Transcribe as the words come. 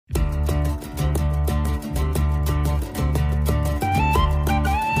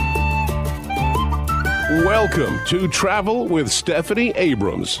Welcome to Travel with Stephanie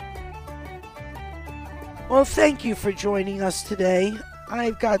Abrams. Well, thank you for joining us today.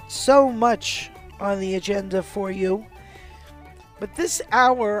 I've got so much on the agenda for you. But this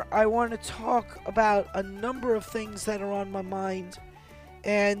hour, I want to talk about a number of things that are on my mind.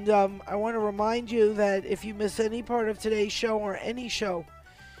 And I want to remind you that if you miss any part of today's show or any show,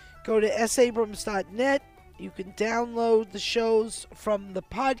 go to sabrams.net. You can download the shows from the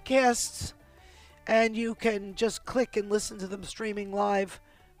podcasts, and you can just click and listen to them streaming live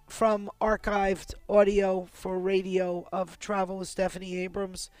from archived audio for radio of Travel with Stephanie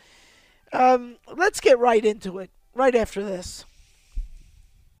Abrams. Let's get right into it, right after this.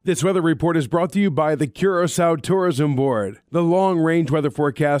 This weather report is brought to you by the Curacao Tourism Board. The long-range weather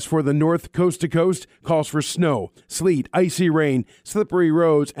forecast for the north coast to coast calls for snow, sleet, icy rain, slippery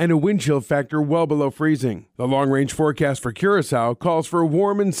roads, and a wind chill factor well below freezing. The long-range forecast for Curacao calls for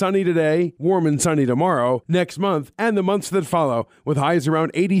warm and sunny today, warm and sunny tomorrow, next month, and the months that follow, with highs around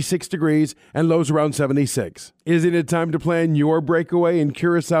 86 degrees and lows around 76. Isn't it time to plan your breakaway in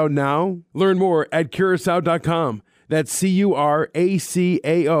Curacao now? Learn more at Curacao.com. That's CURACAO.com.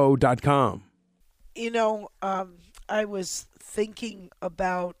 You know, I was thinking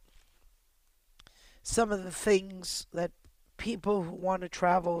about some of the things that people who want to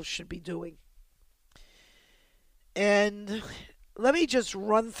travel should be doing. And let me just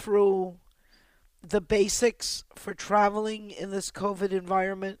run through the basics for traveling in this COVID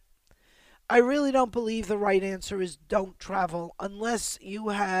environment. I really don't believe the right answer is don't travel unless you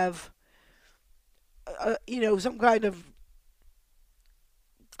have some kind of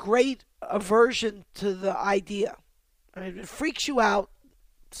great aversion to the idea. I mean, it freaks you out,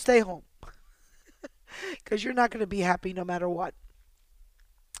 stay home. Because you're not going to be happy no matter what.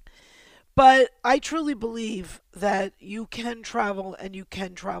 But I truly believe that you can travel and you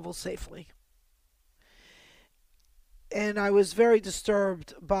can travel safely. And I was very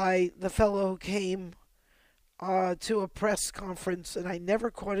disturbed by the fellow who came to a press conference, and I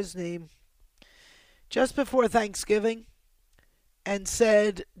never caught his name, just before Thanksgiving, and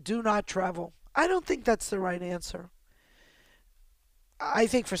said, do not travel. I don't think that's the right answer. I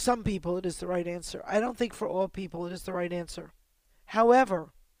think for some people it is the right answer. I don't think for all people it is the right answer.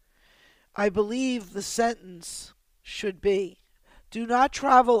 However, I believe the sentence should be, do not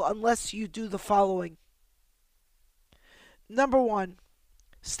travel unless you do the following. Number 1,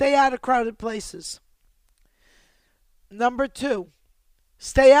 stay out of crowded places. Number 2,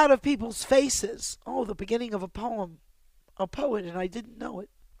 stay out of people's faces. Oh, the beginning of a poem. A poet, and I didn't know it.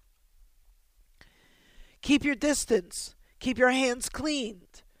 Keep your distance. Keep your hands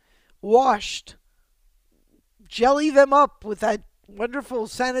cleaned, washed. Jelly them up with that wonderful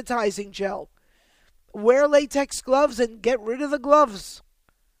sanitizing gel. Wear latex gloves and get rid of the gloves.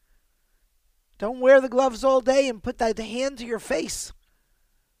 Don't wear the gloves all day and put that hand to your face.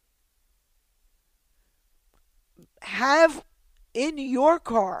 Have in your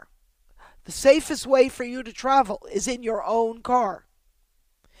car, the safest way for you to travel is in your own car.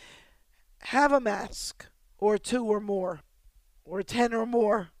 Have a mask, or 2 or more, or 10 or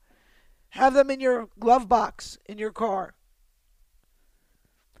more. Have them in your glove box in your car.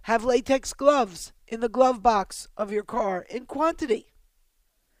 Have latex gloves in the glove box of your car in quantity.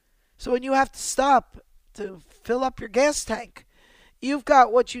 So when you have to stop to fill up your gas tank, you've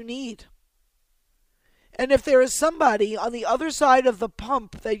got what you need. And if there is somebody on the other side of the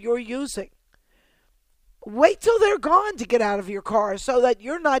pump that you're using, wait till they're gone to get out of your car so that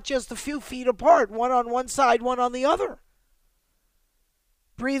you're not just a few feet apart, one on one side, one on the other,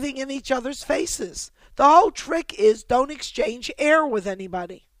 breathing in each other's faces. The whole trick is don't exchange air with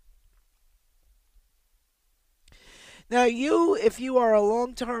anybody. Now you, if you are a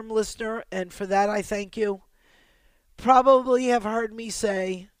long-term listener, and for that I thank you, probably have heard me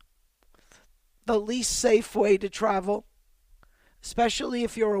say the least safe way to travel, especially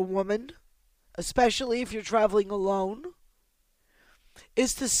if you're a woman, especially if you're traveling alone,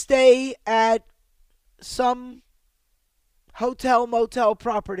 is to stay at some hotel, motel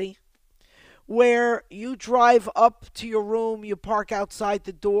property where you drive up to your room, you park outside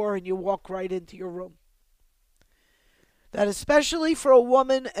the door, and you walk right into your room. That especially for a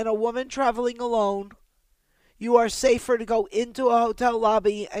woman and a woman traveling alone, you are safer to go into a hotel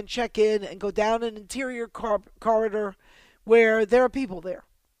lobby and check in and go down an interior corridor where there are people there.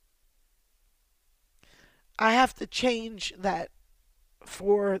 I have to change that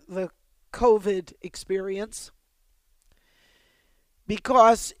for the COVID experience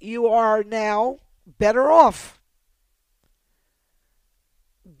because you are now better off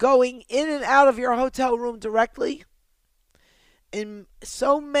going in and out of your hotel room directly In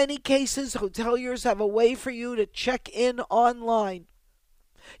so many cases, hoteliers have a way for you to check in online.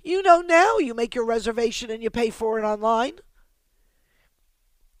 You know now you make your reservation and you pay for it online.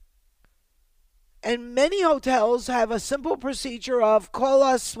 And many hotels have a simple procedure of call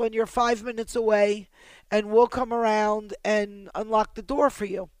us when you're 5 minutes away and we'll come around and unlock the door for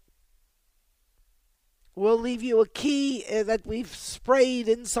you. We'll leave you a key that we've sprayed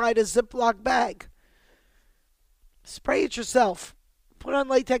inside a Ziploc bag. Spray it yourself. Put on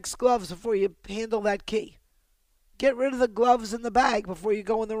latex gloves before you handle that key. Get rid of the gloves in the bag before you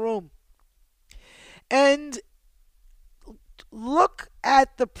go in the room. And look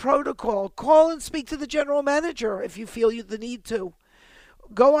at the protocol. Call and speak to the general manager if you feel the need to.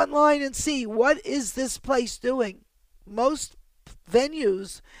 Go online and see, what is this place doing? Most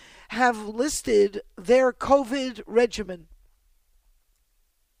venues have listed their COVID regimen.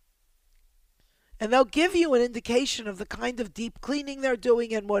 And they'll give you an indication of the kind of deep cleaning they're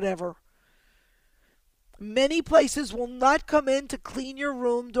doing and whatever. Many places will not come in to clean your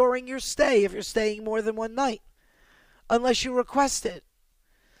room during your stay if you're staying more than one night, unless you request it.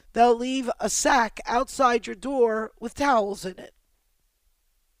 They'll leave a sack outside your door with towels in it.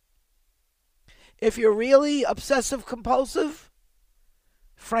 If you're really obsessive compulsive,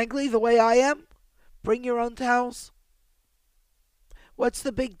 frankly, the way I am, bring your own towels. What's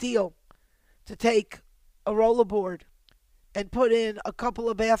the big deal to take a rollerboard and put in a couple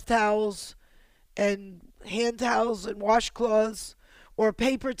of bath towels and hand towels and washcloths or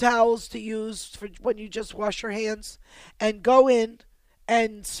paper towels to use for when you just wash your hands, and go in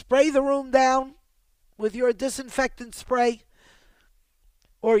and spray the room down with your disinfectant spray,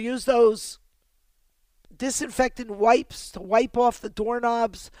 or use those disinfectant wipes to wipe off the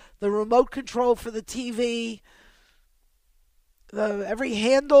doorknobs, the remote control for the TV, every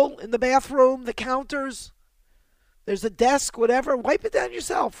handle in the bathroom, the counters, there's a desk, whatever. Wipe it down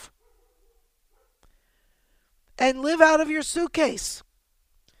yourself. And live out of your suitcase.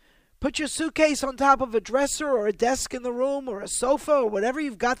 Put your suitcase on top of a dresser or a desk in the room or a sofa or whatever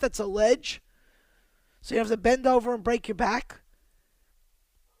you've got that's a ledge, so you have to bend over and break your back.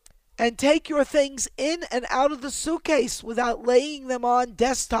 And take your things in and out of the suitcase without laying them on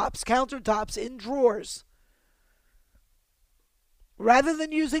desktops, countertops, in drawers. Rather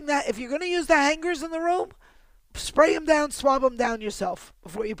than using that, if you're going to use the hangers in the room, spray them down, swab them down yourself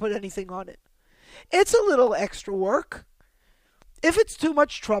before you put anything on it. It's a little extra work. If it's too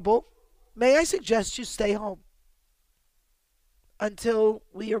much trouble, may I suggest you stay home until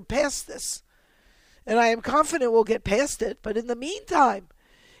we are past this. And I am confident we'll get past it. But in the meantime,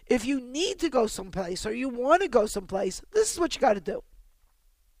 if you need to go someplace or you want to go someplace, this is what you got to do.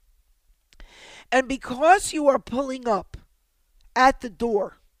 And because you are pulling up at the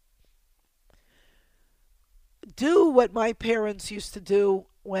door, do what my parents used to do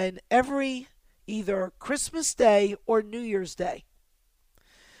when every either Christmas Day or New Year's Day,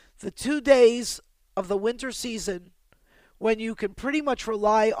 the 2 days of the winter season when you can pretty much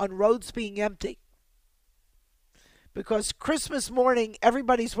rely on roads being empty. Because Christmas morning,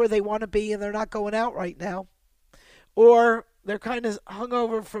 everybody's where they want to be and they're not going out right now. Or they're kind of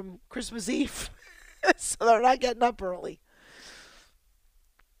hungover from Christmas Eve, so they're not getting up early.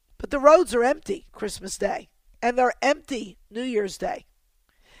 But the roads are empty Christmas Day, and they're empty New Year's Day.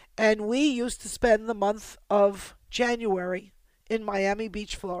 And we used to spend the month of January in Miami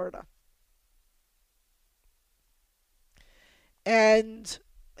Beach, Florida. And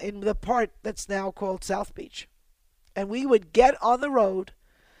in the part that's now called South Beach. And we would get on the road,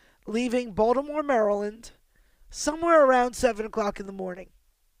 leaving Baltimore, Maryland, somewhere around 7 o'clock in the morning.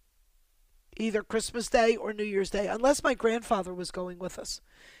 Either Christmas Day or New Year's Day, unless my grandfather was going with us,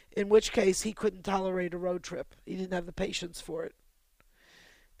 in which case he couldn't tolerate a road trip. He didn't have the patience for it.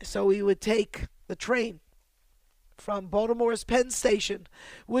 So we would take the train from Baltimore's Penn Station,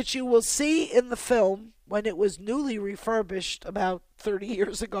 which you will see in the film when it was newly refurbished about 30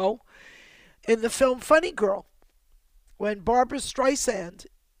 years ago, in the film Funny Girl, when Barbra Streisand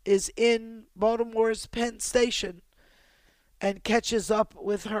is in Baltimore's Penn Station and catches up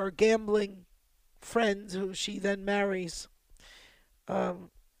with her gambling friend, who she then marries,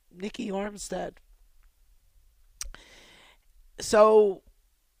 Nikki Armstead. So,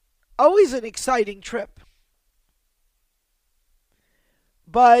 always an exciting trip.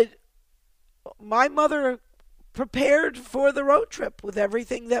 But my mother prepared for the road trip with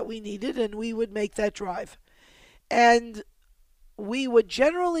everything that we needed, and we would make that drive. And we would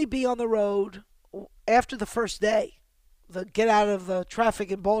generally be on the road after the first day, the get out of the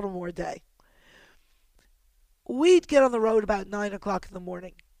traffic in Baltimore day. We'd get on the road about 9 o'clock in the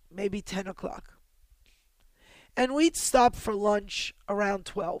morning, maybe 10 o'clock. And we'd stop for lunch around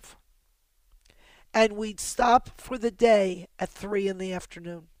 12. And we'd stop for the day at 3 in the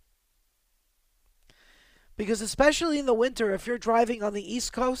afternoon. Because especially in the winter, if you're driving on the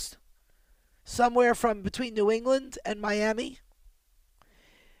East Coast, somewhere from between New England and Miami,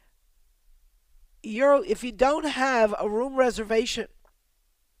 if you don't have a room reservation,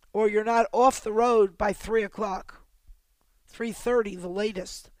 or you're not off the road by 3 o'clock, 3:30 the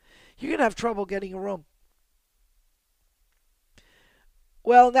latest, you're going to have trouble getting a room.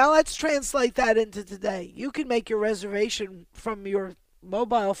 Well, now let's translate that into today. You can make your reservation from your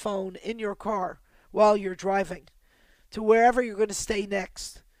mobile phone in your car while you're driving to wherever you're going to stay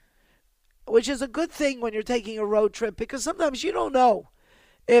next, which is a good thing when you're taking a road trip, because sometimes you don't know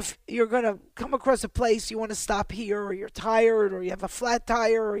if you're going to come across a place you want to stop here, or you're tired, or you have a flat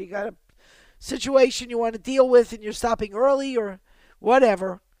tire, or you got a situation you want to deal with and you're stopping early or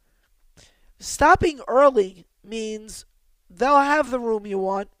whatever. Stopping early means they'll have the room you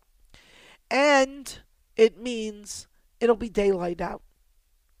want, and it means it'll be daylight out,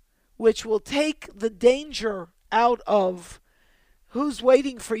 which will take the danger out of who's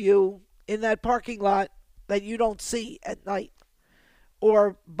waiting for you in that parking lot that you don't see at night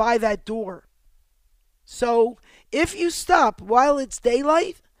or by that door. So if you stop while it's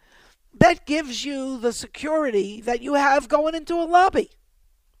daylight, that gives you the security that you have going into a lobby.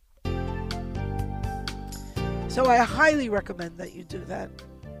 So I highly recommend that you do that.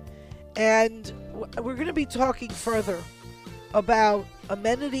 And we're going to be talking further about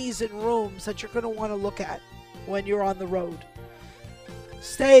amenities and rooms that you're going to want to look at when you're on the road.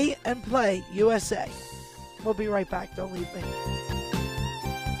 Stay and play USA. We'll be right back. Don't leave me.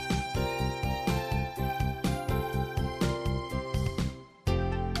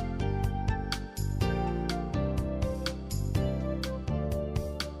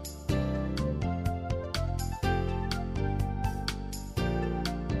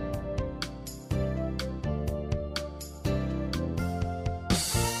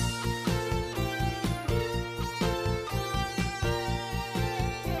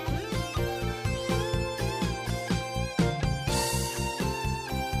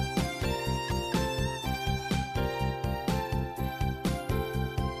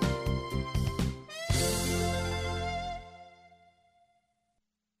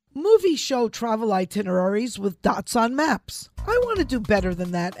 Movie show travel itineraries with dots on maps. I want to do better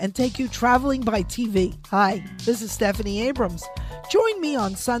than that and take you traveling by TV. Hi, this is Stephanie Abrams. Join me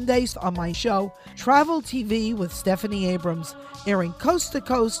on Sundays on my show, Travel TV with Stephanie Abrams, airing coast to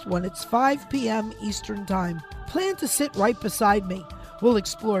coast when it's 5 p.m. Eastern Time. Plan to sit right beside me. We'll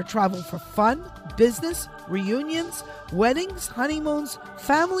explore travel for fun, business, reunions, weddings, honeymoons,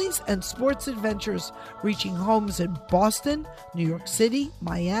 families, and sports adventures, reaching homes in Boston, New York City,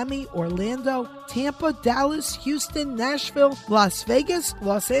 Miami, Orlando, Tampa, Dallas, Houston, Nashville, Las Vegas,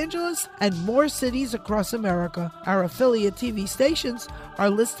 Los Angeles, and more cities across America. Our affiliate TV stations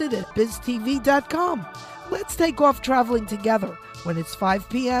are listed at biztv.com. Let's take off traveling together when it's 5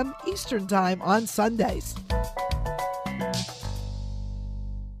 p.m. Eastern Time on Sundays.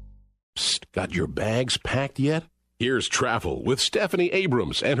 Psst, got your bags packed yet? Here's Travel with Stephanie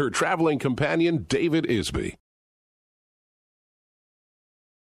Abrams and her traveling companion, David Isby.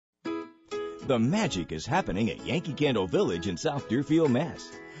 The magic is happening at Yankee Candle Village in South Deerfield,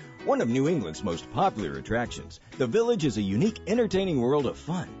 Mass. One of New England's most popular attractions, the Village is a unique, entertaining world of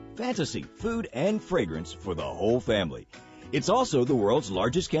fun, fantasy, food, and fragrance for the whole family. It's also the world's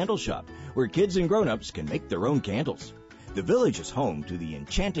largest candle shop, where kids and grown-ups can make their own candles. The Village is home to the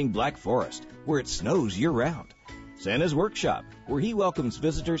enchanting Black Forest, where it snows year-round, Santa's Workshop, where he welcomes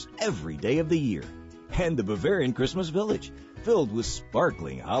visitors every day of the year, and the Bavarian Christmas Village, filled with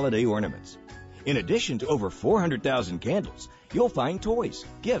sparkling holiday ornaments. In addition to over 400,000 candles, you'll find toys,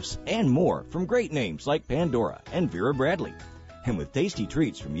 gifts, and more from great names like Pandora and Vera Bradley. And with tasty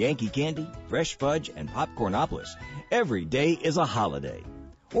treats from Yankee Candy, Fresh Fudge, and Popcornopolis, every day is a holiday.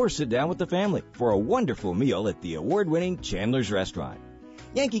 Or sit down with the family for a wonderful meal at the award-winning Chandler's Restaurant.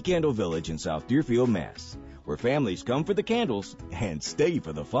 Yankee Candle Village in South Deerfield, Mass., where families come for the candles and stay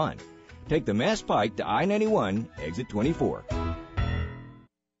for the fun. Take the Mass Pike to I-91, exit 24.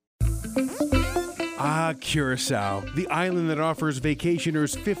 Ah, Curacao, the island that offers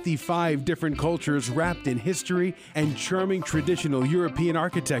vacationers 55 different cultures wrapped in history and charming traditional European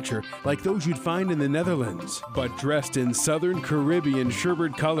architecture like those you'd find in the Netherlands, but dressed in Southern Caribbean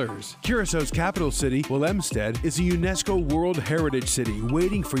sherbet colors. Curaçao's capital city, Willemstad, is a UNESCO World Heritage City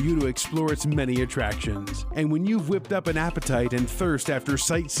waiting for you to explore its many attractions. And when you've whipped up an appetite and thirst after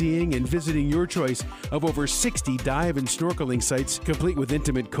sightseeing and visiting your choice of over 60 dive and snorkeling sites, complete with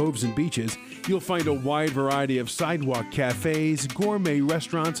intimate coves and beaches, you'll find a a wide variety of sidewalk cafes, gourmet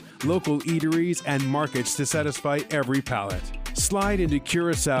restaurants, local eateries, and markets to satisfy every palate. Slide into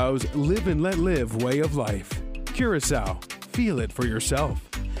Curaçao's live and let live way of life. Curaçao, feel it for yourself.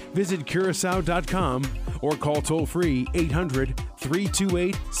 Visit Curaçao.com or call toll-free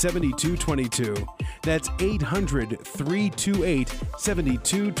 800-328-7222. That's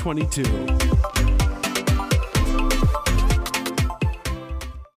 800-328-7222.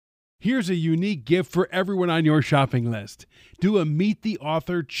 Here's a unique gift for everyone on your shopping list. Do a Meet the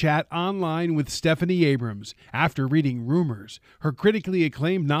Author chat online with Stephanie Abrams after reading Rumors, her critically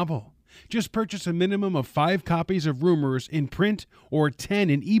acclaimed novel. Just purchase a minimum of 5 copies of Rumors in print or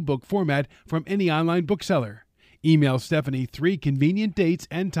 10 in ebook format from any online bookseller. Email Stephanie 3 convenient dates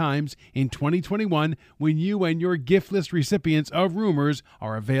and times in 2021 when you and your gift list recipients of Rumors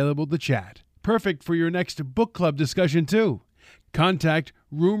are available to chat. Perfect for your next book club discussion, too. Contact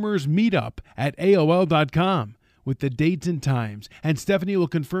rumorsmeetup@aol.com with the dates and times, and Stephanie will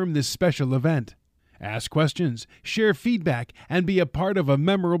confirm this special event. Ask questions, share feedback, and be a part of a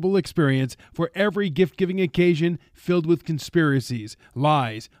memorable experience for every gift-giving occasion filled with conspiracies,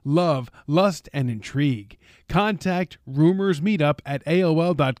 lies, love, lust, and intrigue. Contact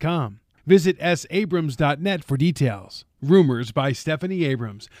rumorsmeetup@aol.com. Visit sabrams.net for details. Rumors by Stephanie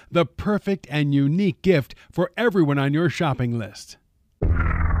Abrams, the perfect and unique gift for everyone on your shopping list.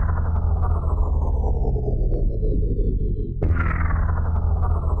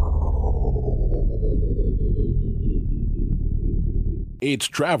 It's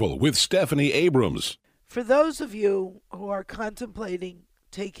Travel with Stephanie Abrams. For those of you who are contemplating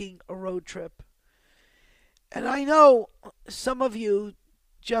taking a road trip, and I know some of you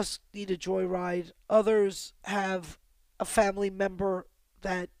just need a joyride, others have a family member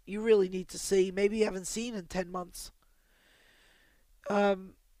that you really need to see, maybe you haven't seen in 10 months.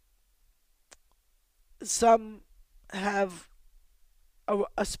 Some have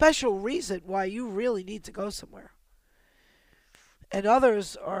a special reason why you really need to go somewhere. And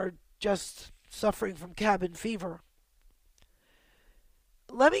others are just suffering from cabin fever.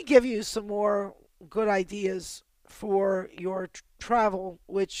 Let me give you some more good ideas for your travel,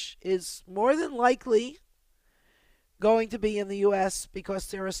 which is more than likely going to be in the U.S. because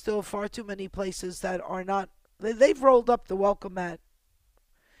there are still far too many places that are not. They've rolled up the welcome mat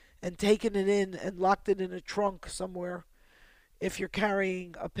and taken it in and locked it in a trunk somewhere if you're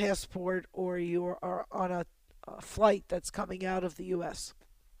carrying a passport or you are on a flight that's coming out of the U.S.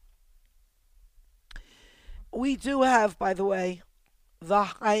 We do have, by the way, the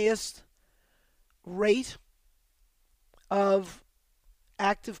highest rate of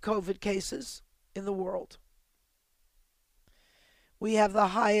active COVID cases in the world. We have the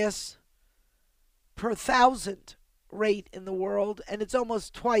highest per 1,000 rate in the world, and it's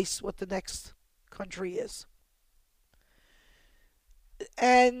almost twice what the next country is.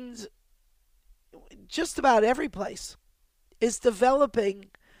 And just about every place is developing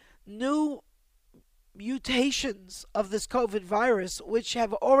new mutations of this COVID virus, which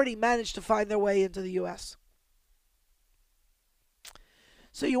have already managed to find their way into the U.S.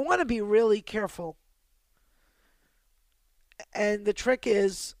 So you want to be really careful. And the trick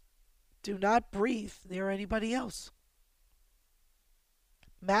is, do not breathe near anybody else.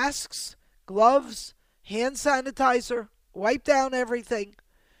 Masks, gloves, hand sanitizer, wipe down everything.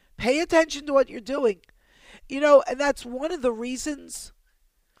 Pay attention to what you're doing. You know, and that's one of the reasons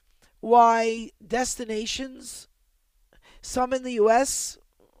why destinations, some in the U.S.,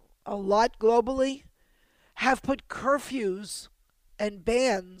 a lot globally, have put curfews and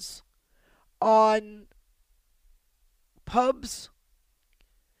bans on pubs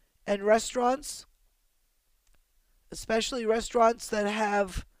and restaurants, especially restaurants that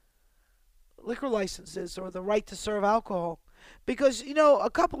have liquor licenses or the right to serve alcohol. Because, you know,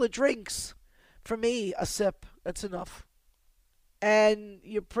 a couple of drinks, for me, a sip, that's enough. And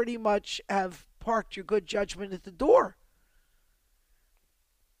you pretty much have parked your good judgment at the door.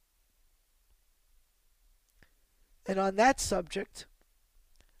 And on that subject,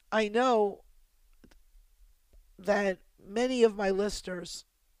 I know that many of my listeners,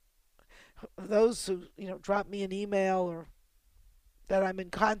 those who, drop me an email or that I'm in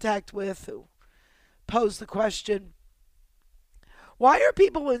contact with, who pose the question, why are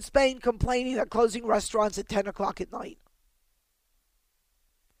people in Spain complaining that closing restaurants at 10 o'clock at night?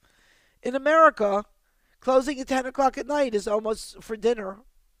 In America, closing at 10 o'clock at night is almost for dinner,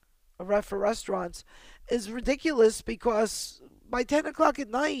 for restaurants, is ridiculous because by 10 o'clock at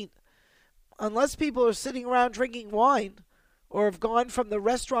night, unless people are sitting around drinking wine or have gone from the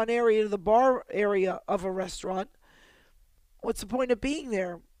restaurant area to the bar area of a restaurant, what's the point of being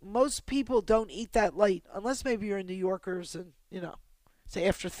there? most people don't eat that late, unless maybe you're in New Yorkers and, say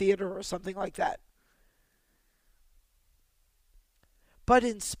after theater or something like that. But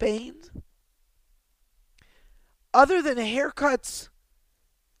in Spain, other than haircuts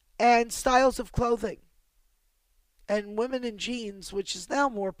and styles of clothing, and women in jeans, which is now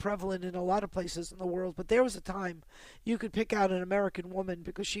more prevalent in a lot of places in the world, but there was a time you could pick out an American woman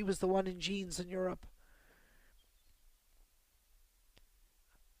because she was the one in jeans in Europe.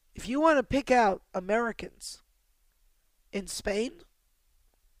 If you want to pick out Americans in Spain,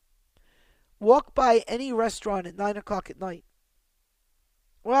 walk by any restaurant at 9 o'clock at night.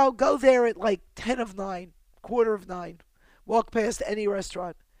 Well, go there at like 10 of 9, quarter of 9. Walk past any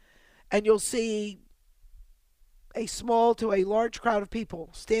restaurant, and you'll see a small to a large crowd of people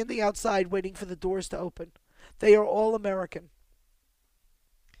standing outside waiting for the doors to open. They are all American.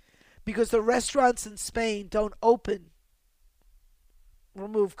 Because the restaurants in Spain don't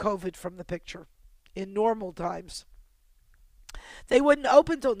remove COVID from the picture in normal times. They wouldn't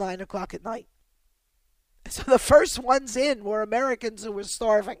open till 9 o'clock at night. So the first ones in were Americans who were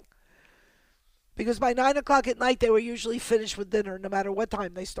starving. Because by 9 o'clock at night, they were usually finished with dinner, no matter what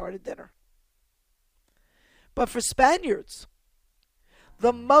time they started dinner. But for Spaniards,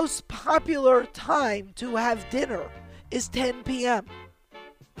 the most popular time to have dinner is 10 p.m.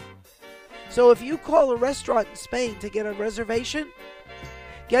 So if you call a restaurant in Spain to get a reservation,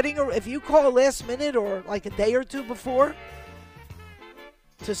 if you call last minute or like a day or two before,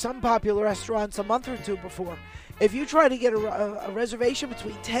 to some popular restaurants a month or two before, if you try to get a reservation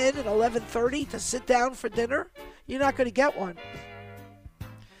between 10 and 11:30 to sit down for dinner, you're not going to get one.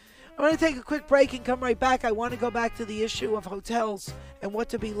 I'm going to take a quick break and come right back. I want to go back to the issue of hotels and what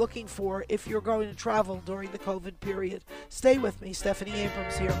to be looking for if you're going to travel during the COVID period. Stay with me. Stephanie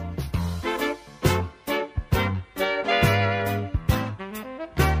Abrams here.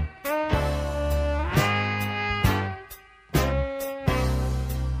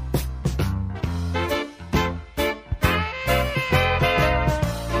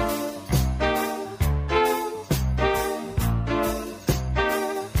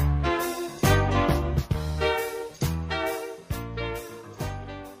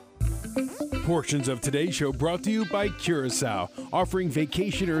 Portions of today's show brought to you by Curacao, offering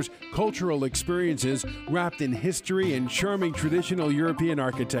vacationers cultural experiences wrapped in history and charming traditional European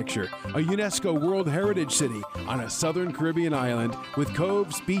architecture. A UNESCO World Heritage City on a southern Caribbean island with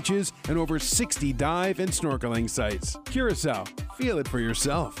coves, beaches, and over 60 dive and snorkeling sites. Curacao, feel it for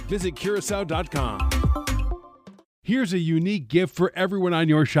yourself. Visit Curacao.com. Here's a unique gift for everyone on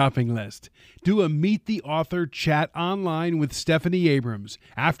your shopping list. Do a Meet the Author chat online with Stephanie Abrams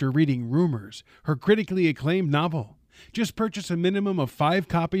after reading Rumors, her critically acclaimed novel. Just purchase a minimum of 5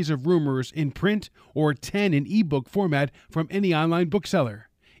 copies of Rumors in print or 10 in ebook format from any online bookseller.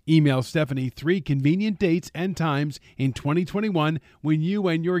 Email Stephanie 3 convenient dates and times in 2021 when you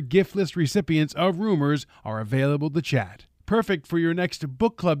and your gift list recipients of Rumors are available to chat. Perfect for your next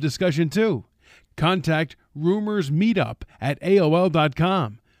book club discussion, too. Contact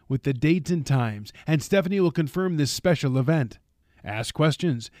rumorsmeetup@aol.com with the dates and times, and Stephanie will confirm this special event. Ask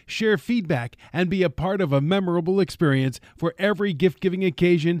questions, share feedback, and be a part of a memorable experience for every gift-giving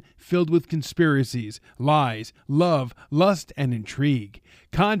occasion filled with conspiracies, lies, love, lust, and intrigue.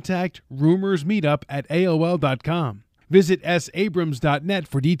 Contact rumorsmeetup@aol.com. Visit sabrams.net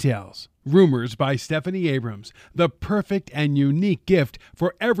for details. Rumors by Stephanie Abrams, the perfect and unique gift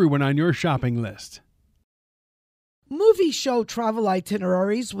for everyone on your shopping list. Movies show travel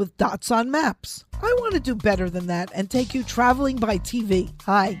itineraries with dots on maps. I want to do better than that and take you traveling by TV.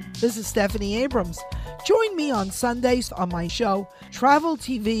 Hi, this is Stephanie Abrams. Join me on Sundays on my show, Travel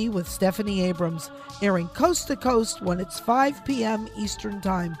TV with Stephanie Abrams, airing coast to coast when it's 5 p.m. Eastern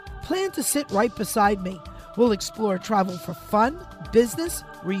Time. Plan to sit right beside me. We'll explore travel for fun, business,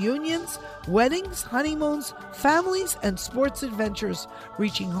 reunions, weddings, honeymoons, families, and sports adventures,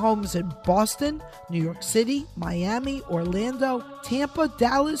 reaching homes in Boston, New York City, Miami, Orlando, Tampa,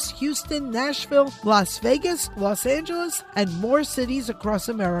 Dallas, Houston, Nashville, Las Vegas, Los Angeles, and more cities across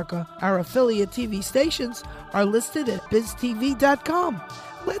America. Our affiliate TV stations are listed at biztv.com.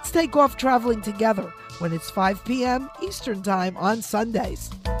 Let's take off traveling together when it's 5 p.m. Eastern Time on Sundays.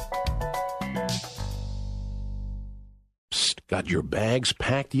 Got your bags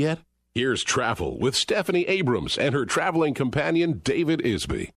packed yet? Here's Travel with Stephanie Abrams and her traveling companion, David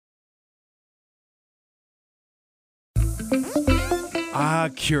Isby. Ah,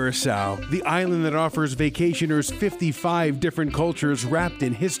 Curacao, the island that offers vacationers 55 different cultures wrapped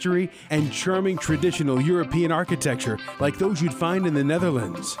in history and charming traditional European architecture like those you'd find in the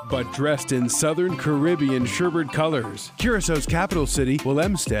Netherlands, but dressed in Southern Caribbean sherbet colors. Curaçao's capital city,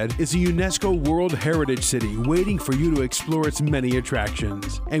 Willemstad, is a UNESCO World Heritage City waiting for you to explore its many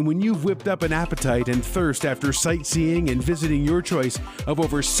attractions. And when you've whipped up an appetite and thirst after sightseeing and visiting your choice of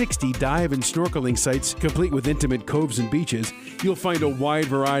over 60 dive and snorkeling sites complete with intimate coves and beaches, you'll find a wide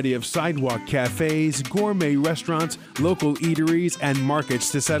variety of sidewalk cafes, gourmet restaurants, local eateries, and markets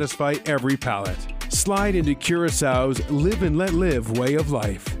to satisfy every palate. Slide into Curaçao's live and let live way of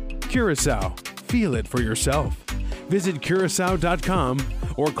life. Curaçao, feel it for yourself. Visit Curacao.com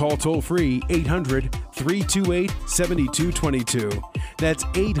or call toll-free 800-328-7222. That's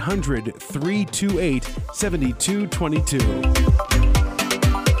 800-328-7222.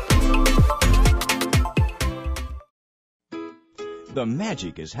 The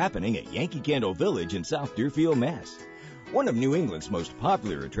magic is happening at Yankee Candle Village in South Deerfield, Mass. One of New England's most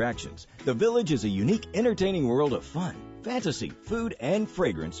popular attractions, the Village is a unique, entertaining world of fun, fantasy, food, and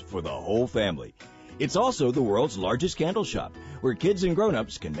fragrance for the whole family. It's also the world's largest candle shop, where kids and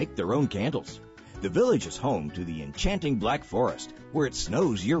grown-ups can make their own candles. The Village is home to the enchanting Black Forest, where it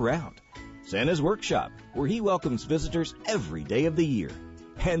snows year-round, Santa's Workshop, where he welcomes visitors every day of the year,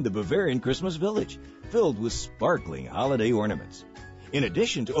 and the Bavarian Christmas Village, filled with sparkling holiday ornaments. In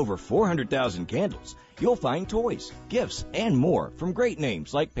addition to over 400,000 candles, you'll find toys, gifts, and more from great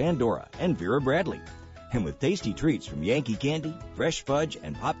names like Pandora and Vera Bradley. And with tasty treats from Yankee Candy, Fresh Fudge,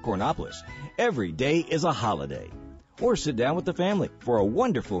 and Popcornopolis, every day is a holiday. Or sit down with the family for a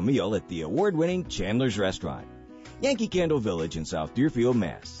wonderful meal at the award-winning Chandler's Restaurant. Yankee Candle Village in South Deerfield,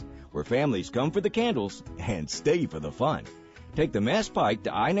 Mass., where families come for the candles and stay for the fun. Take the Mass Pike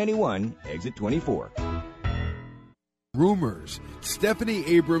to I-91, exit 24. Rumors, Stephanie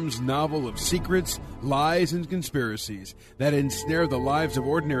Abrams' novel of secrets, lies, and conspiracies that ensnare the lives of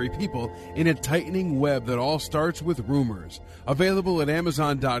ordinary people in a tightening web that all starts with rumors. Available at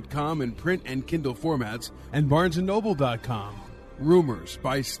Amazon.com in print and Kindle formats and BarnesandNoble.com. Rumors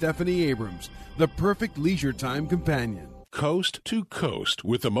by Stephanie Abrams, the perfect leisure time companion. Coast to coast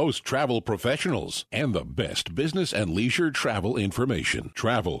with the most travel professionals and the best business and leisure travel information.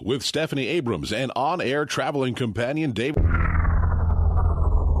 Travel with Stephanie Abrams and on-air traveling companion David.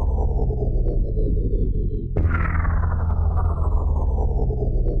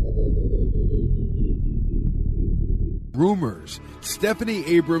 Rumors, Stephanie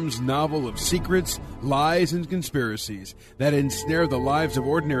Abrams' novel of secrets, lies, and conspiracies that ensnare the lives of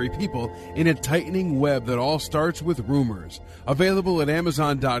ordinary people in a tightening web that all starts with rumors. Available at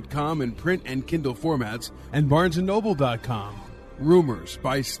Amazon.com in print and Kindle formats and BarnesandNoble.com. Rumors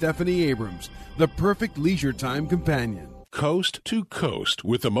by Stephanie Abrams, the perfect leisure time companion. Coast to coast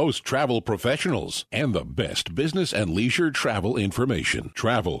with the most travel professionals and the best business and leisure travel information.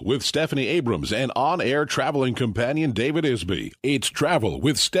 Travel with Stephanie Abrams and on-air traveling companion David Isby. It's Travel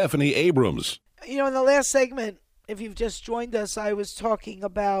with Stephanie Abrams. You know, in the last segment, if you've just joined us, I was talking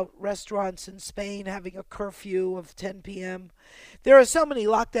about restaurants in Spain having a curfew of 10 p.m. There are so many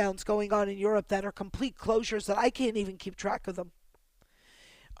lockdowns going on in Europe that are complete closures that I can't even keep track of them.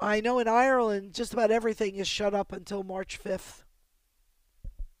 I know in Ireland, just about everything is shut up until March 5th.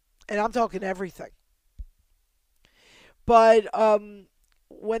 And I'm talking everything. But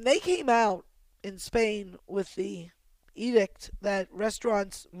when they came out in Spain with the edict that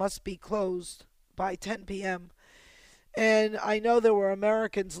restaurants must be closed by 10 p.m., and I know there were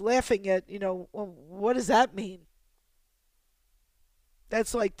Americans laughing at, well, what does that mean?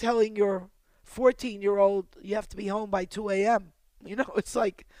 That's like telling your 14-year-old you have to be home by 2 a.m. It's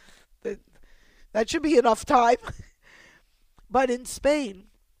like that should be enough time. But in Spain,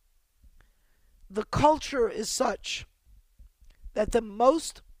 the culture is such that the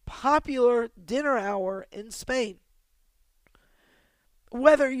most popular dinner hour in Spain,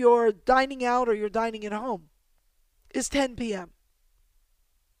 whether you're dining out or you're dining at home, is 10 p.m.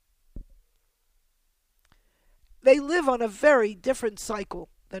 They live on a very different cycle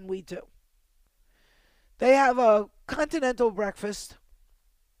than we do. They have a continental breakfast,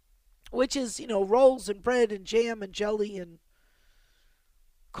 which is, rolls and bread and jam and jelly and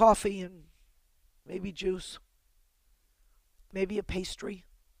coffee and maybe juice, maybe a pastry,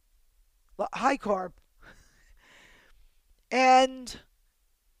 high carb. And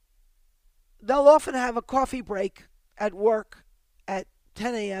they'll often have a coffee break at work at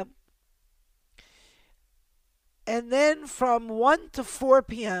 10 a.m. And then from 1 to 4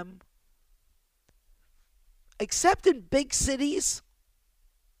 p.m., except in big cities,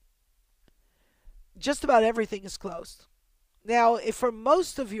 just about everything is closed. Now, if for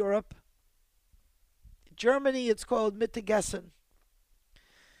most of Europe, Germany, it's called Mittagessen.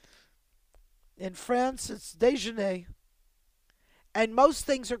 In France, it's déjeuner. And most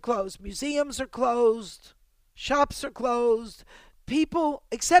things are closed. Museums are closed. Shops are closed. People,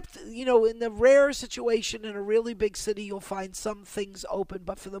 except, in the rare situation in a really big city, you'll find some things open.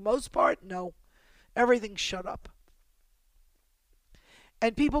 But for the most part, no. Everything's shut up.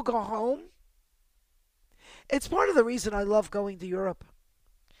 And people go home. It's part of the reason I love going to Europe.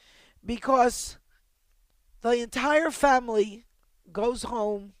 Because the entire family goes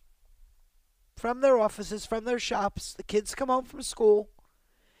home from their offices, from their shops. The kids come home from school.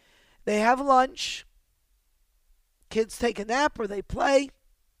 They have lunch. Kids take a nap or they play.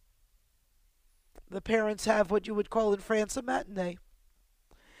 The parents have what you would call in France a matinee.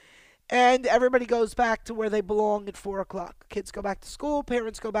 And everybody goes back to where they belong at 4 o'clock. Kids go back to school.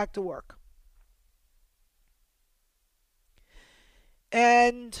 Parents go back to work.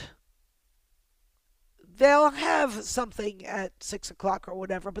 And they'll have something at 6 o'clock or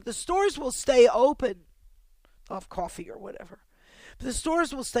whatever, but the stores will stay open. They'll have coffee or whatever. But the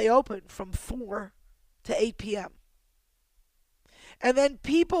stores will stay open from 4 to 8 p.m. And then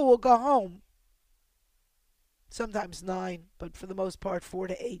people will go home. Sometimes 9, but for the most part 4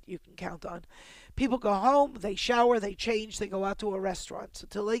 to 8 you can count on. People go home, they shower, they change, they go out to a restaurant. So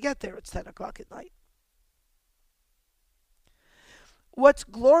until they get there, it's 10 o'clock at night. What's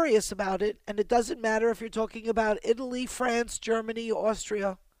glorious about it, and it doesn't matter if you're talking about Italy, France, Germany,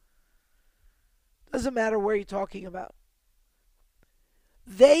 Austria, doesn't matter where you're talking about.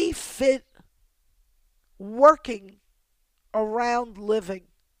 They fit working around living.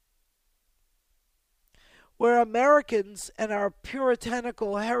 Where Americans and our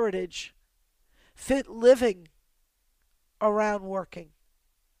puritanical heritage fit living around working.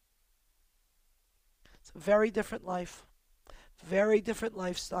 It's a very different life. Very different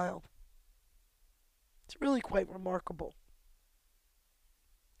lifestyle. It's really quite remarkable.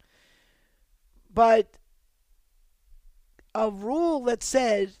 But a rule that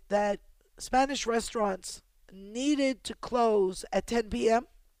said that Spanish restaurants needed to close at 10 p.m.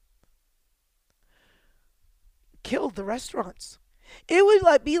 killed the restaurants. It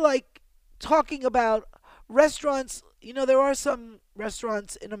would be like talking about restaurants. There are some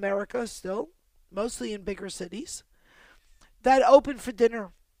restaurants in America still, mostly in bigger cities, that open for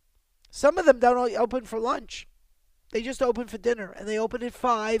dinner. Some of them don't open for lunch. They just open for dinner. And they open at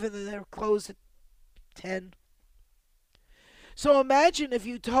 5 and then they're closed at 10. So imagine if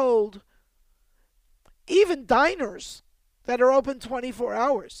you told even diners that are open 24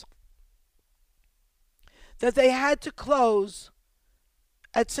 hours that they had to close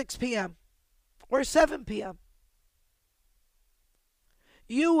at 6 p.m. or 7 p.m.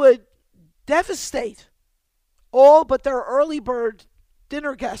 You would devastate all but their early bird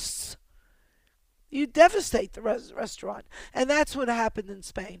dinner guests. You devastate the restaurant. And that's what happened in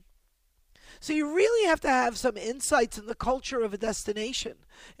Spain. So you really have to have some insights in the culture of a destination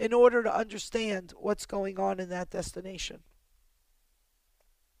in order to understand what's going on in that destination.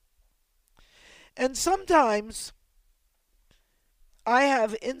 And sometimes I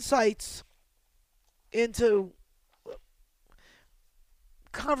have insights into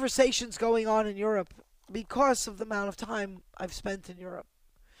conversations going on in Europe because of the amount of time I've spent in Europe.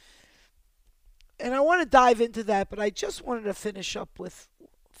 And I want to dive into that, but I just wanted to finish up with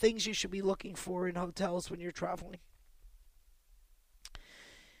things you should be looking for in hotels when you're traveling.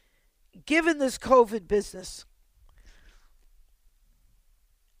 Given this COVID business,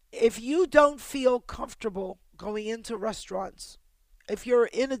 if you don't feel comfortable going into restaurants, if you're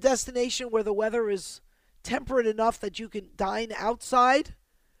in a destination where the weather is temperate enough that you can dine outside,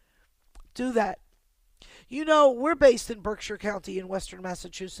 do that. We're based in Berkshire County in western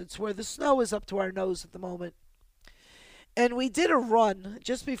Massachusetts, where the snow is up to our nose at the moment. And we did a run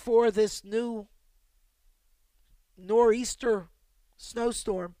just before this new nor'easter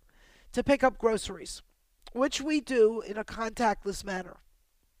snowstorm to pick up groceries, which we do in a contactless manner.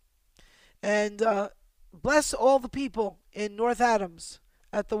 And bless all the people in North Adams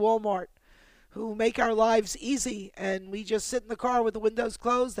at the Walmart who make our lives easy, and we just sit in the car with the windows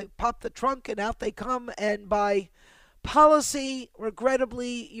closed. They pop the trunk and out they come, and by policy,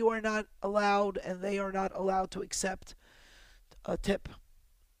 regrettably, you are not allowed, and they are not allowed to accept a tip,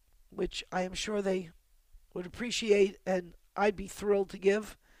 which I am sure they would appreciate, and I'd be thrilled to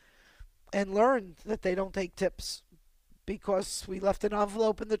give, and learn that they don't take tips because we left an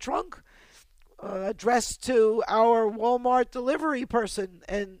envelope in the trunk addressed to our Walmart delivery person,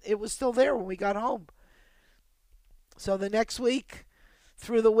 and it was still there when we got home. So the next week,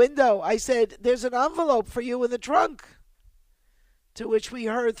 through the window, I said, "There's an envelope for you in the trunk." To which we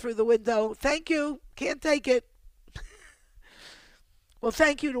heard through the window, "Thank you, can't take it." Well,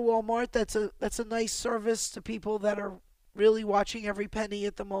 thank you to Walmart. That's a nice service to people that are really watching every penny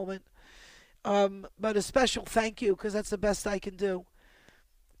at the moment. But a special thank you, because that's the best I can do,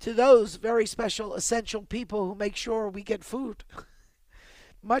 to those very special, essential people who make sure we get food.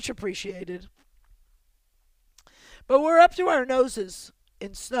 Much appreciated. But we're up to our noses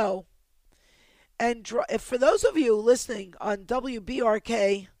in snow. And for those of you listening on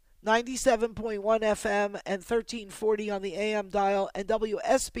WBRK 97.1 FM and 1340 on the AM dial, and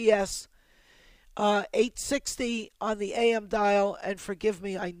WSBS 860 on the AM dial, and forgive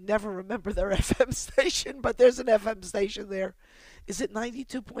me, I never remember their FM station, but there's an FM station there. Is it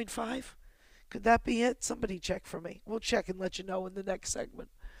 92.5? Could that be it? Somebody check for me. We'll check and let you know in the next segment.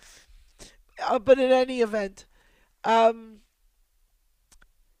 But in any event, on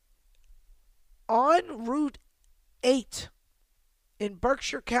Route 8 in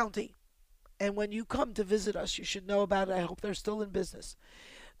Berkshire County, and when you come to visit us, you should know about it. I hope they're still in business.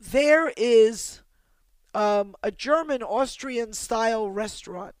 There is a German Austrian style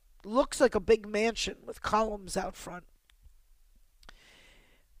restaurant. Looks like a big mansion with columns out front.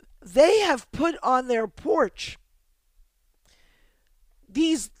 They have put on their porch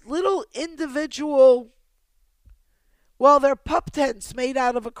these little individual, well, they're pup tents made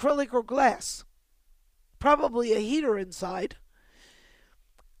out of acrylic or glass. Probably a heater inside.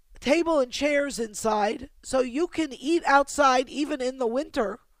 Table and chairs inside, so you can eat outside even in the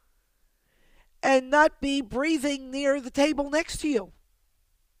winter and not be breathing near the table next to you.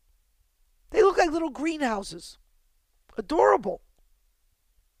 They look like little greenhouses. Adorable.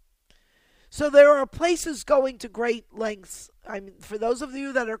 So there are places going to great lengths. I mean, for those of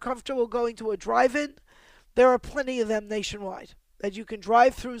you that are comfortable going to a drive-in, there are plenty of them nationwide that you can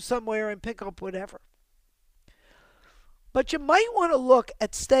drive through somewhere and pick up whatever. But you might want to look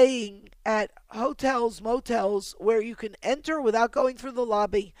at staying at hotels, motels, where you can enter without going through the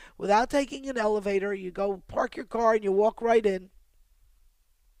lobby, without taking an elevator. You go park your car and you walk right in.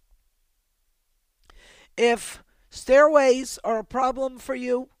 If stairways are a problem for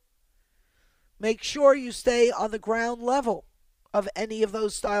you, make sure you stay on the ground level of any of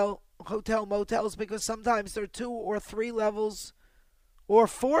those style hotel motels, because sometimes they're 2 or 3 levels or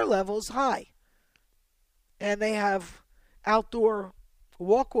 4 levels high. And they have outdoor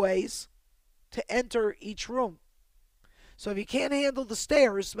walkways to enter each room. So if you can't handle the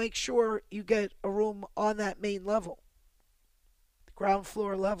stairs, make sure you get a room on that main level, ground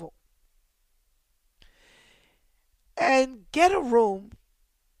floor level. And get a room.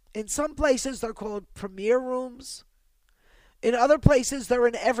 In some places they're called premier rooms. In other places they're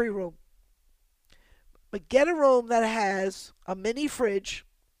in every room. But get a room that has a mini fridge,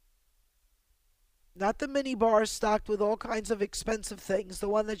 not the mini bar stocked with all kinds of expensive things, the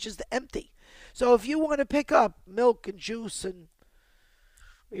one that's just empty. So if you want to pick up milk and juice, and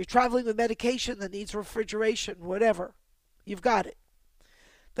you're traveling with medication that needs refrigeration, whatever, you've got it.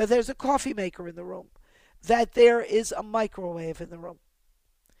 That there's a coffee maker in the room. That there is a microwave in the room.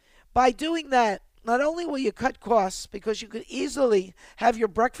 By doing that, not only will you cut costs, because you could easily have your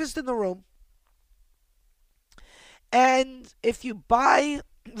breakfast in the room, and if you buy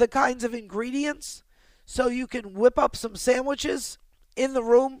the kinds of ingredients so you can whip up some sandwiches in the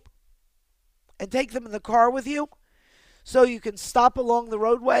room and take them in the car with you, so you can stop along the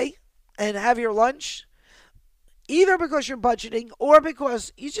roadway and have your lunch, either because you're budgeting or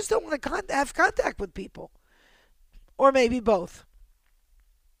because you just don't want to have contact with people, or maybe both.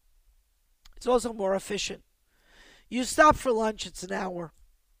 It's also more efficient. You stop for lunch, it's an hour.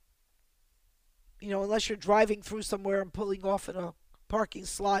 Unless you're driving through somewhere and pulling off in a parking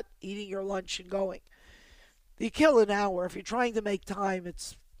slot, eating your lunch and going. You kill an hour. If you're trying to make time,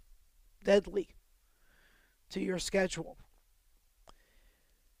 it's deadly to your schedule.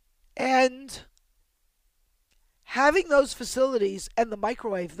 And having those facilities and the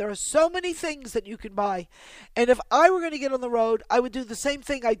microwave, there are so many things that you can buy. And if I were going to get on the road, I would do the same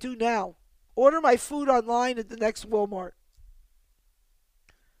thing I do now. Order my food online at the next Walmart.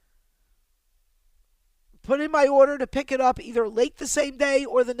 Put in my order to pick it up either late the same day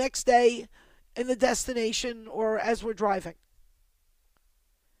or the next day in the destination or as we're driving.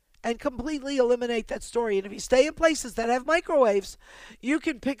 And completely eliminate that story. And if you stay in places that have microwaves, you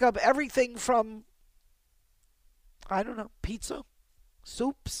can pick up everything from, pizza,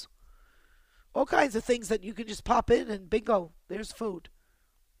 soups, all kinds of things that you can just pop in and bingo, there's food.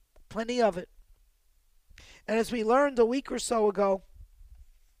 Plenty of it. And as we learned a week or so ago,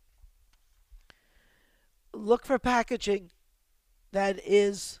 look for packaging that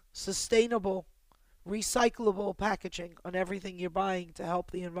is sustainable recyclable packaging on everything you're buying to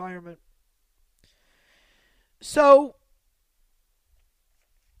help the environment. So,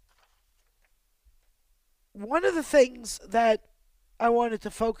 one of the things that I wanted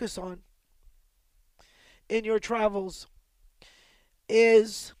to focus on in your travels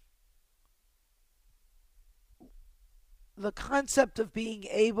is the concept of being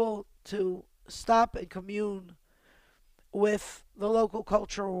able to stop and commune with the local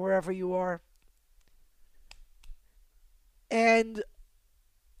culture wherever you are. And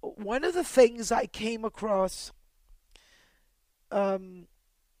one of the things I came across, I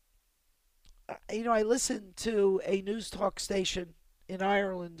listen to a news talk station in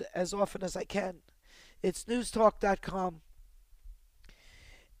Ireland as often as I can. It's newstalk.com.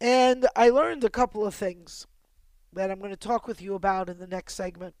 And I learned a couple of things that I'm going to talk with you about in the next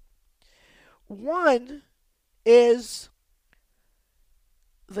segment. One is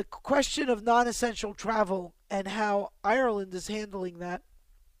the question of non-essential travel and how Ireland is handling that.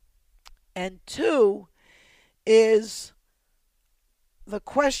 And two is the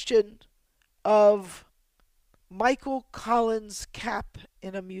question of Michael Collins' cap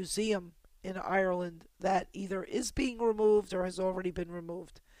in a museum in Ireland that either is being removed or has already been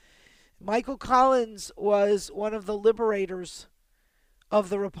removed. Michael Collins was one of the liberators of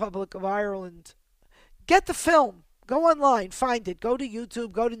the Republic of Ireland. Get the film. Go online, find it. Go to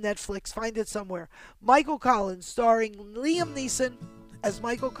YouTube, go to Netflix, find it somewhere. Michael Collins, starring Liam Neeson as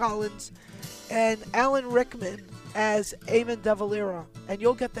Michael Collins and Alan Rickman as Eamon de Valera. And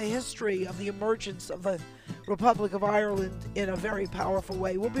you'll get the history of the emergence of the Republic of Ireland in a very powerful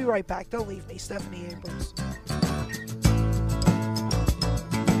way. We'll be right back. Don't leave me. Stephanie Abrams.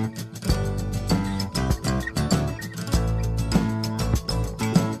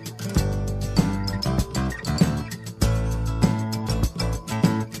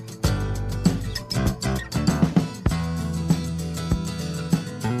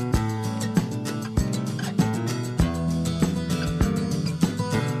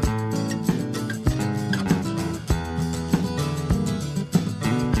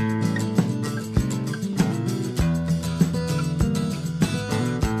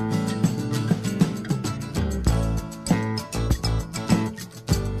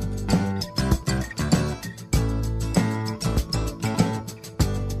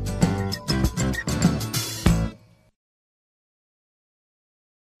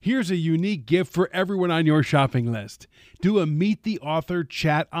 Here's a unique gift for everyone on your shopping list. Do a Meet the Author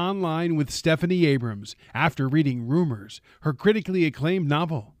chat online with Stephanie Abrams after reading Rumors, her critically acclaimed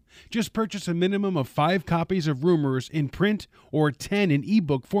novel. Just purchase a minimum of 5 copies of Rumors in print or 10 in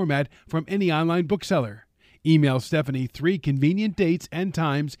ebook format from any online bookseller. Email Stephanie 3 convenient dates and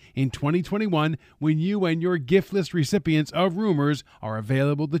times in 2021 when you and your gift list recipients of Rumors are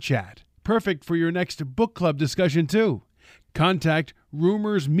available to chat. Perfect for your next book club discussion, too. Contact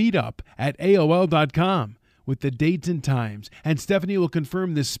rumorsmeetup@aol.com with the dates and times, and Stephanie will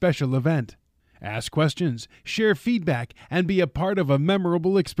confirm this special event. Ask questions, share feedback, and be a part of a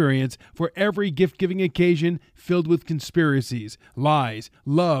memorable experience for every gift-giving occasion filled with conspiracies, lies,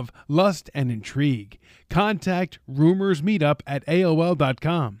 love, lust, and intrigue. Contact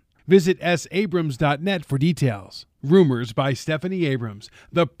rumorsmeetup@aol.com. Visit sabrams.net for details. Rumors by Stephanie Abrams,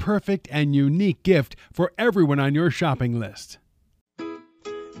 the perfect and unique gift for everyone on your shopping list.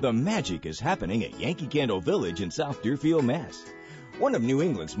 The magic is happening at Yankee Candle Village in South Deerfield, Mass. One of New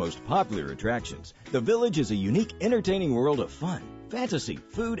England's most popular attractions, the Village is a unique, entertaining world of fun, fantasy,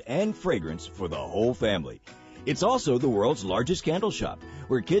 food, and fragrance for the whole family. It's also the world's largest candle shop,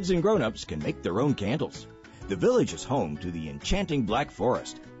 where kids and grown-ups can make their own candles. The Village is home to the enchanting Black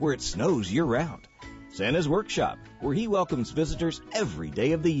Forest, where it snows year-round. Santa's Workshop, where he welcomes visitors every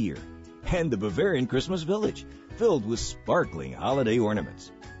day of the year. And the Bavarian Christmas Village, filled with sparkling holiday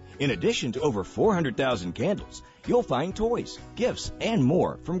ornaments. In addition to over 400,000 candles, you'll find toys, gifts, and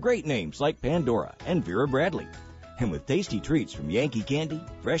more from great names like Pandora and Vera Bradley. And with tasty treats from Yankee Candy,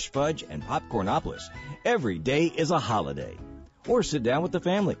 Fresh Fudge, and Popcornopolis, every day is a holiday. Or sit down with the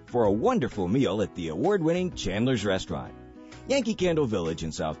family for a wonderful meal at the award-winning Chandler's Restaurant. Yankee Candle Village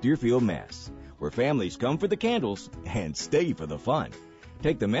in South Deerfield, Mass., where families come for the candles and stay for the fun.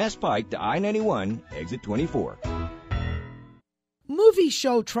 Take the Mass Pike to I-91, exit 24. Movie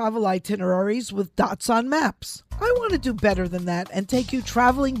show travel itineraries with dots on maps. I want to do better than that and take you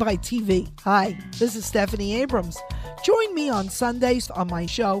traveling by TV. Hi, this is Stephanie Abrams. Join me on Sundays on my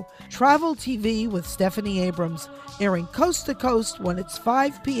show, Travel TV with Stephanie Abrams, airing coast to coast when it's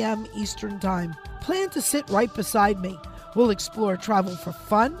 5 p.m. Eastern Time. Plan to sit right beside me. We'll explore travel for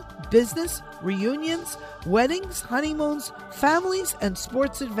fun, business, reunions, weddings, honeymoons, families, and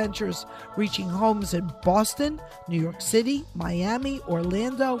sports adventures, reaching homes in Boston, New York City, Miami,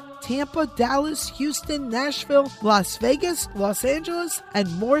 Orlando, Tampa, Dallas, Houston, Nashville, Las Vegas, Los Angeles,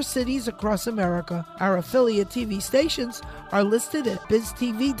 and more cities across America. Our affiliate TV stations are listed at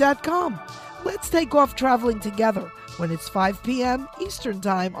biztv.com. Let's take off traveling together when it's 5 p.m. Eastern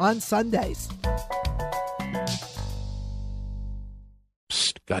Time on Sundays.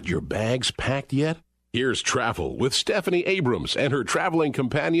 Psst, got your bags packed yet? Here's Travel with Stephanie Abrams and her traveling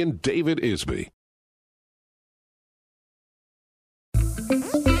companion, David Isby.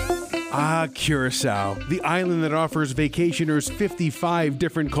 Curacao, the island that offers vacationers 55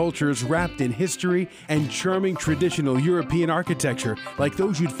 different cultures wrapped in history and charming traditional European architecture like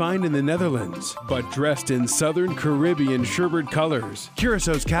those you'd find in the Netherlands, but dressed in Southern Caribbean sherbet colors.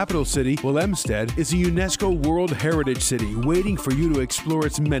 Curaçao's capital city, Willemstad, is a UNESCO World Heritage City waiting for you to explore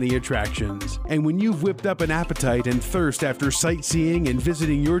its many attractions. And when you've whipped up an appetite and thirst after sightseeing and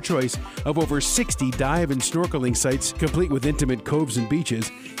visiting your choice of over 60 dive and snorkeling sites, complete with intimate coves and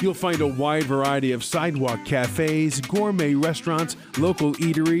beaches, you'll find a wide variety of sidewalk cafes, gourmet restaurants, local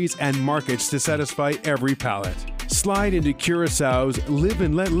eateries, and markets to satisfy every palate. Slide into Curaçao's live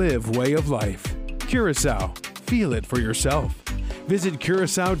and let live way of life. Curaçao, feel it for yourself. Visit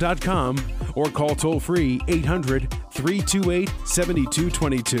Curacao.com or call toll-free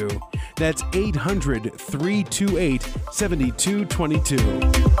 800-328-7222. That's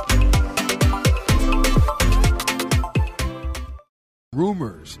 800-328-7222.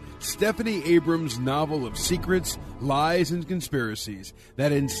 Rumors, Stephanie Abrams' novel of secrets, lies, and conspiracies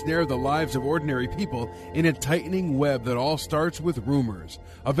that ensnare the lives of ordinary people in a tightening web that all starts with rumors.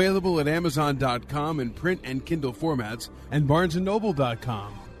 Available at Amazon.com in print and Kindle formats and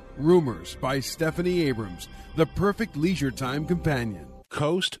BarnesandNoble.com. Rumors by Stephanie Abrams, the perfect leisure time companion.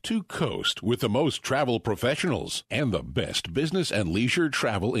 Coast to coast with the most travel professionals and the best business and leisure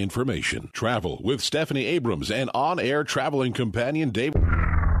travel information. Travel with Stephanie Abrams and on-air traveling companion David.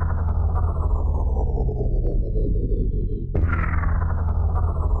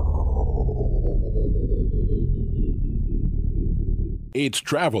 It's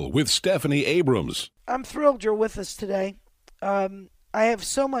Travel with Stephanie Abrams. I'm thrilled you're with us today. I have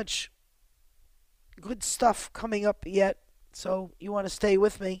so much good stuff coming up yet. So you want to stay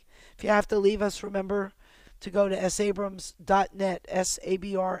with me. If you have to leave us, remember to go to sabrams.net,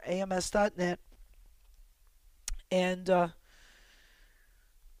 sabrams.net, and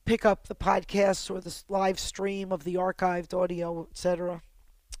pick up the podcasts or the live stream of the archived audio, etc.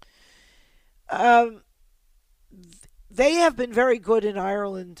 They have been very good in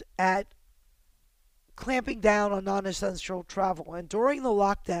Ireland at clamping down on non-essential travel. And during the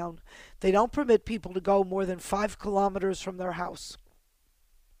lockdown, they don't permit people to go more than 5 kilometers from their house.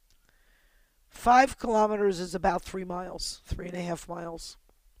 5 kilometers is about 3 miles, 3.5 miles.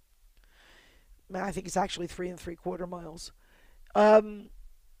 I think it's actually 3 3/4 miles.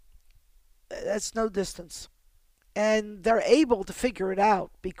 That's no distance. And they're able to figure it out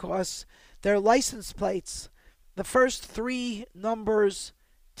because their license plates, the first 3 numbers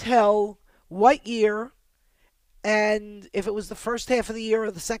tell what year, and if it was the first half of the year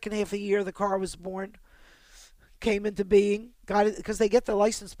or the second half of the year the car was born, came into being, got it, because they get the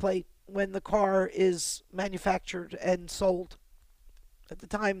license plate when the car is manufactured and sold. At the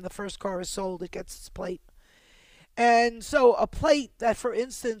time the first car is sold, it gets its plate. And so a plate that, for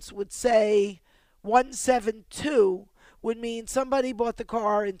instance, would say 172 would mean somebody bought the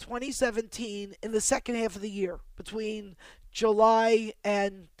car in 2017 in the second half of the year, between July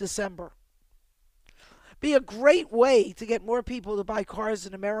and December. Be a great way to get more people to buy cars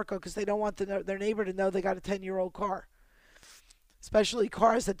in America because they don't want their neighbor to know they got a 10-year-old car. Especially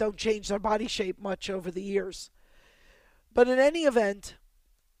cars that don't change their body shape much over the years. But in any event,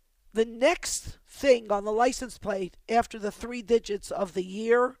 the next thing on the license plate after the 3 digits of the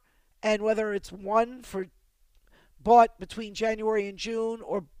year, and whether it's 1 for bought between January and June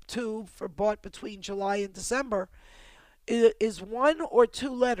or 2 for bought between July and December, is 1 or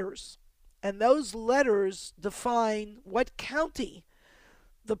 2 letters. And those letters define what county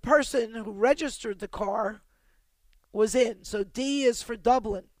the person who registered the car was in. So D is for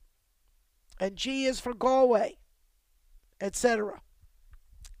Dublin, and G is for Galway, etc.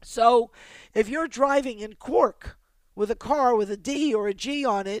 So if you're driving in Cork with a car with a D or a G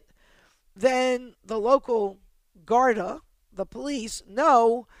on it, then the local Garda, the police,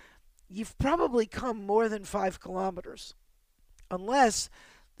 know you've probably come more than 5 kilometers. Unless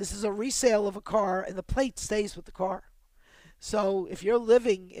this is a resale of a car and the plate stays with the car. So if you're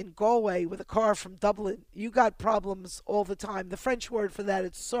living in Galway with a car from Dublin, you got problems all the time. The French word for that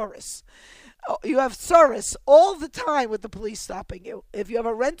is soris. You have soris all the time with the police stopping you. If you have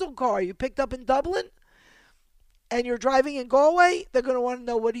a rental car you picked up in Dublin and you're driving in Galway, they're going to want to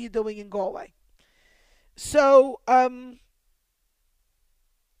know, what are you doing in Galway? So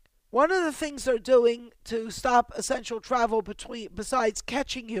one of the things they're doing to stop essential travel besides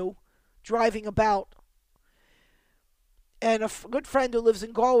catching you driving about, and a good friend who lives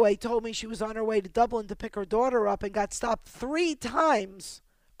in Galway told me she was on her way to Dublin to pick her daughter up and got stopped 3 times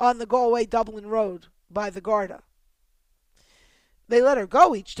on the Galway-Dublin road by the Garda. They let her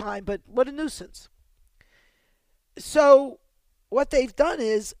go each time, but what a nuisance. So what they've done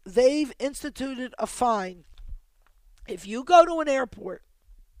is they've instituted a fine. If you go to an airport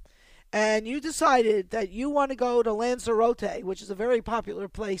and you decided that you want to go to Lanzarote, which is a very popular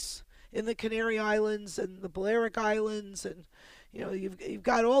place in the Canary Islands and the Balearic Islands, and you've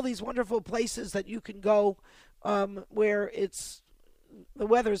got all these wonderful places that you can go where the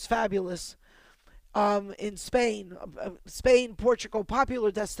weather is fabulous. In Spain, Portugal,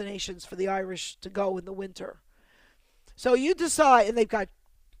 popular destinations for the Irish to go in the winter. So you decide, and they've got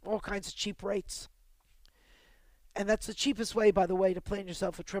all kinds of cheap rates. And that's the cheapest way, by the way, to plan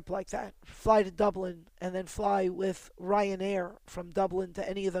yourself a trip like that. Fly to Dublin and then fly with Ryanair from Dublin to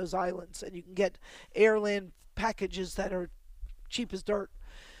any of those islands. And you can get airline packages that are cheap as dirt.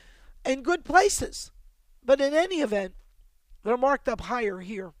 And good places. But in any event, they're marked up higher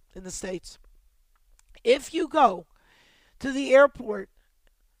here in the States. If you go to the airport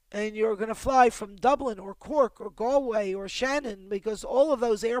and you're going to fly from Dublin or Cork or Galway or Shannon, because all of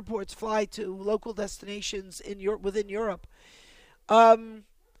those airports fly to local destinations within Europe. When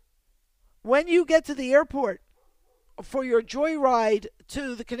you get to the airport for your joyride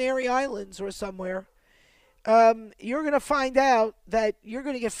to the Canary Islands or somewhere, you're going to find out that you're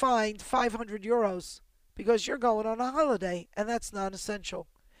going to get fined 500 euros because you're going on a holiday, and that's non-essential.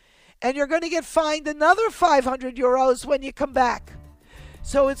 And you're going to get fined another 500 euros when you come back.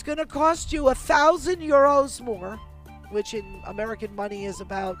 So it's going to cost you 1,000 euros more, which in American money is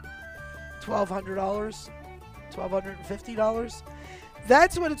about $1,200, $1,250.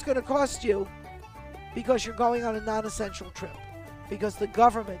 That's what it's going to cost you because you're going on a non-essential trip. Because the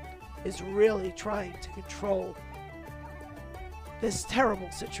government is really trying to control this terrible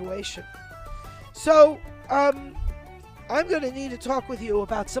situation. So, I'm going to need to talk with you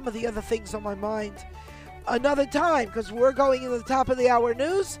about some of the other things on my mind another time, because we're going into the top of the hour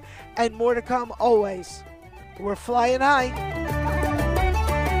news and more to come always. We're flying high.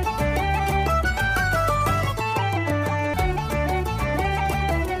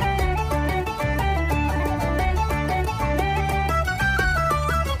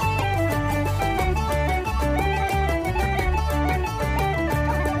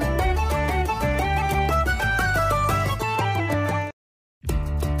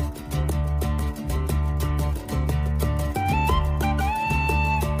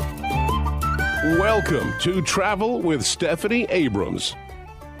 Welcome to Travel with Stephanie Abrams.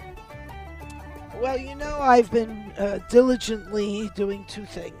 Well, I've been diligently doing 2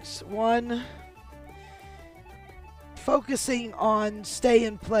 things. One, focusing on Stay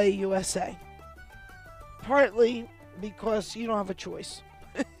and Play USA. Partly because you don't have a choice.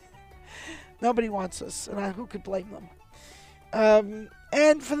 Nobody wants us, and who could blame them?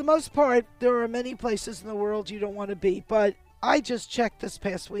 And for the most part, there are many places in the world you don't want to be. But I just checked this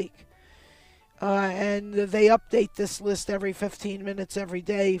past week. And they update this list every 15 minutes every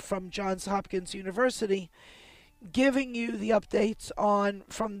day from Johns Hopkins University, giving you the updates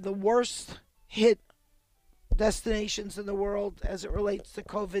from the worst hit destinations in the world as it relates to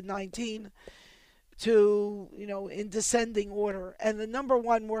COVID-19 to, in descending order. And the number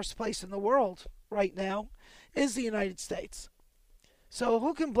 1 worst place in the world right now is the United States. So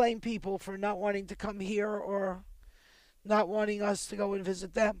who can blame people for not wanting to come here or not wanting us to go and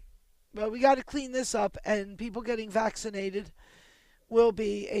visit them? But we got to clean this up, and people getting vaccinated will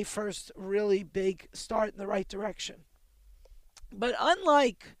be a first really big start in the right direction. But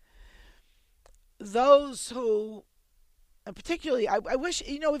unlike those who, and particularly, I wish,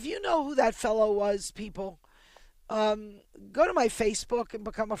 if you know who that fellow was, people, go to my Facebook and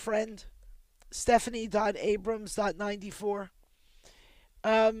become a friend, Stephanie.Abrams.94.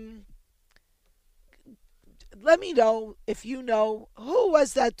 Let me know if you know who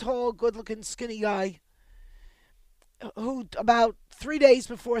was that tall, good-looking, skinny guy who about 3 days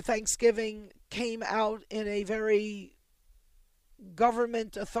before Thanksgiving came out in a very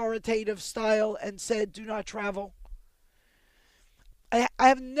government authoritative style and said, do not travel. I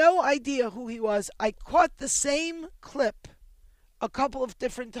have no idea who he was. I caught the same clip a couple of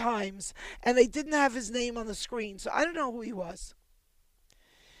different times, and they didn't have his name on the screen, so I don't know who he was.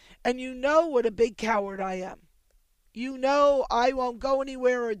 And you know what a big coward I am. You know I won't go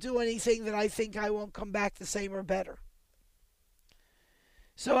anywhere or do anything that I think I won't come back the same or better.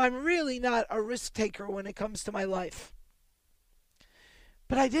 So I'm really not a risk taker when it comes to my life.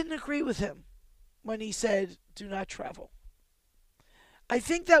 But I didn't agree with him when he said, do not travel. I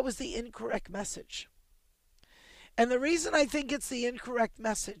think that was the incorrect message. And the reason I think it's the incorrect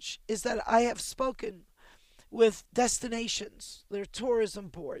message is that I have spoken with destinations, their tourism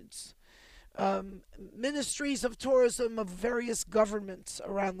boards, ministries of tourism of various governments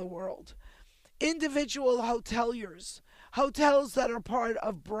around the world, individual hoteliers, hotels that are part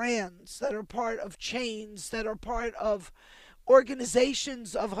of brands, that are part of chains, that are part of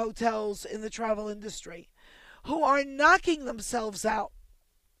organizations of hotels in the travel industry, who are knocking themselves out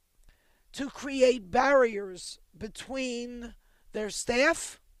to create barriers between their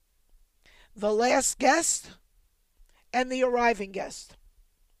staff, the last guest, and the arriving guest.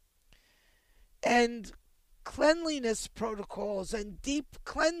 And cleanliness protocols and deep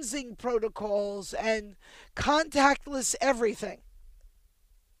cleansing protocols and contactless everything.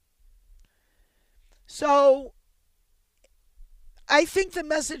 So I think the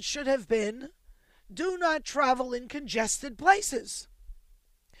message should have been, do not travel in congested places.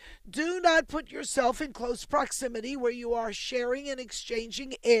 Do not put yourself in close proximity where you are sharing and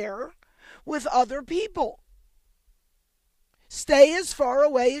exchanging air with other people. Stay as far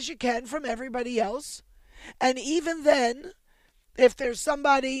away as you can from everybody else. And even then, if there's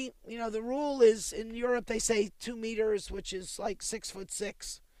somebody, the rule is in Europe they say 2 meters, which is like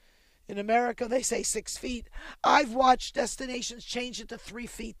 6'6". In America they say 6 feet. I've watched destinations change it to 3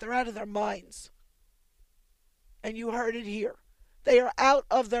 feet. They're out of their minds. And you heard it here. They are out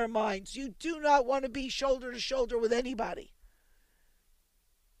of their minds. You do not want to be shoulder to shoulder with anybody.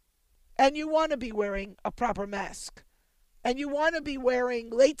 And you want to be wearing a proper mask. And you want to be wearing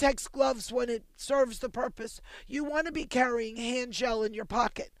latex gloves when it serves the purpose. You want to be carrying hand gel in your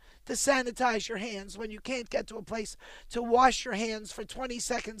pocket to sanitize your hands when you can't get to a place to wash your hands for 20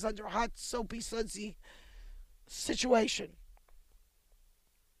 seconds under a hot, soapy, sudsy situation.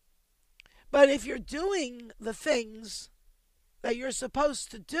 But if you're doing the things that you're supposed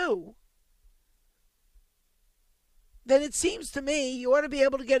to do, then it seems to me you ought to be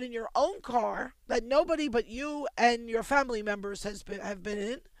able to get in your own car that nobody but you and your family members have been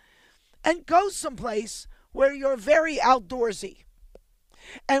in and go someplace where you're very outdoorsy.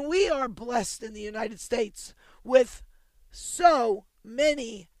 And we are blessed in the United States with so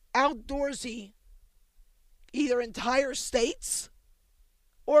many outdoorsy, either entire states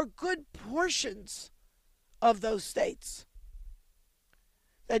or good portions of those states,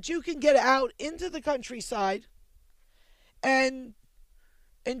 that you can get out into the countryside and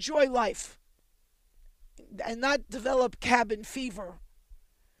enjoy life and not develop cabin fever.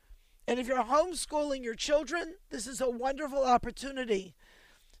 And if you're homeschooling your children, this is a wonderful opportunity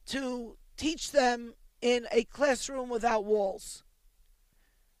to teach them in a classroom without walls.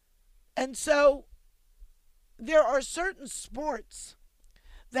 And so there are certain sports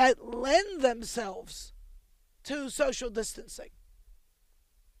that lend themselves to social distancing.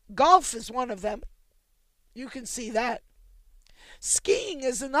 Golf is one of them. You can see that. Skiing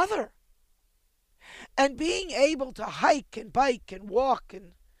is another. And being able to hike and bike and walk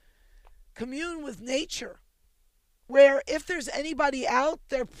and commune with nature, where if there's anybody out,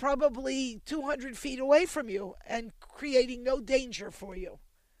 they're probably 200 feet away from you and creating no danger for you.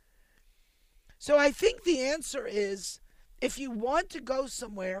 So I think the answer is, if you want to go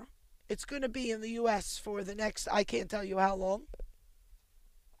somewhere, it's going to be in the U.S. for the next, I can't tell you how long.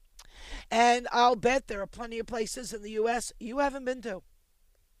 And I'll bet there are plenty of places in the U.S. you haven't been to.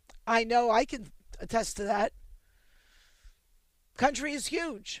 I know, I can attest to that. Country is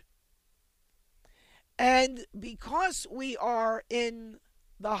huge. And because we are in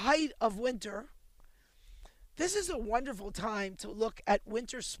the height of winter, this is a wonderful time to look at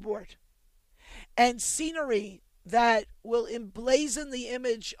winter sport and scenery that will emblazon the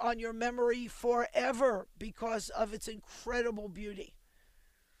image on your memory forever because of its incredible beauty.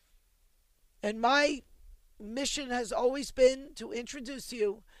 And my mission has always been to introduce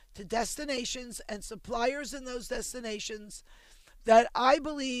you to destinations and suppliers in those destinations that I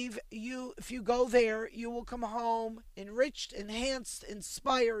believe if you go there, you will come home enriched, enhanced,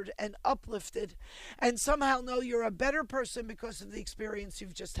 inspired, and uplifted, and somehow know you're a better person because of the experience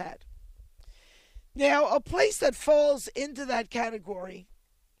you've just had. Now, a place that falls into that category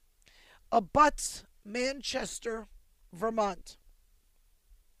abuts Manchester, Vermont,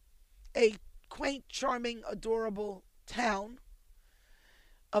 a quaint, charming, adorable town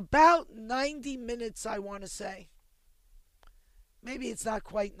about 90 minutes, I want to say. Maybe it's not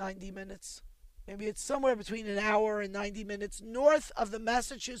quite 90 minutes. Maybe it's somewhere between an hour and 90 minutes north of the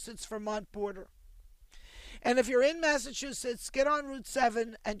Massachusetts-Vermont border. And if you're in Massachusetts, get on Route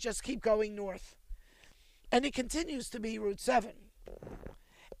 7 and just keep going north. And it continues to be Route 7.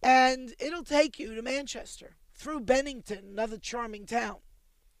 And it'll take you to Manchester through Bennington, another charming town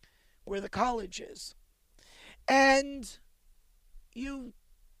where the college is. And you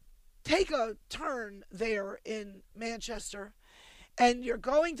take a turn there in Manchester, and you're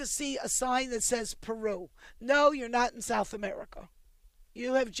going to see a sign that says Peru. No, you're not in South America.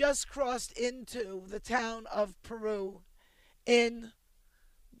 You have just crossed into the town of Peru in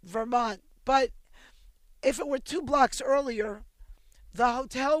Vermont. But if it were 2 blocks earlier, the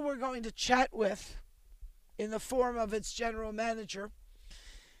hotel we're going to chat with, in the form of its general manager,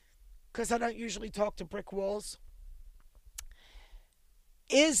 because I don't usually talk to brick walls,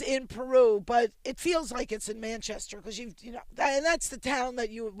 is in Peru, but it feels like it's in Manchester because and that's the town that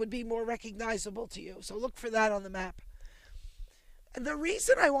would be more recognizable to you. So look for that on the map. And the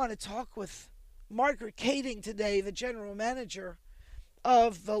reason I want to talk with Margaret Kading today, the general manager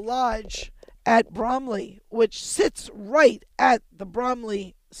of the lodge at Bromley, which sits right at the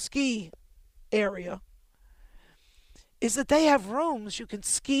Bromley ski area, is that they have rooms you can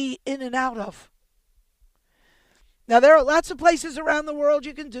ski in and out of. Now, there are lots of places around the world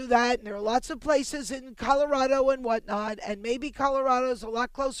you can do that, and there are lots of places in Colorado and whatnot, and maybe Colorado is a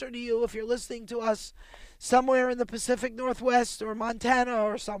lot closer to you if you're listening to us somewhere in the Pacific Northwest or Montana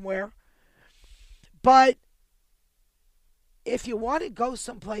or somewhere. But if you want to go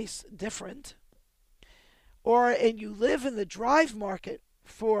someplace different, and you live in the drive market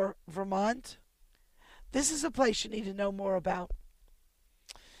for Vermont, this is a place you need to know more about.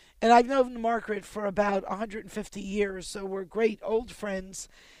 And I've known Margaret for about 150 years, so we're great old friends.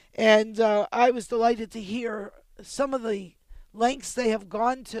 And I was delighted to hear some of the lengths they have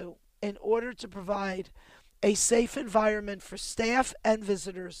gone to in order to provide a safe environment for staff and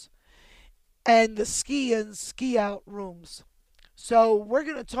visitors, and the ski and ski out rooms. So we're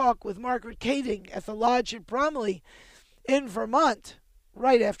going to talk with Margaret Kading at the Lodge at Bromley in Vermont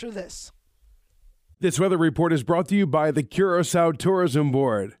right after this. This weather report is brought to you by the Curacao Tourism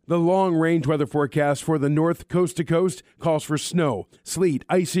Board. The long-range weather forecast for the north coast to coast calls for snow, sleet,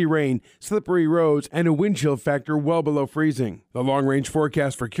 icy rain, slippery roads, and a wind chill factor well below freezing. The long-range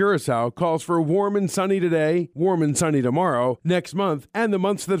forecast for Curacao calls for warm and sunny today, warm and sunny tomorrow, next month, and the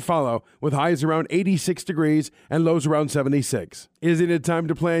months that follow, with highs around 86 degrees and lows around 76. Isn't it time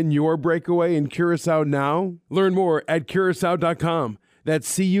to plan your breakaway in Curacao now? Learn more at Curacao.com. That's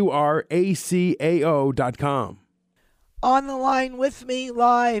CURACAO.com. On the line with me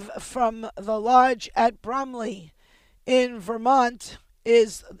live from the Lodge at Bromley in Vermont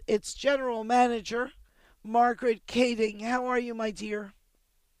is its general manager, Margaret Kading. How are you, my dear?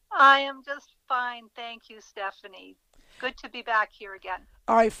 I am just fine. Thank you, Stephanie. Good to be back here again.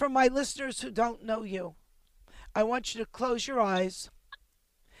 All right, for my listeners who don't know you, I want you to close your eyes,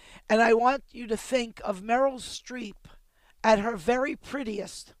 and I want you to think of Meryl Streep at her very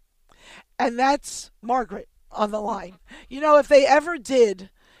prettiest. And that's Margaret on the line. You know, if they ever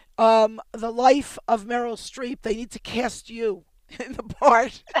did the life of Meryl Streep, they need to cast you in the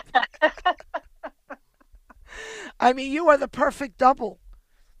part. I mean, you are the perfect double.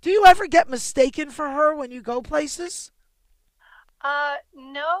 Do you ever get mistaken for her when you go places?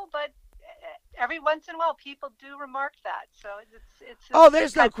 No, but every once in a while people do remark that. So it's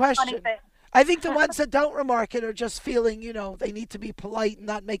there's no question. I think the ones that don't remark it are just feeling, they need to be polite and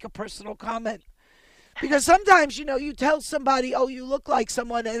not make a personal comment. Because sometimes, you tell somebody, oh, you look like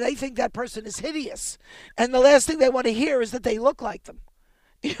someone, and they think that person is hideous. And the last thing they want to hear is that they look like them.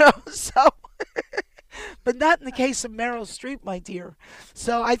 So, but not in the case of Meryl Streep, my dear.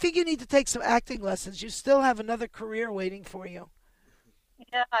 So I think you need to take some acting lessons. You still have another career waiting for you.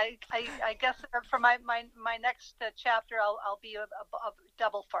 Yeah, I guess for my next chapter, I'll be a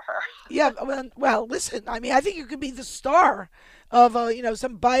double for her. Yeah, well, listen. I mean, I think you could be the star of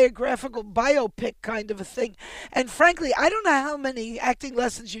some biographical biopic kind of a thing. And frankly, I don't know how many acting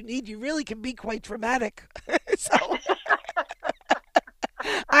lessons you need. You really can be quite dramatic. So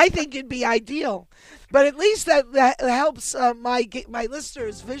I think it'd be ideal. But at least that helps my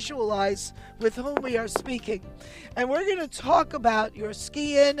listeners visualize with whom we are speaking. And we're going to talk about your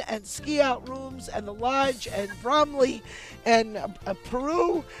ski-in and ski-out rooms and the Lodge and Bromley and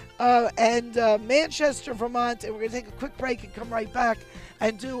Peru and Manchester, Vermont. And we're going to take a quick break and come right back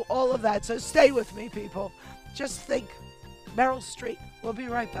and do all of that. So stay with me, people. Just think Meryl Streep. We'll be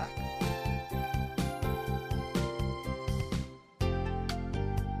right back.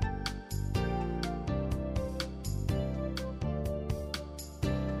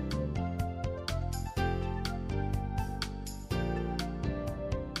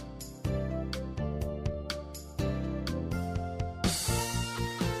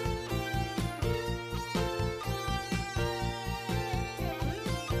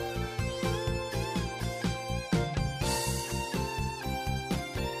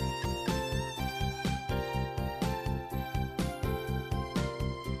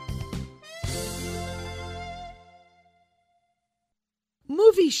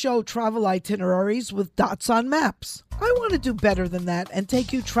 Movies show travel itineraries with dots on maps. I want to do better than that and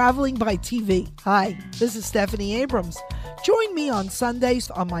take you traveling by TV. Hi, this is Stephanie Abrams. Join me on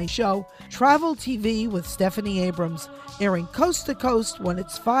Sundays on my show, Travel TV with Stephanie Abrams, airing coast to coast when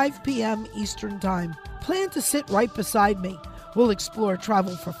it's 5 p.m. Eastern Time. Plan to sit right beside me. We'll explore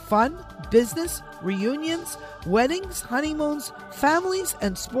travel for fun, business, reunions, weddings, honeymoons, families,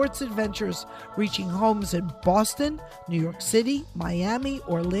 and sports adventures, reaching homes in Boston, New York City, Miami,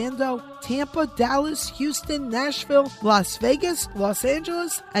 Orlando, Tampa, Dallas, Houston, Nashville, Las Vegas, Los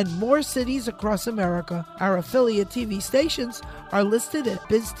Angeles, and more cities across America. Our affiliate TV stations are listed at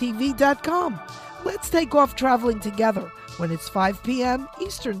biztv.com. Let's take off traveling together when it's 5 p.m.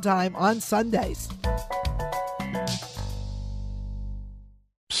 Eastern Time on Sundays.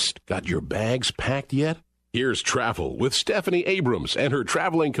 Psst, got your bags packed yet? Here's Travel with Stephanie Abrams and her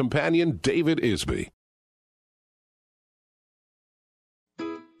traveling companion, David Isby.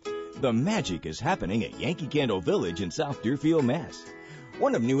 The magic is happening at Yankee Candle Village in South Deerfield, Mass.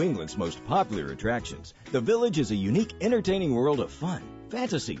 One of New England's most popular attractions, the Village is a unique, entertaining world of fun,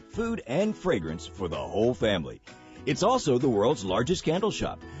 fantasy, food, and fragrance for the whole family. It's also the world's largest candle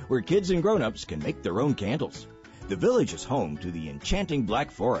shop, where kids and grown-ups can make their own candles. The Village is home to the enchanting Black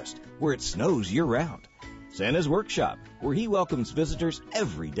Forest, where it snows year-round, Santa's Workshop, where he welcomes visitors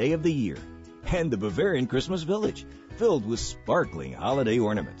every day of the year, and the Bavarian Christmas Village, filled with sparkling holiday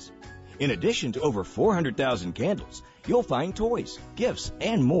ornaments. In addition to over 400,000 candles, you'll find toys, gifts,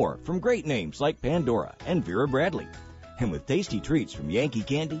 and more from great names like Pandora and Vera Bradley. And with tasty treats from Yankee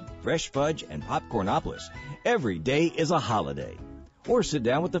Candy, Fresh Fudge, and Popcornopolis, every day is a holiday. Or sit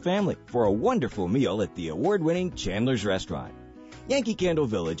down with the family for a wonderful meal at the award-winning Chandler's Restaurant. Yankee Candle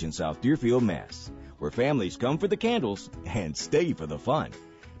Village in South Deerfield, Mass., where families come for the candles and stay for the fun.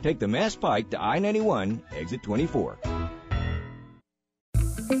 Take the Mass Pike to I-91, exit 24.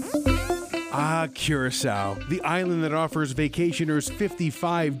 Ah, Curacao, the island that offers vacationers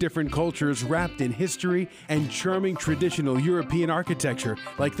 55 different cultures wrapped in history and charming traditional European architecture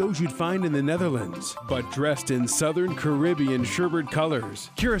like those you'd find in the Netherlands, but dressed in Southern Caribbean sherbet colors.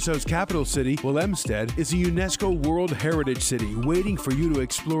 Curaçao's capital city, Willemstad, is a UNESCO World Heritage City waiting for you to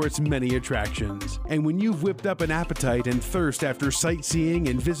explore its many attractions. And when you've whipped up an appetite and thirst after sightseeing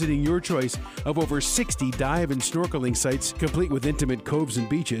and visiting your choice of over 60 dive and snorkeling sites complete with intimate coves and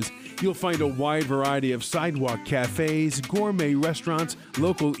beaches, you'll find a wide variety of sidewalk cafes, gourmet restaurants,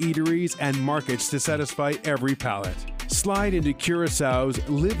 local eateries, and markets to satisfy every palate. Slide into Curaçao's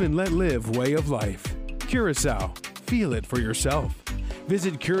live and let live way of life. Curaçao, feel it for yourself.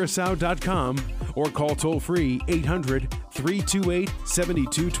 Visit Curacao.com or call toll-free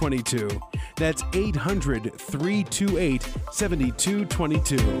 800-328-7222. That's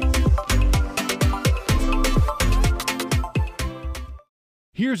 800-328-7222.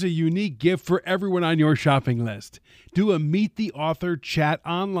 Here's a unique gift for everyone on your shopping list. Do a Meet the Author chat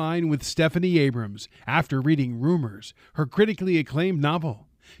online with Stephanie Abrams after reading Rumors, her critically acclaimed novel.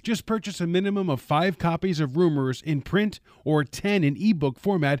 Just purchase a minimum of 5 copies of Rumors in print or 10 in ebook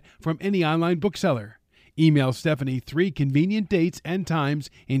format from any online bookseller. Email Stephanie 3 convenient dates and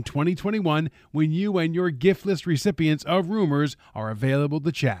times in 2021 when you and your gift list recipients of Rumors are available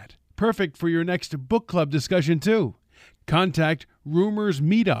to chat. Perfect for your next book club discussion, too. Contact Rumors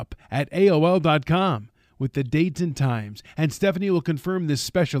Meetup at AOL.com with the dates and times, and Stephanie will confirm this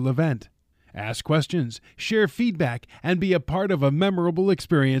special event. Ask questions, share feedback, and be a part of a memorable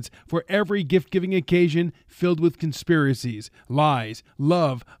experience for every gift-giving occasion filled with conspiracies, lies,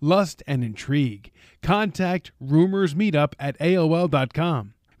 love, lust, and intrigue. Contact Rumors Meetup at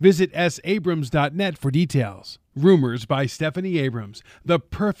AOL.com. Visit sabrams.net for details. Rumors by Stephanie Abrams, the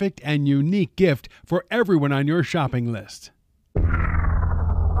perfect and unique gift for everyone on your shopping list.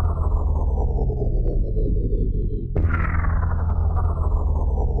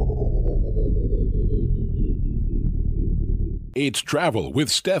 It's Travel with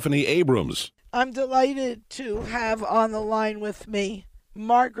Stephanie Abrams. I'm delighted to have on the line with me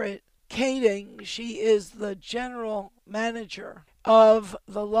Margaret Kading. She is the general manager of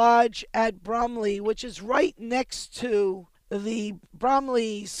the lodge at Bromley, which is right next to the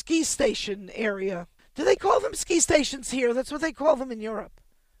Bromley ski station area. Do they call them ski stations here? That's what they call them in Europe.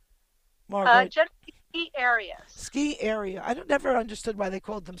 Margaret. Generally ski areas. Ski area. I never understood why they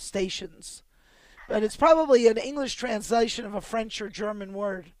called them stations. But it's probably an English translation of a French or German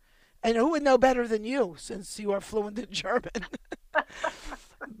word. And who would know better than you, since you are fluent in German?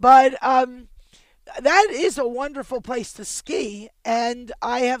 But that is a wonderful place to ski, and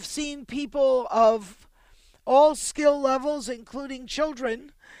I have seen people of all skill levels, including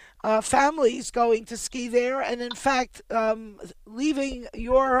children, families going to ski there, and in fact, leaving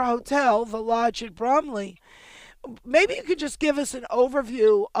your hotel, the Lodge at Bromley. Maybe you could just give us an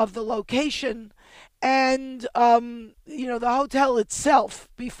overview of the location and the hotel itself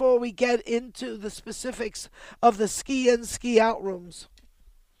before we get into the specifics of the ski in, ski out rooms.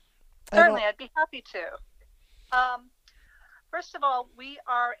 Certainly, I'd be happy to. First of all, we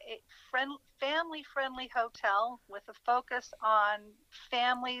are a family-friendly hotel with a focus on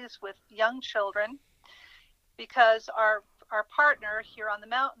families with young children, because our partner here on the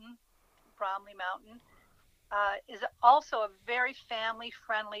mountain, Bromley Mountain, is also a very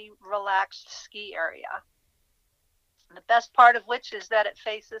family-friendly, relaxed ski area. And the best part of which is that it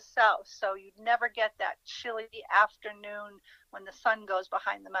faces south, so you'd never get that chilly afternoon when the sun goes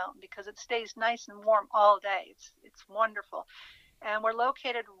behind the mountain, because it stays nice and warm all day. It's wonderful. And we're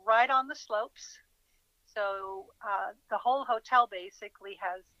located right on the slopes, so the whole hotel basically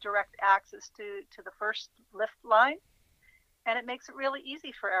has direct access to the first lift line, and it makes it really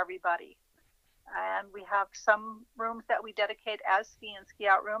easy for everybody. And we have some rooms that we dedicate as ski and ski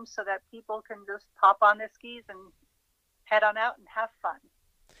out rooms, so that people can just pop on their skis and head on out and have fun.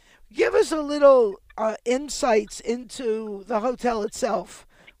 Give us a little insights into the hotel itself,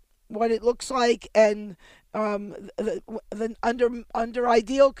 what it looks like, and the under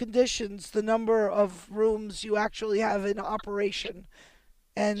ideal conditions, the number of rooms you actually have in operation,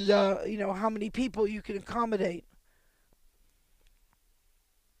 and how many people you can accommodate.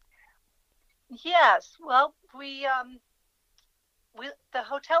 Yes, well, the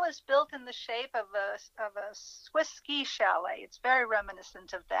hotel is built in the shape of a Swiss ski chalet. It's very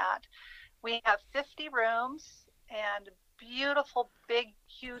reminiscent of that. We have 50 rooms and a beautiful, big,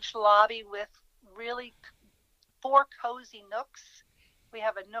 huge lobby with really 4 cozy nooks. We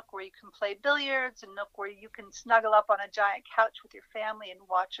have a nook where you can play billiards, a nook where you can snuggle up on a giant couch with your family and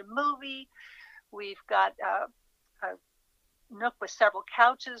watch a movie. We've got a nook with several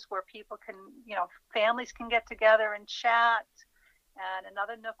couches where people can, families can get together and chat, and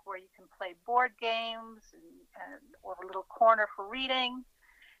another nook where you can play board games or a little corner for reading.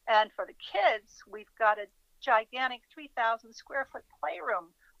 And for the kids, we've got a gigantic 3,000 square foot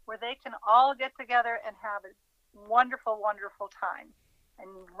playroom where they can all get together and have a wonderful, wonderful time and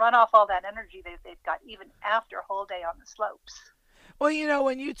run off all that energy they've got even after a whole day on the slopes. Well,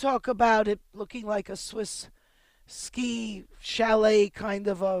 when you talk about it looking like a Swiss ski chalet kind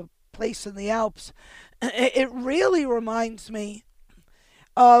of a place in the Alps, it really reminds me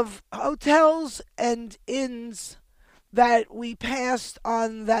of hotels and inns that we passed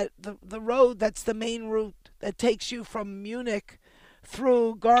on the road that's the main route that takes you from Munich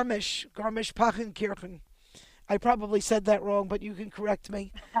through Garmisch-Partenkirchen. I probably said that wrong, but you can correct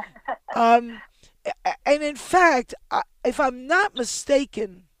me. And in fact, if I'm not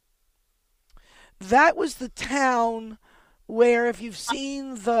mistaken, that was the town where, if you've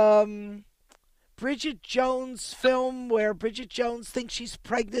seen the Bridget Jones film where Bridget Jones thinks she's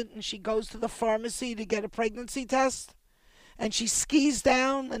pregnant and she goes to the pharmacy to get a pregnancy test, and she skis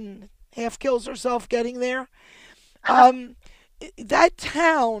down and half kills herself getting there. That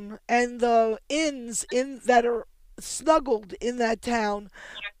town and the inns that are snuggled in that town,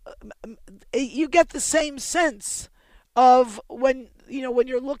 you get the same sense of when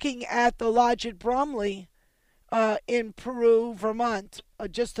you're looking at the Lodge at Bromley in Peru, Vermont,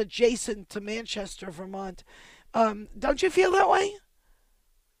 just adjacent to Manchester, Vermont. Don't you feel that way?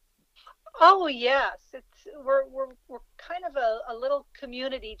 Oh yes, we're kind of a little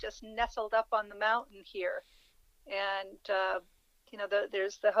community just nestled up on the mountain here, and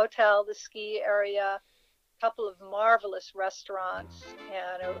there's the hotel, the ski area, a couple of marvelous restaurants,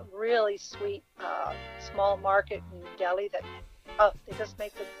 and a really sweet small market and deli that they just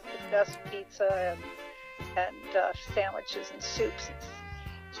make the best pizza and sandwiches and soups.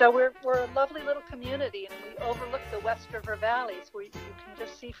 So we're a lovely little community, and we overlook the West River valleys where you can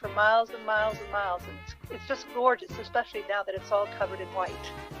just see for miles and miles and miles, and it's just gorgeous, especially now that it's all covered in white.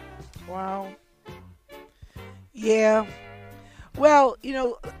 Wow. Yeah. Well,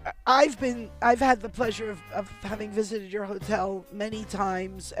 I've had the pleasure of having visited your hotel many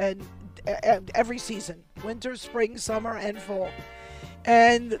times, and every season, winter, spring, summer, and fall.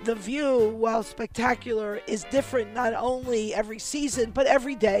 And the view, while spectacular, is different not only every season, but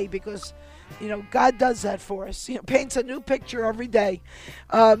every day, because, God does that for us. Paints a new picture every day.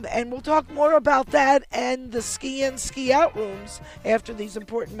 And we'll talk more about that and the ski in, ski out rooms after these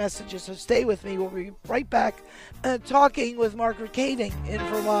important messages. So stay with me. We'll be right back talking with Margaret Kading in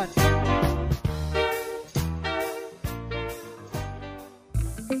Vermont.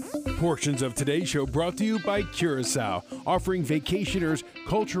 Portions of today's show brought to you by Curacao, offering vacationers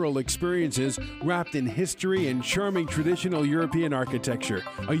cultural experiences wrapped in history and charming traditional European architecture.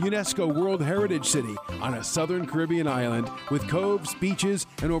 A UNESCO World Heritage City on a southern Caribbean island with coves, beaches,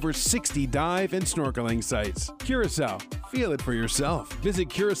 and over 60 dive and snorkeling sites. Curacao, feel it for yourself. Visit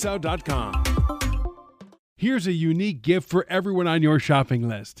Curacao.com. Here's a unique gift for everyone on your shopping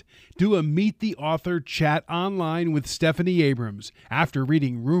list. Do a Meet the Author chat online with Stephanie Abrams after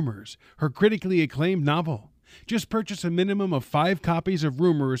reading Rumors, her critically acclaimed novel. Just purchase a minimum of 5 copies of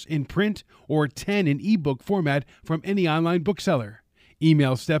Rumors in print or 10 in ebook format from any online bookseller.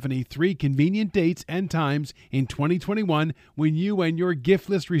 Email Stephanie 3 convenient dates and times in 2021 when you and your gift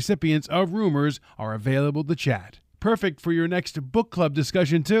list recipients of Rumors are available to chat. Perfect for your next book club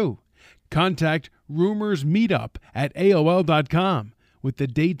discussion, too. Contact Rumors Meetup at AOL.com with the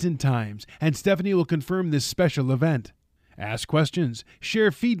dates and times, and Stephanie will confirm this special event. Ask questions,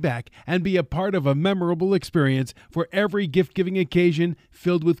 share feedback, and be a part of a memorable experience for every gift-giving occasion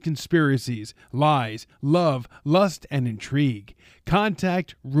filled with conspiracies, lies, love, lust, and intrigue.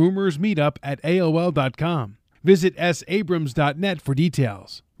 Contact Rumors Meetup at AOL.com. Visit sabrams.net for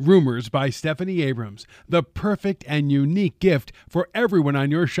details. Rumors by Stephanie Abrams, the perfect and unique gift for everyone on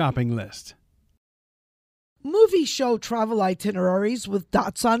your shopping list. Movie show travel itineraries with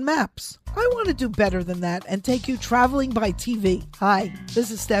dots on maps. I want to do better than that and take you traveling by TV. Hi,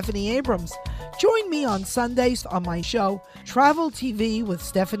 this is Stephanie Abrams. Join me on Sundays on my show, Travel TV with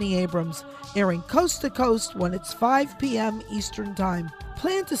Stephanie Abrams, airing coast to coast when it's 5 p.m. Eastern Time.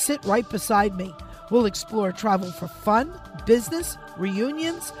 Plan to sit right beside me. We'll explore travel for fun, business,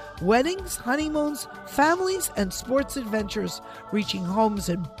 reunions, weddings, honeymoons, families, and sports adventures, reaching homes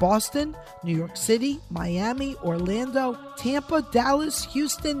in Boston, New York City, Miami, Orlando, Tampa, Dallas,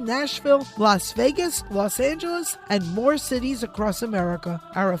 Houston, Nashville, Las Vegas, Los Angeles, and more cities across America.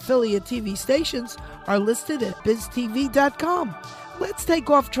 Our affiliate TV stations are listed at biztv.com. Let's take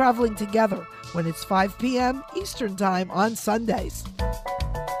off traveling together when it's 5 p.m. Eastern Time on Sundays.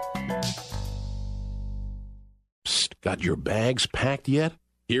 Psst, got your bags packed yet?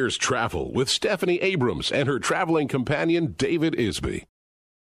 Here's Travel with Stephanie Abrams and her traveling companion, David Isby.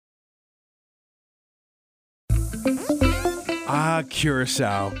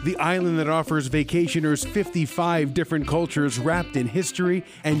 Curacao, the island that offers vacationers 55 different cultures wrapped in history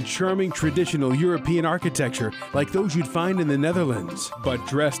and charming traditional European architecture like those you'd find in the Netherlands, but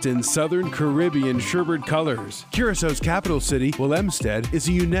dressed in southern Caribbean sherbet colors. Curaçao's capital city, Willemstad, is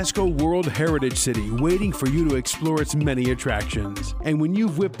a UNESCO World Heritage City waiting for you to explore its many attractions. And when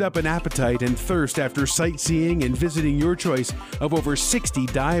you've whipped up an appetite and thirst after sightseeing and visiting your choice of over 60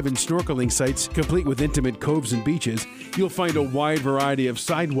 dive and snorkeling sites complete with intimate coves and beaches, you'll find a wide variety of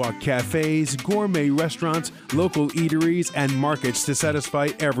sidewalk cafes, gourmet restaurants, local eateries, and markets to satisfy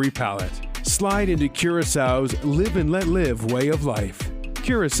every palate. Slide into Curaçao's live and let live way of life.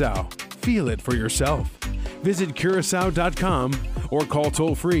 Curacao, feel it for yourself. Visit Curacao.com or call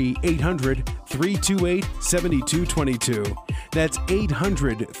toll-free 800-328-7222. That's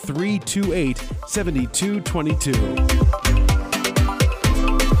 800-328-7222.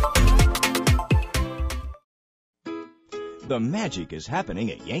 The magic is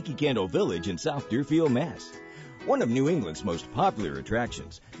happening at Yankee Candle Village in South Deerfield, Mass. One of New England's most popular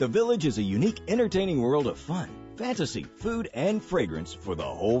attractions, the Village is a unique, entertaining world of fun, fantasy, food, and fragrance for the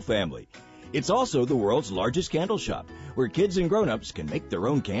whole family. It's also the world's largest candle shop, where kids and grown-ups can make their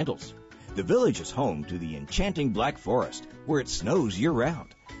own candles. The Village is home to the enchanting Black Forest, where it snows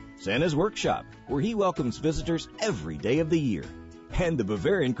year-round, Santa's Workshop, where he welcomes visitors every day of the year, and the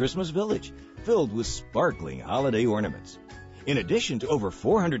Bavarian Christmas Village, filled with sparkling holiday ornaments. In addition to over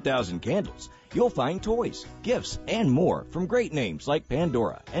 400,000 candles, you'll find toys, gifts, and more from great names like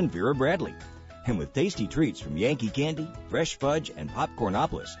Pandora and Vera Bradley. And with tasty treats from Yankee Candy, Fresh Fudge, and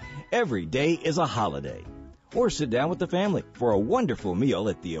Popcornopolis, every day is a holiday. Or sit down with the family for a wonderful meal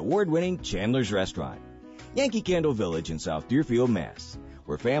at the award-winning Chandler's Restaurant. Yankee Candle Village in South Deerfield, Mass.,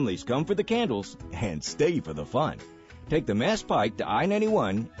 where families come for the candles and stay for the fun. Take the Mass Pike to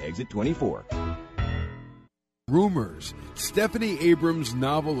I-91, exit 24. Rumors, Stephanie Abrams'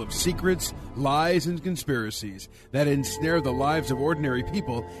 novel of secrets, lies, and conspiracies that ensnare the lives of ordinary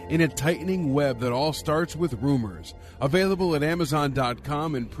people in a tightening web that all starts with rumors. Available at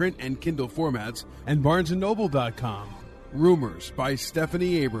Amazon.com in print and Kindle formats and BarnesandNoble.com. Rumors by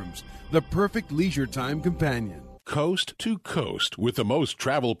Stephanie Abrams, the perfect leisure time companion. Coast to coast with the most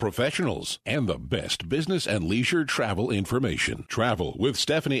travel professionals and the best business and leisure travel information. Travel with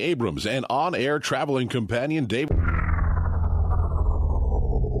Stephanie Abrams and on-air traveling companion David.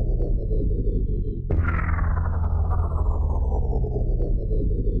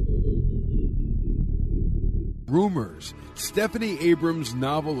 Rumors, Stephanie Abrams'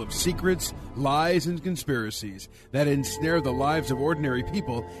 novel of secrets, lies, and conspiracies that ensnare the lives of ordinary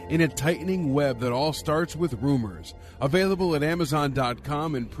people in a tightening web that all starts with rumors. Available at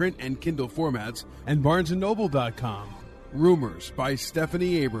Amazon.com in print and Kindle formats and BarnesandNoble.com. Rumors by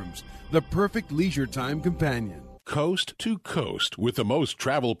Stephanie Abrams, the perfect leisure time companion. Coast to coast with the most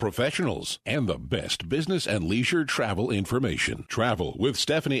travel professionals and the best business and leisure travel information. Travel with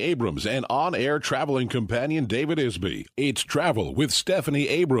Stephanie Abrams and on-air traveling companion David Isby. It's Travel with Stephanie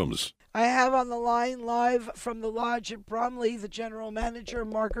Abrams. I have on the line live from the lodge at Bromley, the general manager,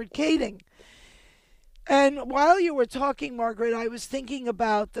 Margaret Kading. And while you were talking, Margaret, I was thinking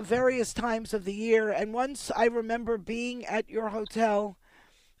about the various times of the year. And once I remember being at your hotel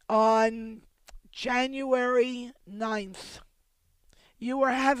on January 9th. You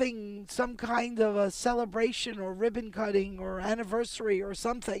were having some kind of a celebration or ribbon cutting or anniversary or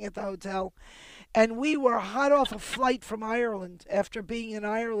something at the hotel. And we were hot off a flight from Ireland after being in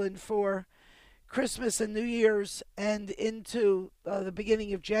Ireland for Christmas and New Year's and into the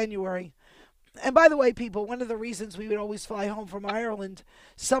beginning of January. And by the way, people, one of the reasons we would always fly home from Ireland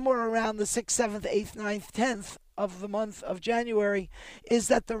somewhere around the 6th, 7th, 8th, 9th, 10th of the month of January is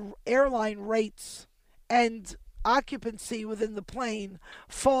that the airline rates and occupancy within the plane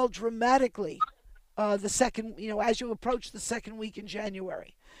fall dramatically the second, as you approach the second week in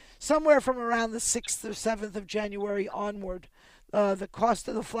January. Somewhere from around the 6th or 7th of January onward, the cost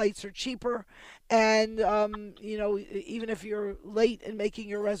of the flights are cheaper, and even if you're late in making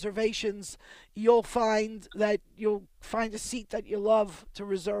your reservations, you'll find a seat that you love to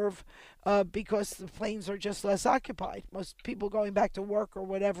reserve because the planes are just less occupied. Most people going back to work or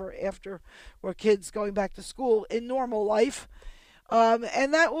whatever or kids going back to school in normal life,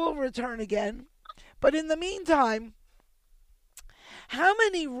 and that will return again. But in the meantime, how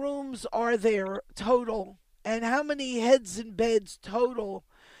many rooms are there total? And how many heads and beds total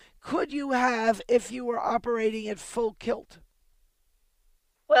could you have if you were operating at full kilt?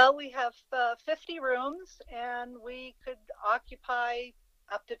 Well, we have 50 rooms, and we could occupy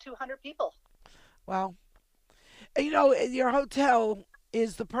up to 200 people. Wow. Your hotel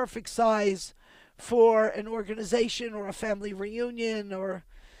is the perfect size for an organization or a family reunion or,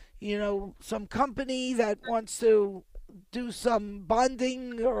 some company that wants to do some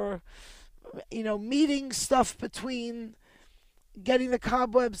bonding or meeting stuff between getting the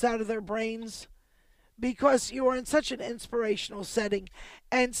cobwebs out of their brains, because you are in such an inspirational setting.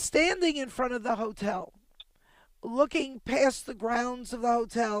 And standing in front of the hotel, looking past the grounds of the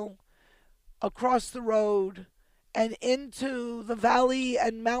hotel, across the road, and into the valley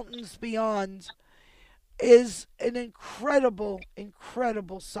and mountains beyond is an incredible,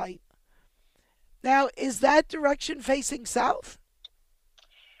 incredible sight. Now, is that direction facing south?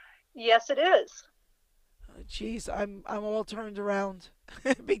 Yes, it is. Geez, I'm all turned around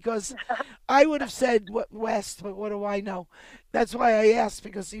because I would have said west, but what do I know? That's why I asked,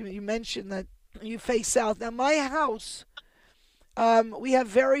 because you mentioned that you face south. Now, my house, we have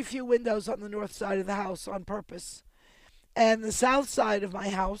very few windows on the north side of the house on purpose. And the south side of my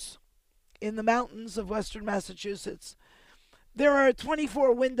house, in the mountains of western Massachusetts, there are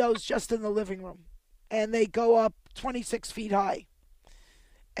 24 windows just in the living room, and they go up 26 feet high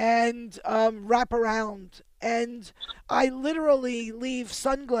and wrap around. And I literally leave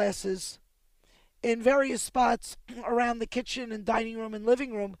sunglasses in various spots around the kitchen and dining room and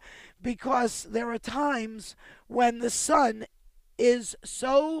living room, because there are times when the sun is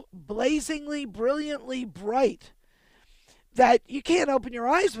so blazingly, brilliantly bright that you can't open your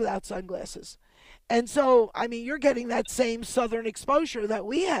eyes without sunglasses. And so, you're getting that same southern exposure that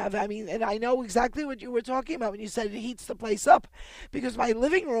we have. And I know exactly what you were talking about when you said it heats the place up, because my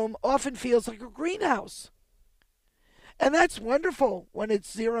living room often feels like a greenhouse. And that's wonderful when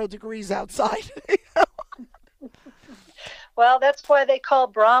it's 0 degrees outside. Well, that's why they call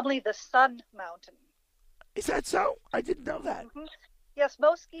Bromley the Sun Mountain. Is that so? I didn't know that. Mm-hmm. Yes,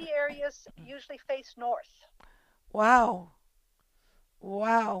 most ski areas usually face north. Wow.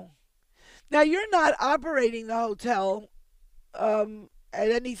 Now, you're not operating the hotel at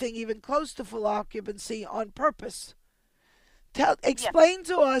anything even close to full occupancy on purpose. Explain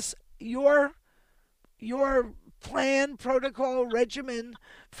to us your plan, protocol, regimen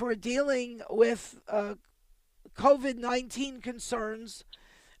for dealing with COVID-19 concerns,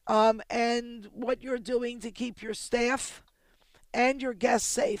 and what you're doing to keep your staff and your guests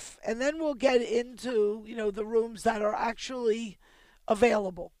safe. And then we'll get into, the rooms that are actually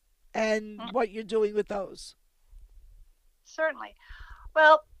available and what you're doing with those. Certainly.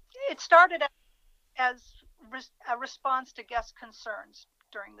 Well, it started as a response to guest concerns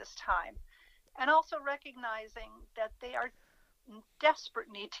during this time. and also recognizing that they are in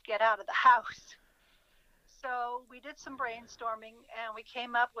desperate need to get out of the house. So we did some brainstorming, and we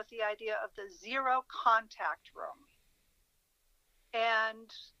came up with the idea of the zero contact room.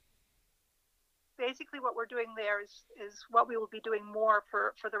 And basically what we're doing there is what we will be doing more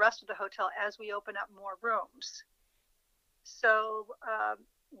for the rest of the hotel as we open up more rooms. So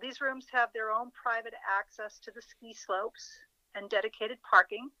these rooms have their own private access to the ski slopes and dedicated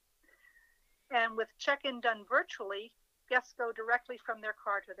parking. And with check-in done virtually, guests go directly from their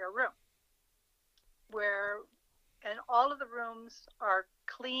car to their room. And all of the rooms are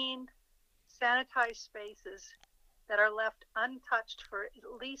clean, sanitized spaces that are left untouched for at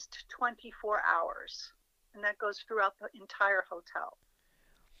least 24 hours. And that goes throughout the entire hotel.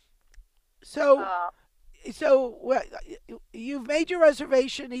 So you've made your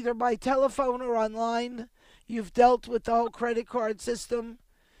reservation either by telephone or online. You've dealt with the whole credit card system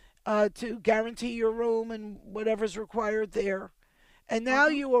to guarantee your room and whatever's required there. And now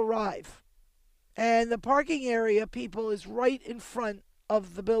you arrive. And the parking area, people, is right in front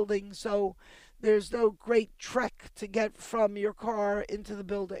of the building. So there's no great trek to get from your car into the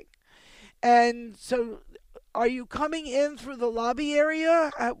building. And so are you coming in through the lobby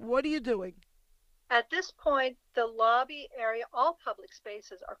area? What are you doing? At this point, the lobby area, all public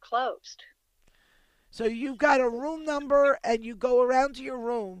spaces are closed. So you've got a room number and you go around to your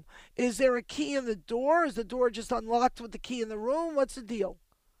room. Is there a key in the door? Is the door just unlocked with the key in the room? What's the deal?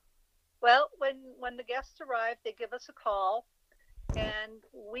 Well, when the guests arrive, they give us a call, and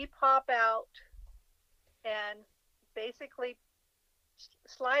we pop out and basically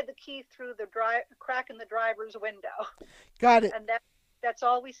slide the key through the crack in the driver's window. Got it. And that's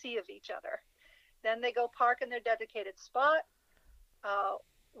all we see of each other. Then they go park in their dedicated spot,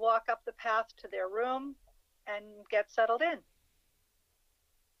 walk up the path to their room, and get settled in.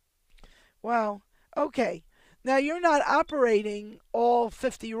 Wow. Okay. Now, you're not operating all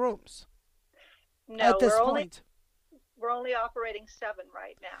 50 rooms at this point. We're only operating 7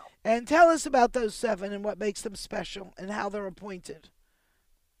 right now. And tell us about those 7 and what makes them special and how they're appointed.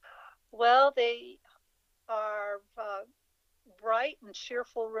 Well, they are bright and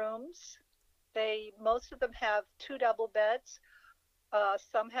cheerful rooms. Most of them have 2 double beds.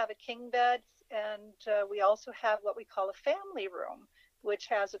 Some have a king bed, and we also have what we call a family room, which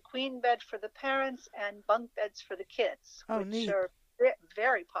has a queen bed for the parents and bunk beds for the kids, which neat. are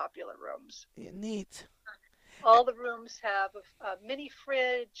very popular rooms. Neat. All the rooms have a mini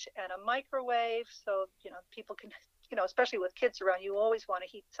fridge and a microwave, so people can, especially with kids around, you always want to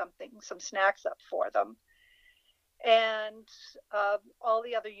heat some snacks up for them. And all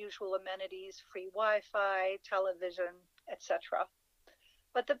the other usual amenities, free Wi-Fi, television, etc.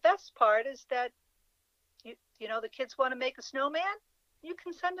 But the best part is that, the kids want to make a snowman, you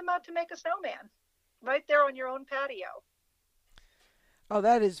can send them out to make a snowman right there on your own patio. Oh,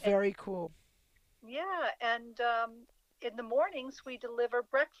 that is very cool. Yeah, and in the mornings we deliver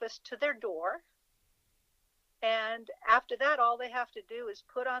breakfast to their door. And after that, all they have to do is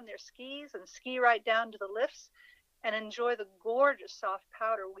put on their skis and ski right down to the lifts and enjoy the gorgeous soft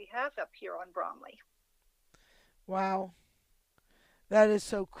powder we have up here on Bromley. Wow. That is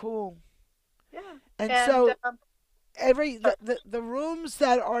so cool. Yeah. And so the rooms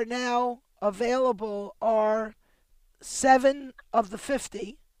that are now available are 7 of the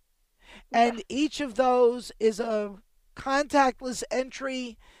 50. And each of those is a contactless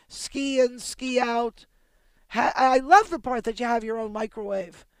entry, ski in, ski out. I love the part that you have your own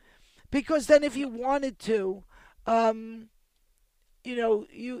microwave, because then if you wanted to,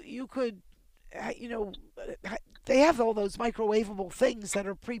 you could, they have all those microwavable things that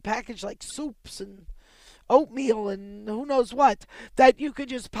are prepackaged, like soups and oatmeal and who knows what, that you could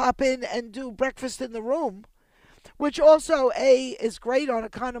just pop in and do breakfast in the room, which also, A, is great on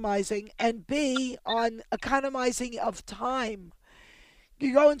economizing, and B, on economizing of time.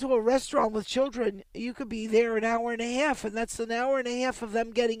 You go into a restaurant with children, you could be there an hour and a half, and that's an hour and a half of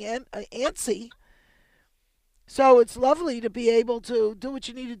them getting antsy. So it's lovely to be able to do what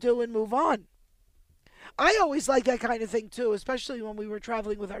you need to do and move on. I always like that kind of thing, too, especially when we were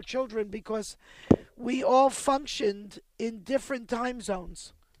traveling with our children, because we all functioned in different time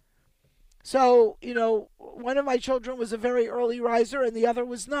zones. So, one of my children was a very early riser and the other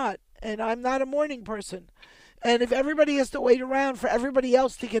was not. And I'm not a morning person. And if everybody has to wait around for everybody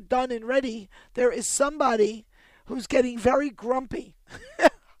else to get done and ready, there is somebody who's getting very grumpy,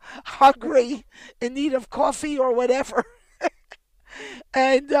 hungry, in need of coffee or whatever.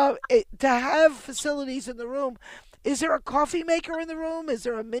 And to have facilities in the room, is there a coffee maker in the room? Is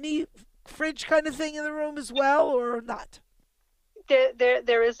there a mini fridge kind of thing in the room as well, or not?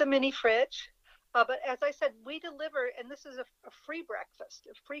 There is a mini fridge. But as I said, we deliver, and this is a free breakfast,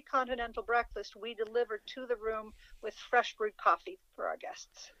 a free continental breakfast. We deliver to the room with fresh brewed coffee for our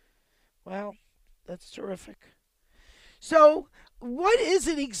guests. Wow, that's terrific. So, what is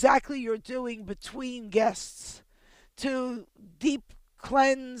it exactly you're doing between guests to deep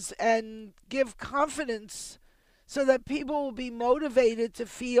cleanse and give confidence so that people will be motivated to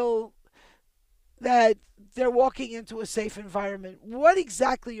feel that they're walking into a safe environment? What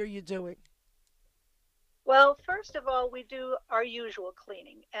exactly are you doing? Well, first of all, we do our usual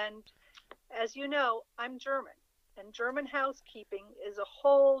cleaning. And as you know, I'm German. And German housekeeping is a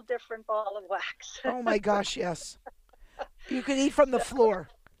whole different ball of wax. Oh my gosh, yes. You can eat from the floor.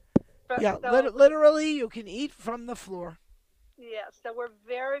 Yeah, So, literally, you can eat from the floor. yeah, so we're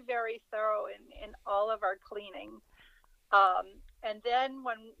very, very thorough in all of our cleaning. And then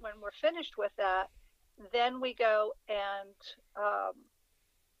when we're finished with that, then we go and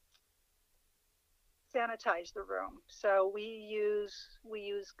sanitize the room. So we use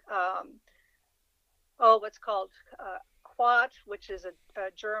what's called Quat, which is a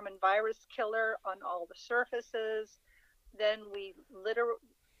German virus killer on all the surfaces. Then we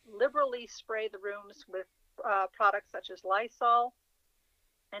liberally spray the rooms with products such as Lysol,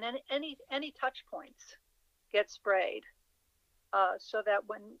 and any touch points get sprayed, so that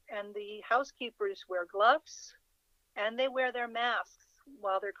the housekeepers wear gloves and they wear their masks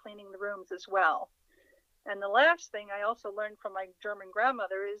while they're cleaning the rooms as well. And the last thing I also learned from my German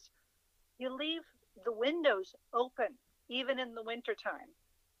grandmother is you leave the windows open even in the wintertime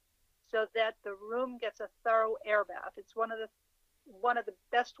so that the room gets a thorough air bath. It's one of the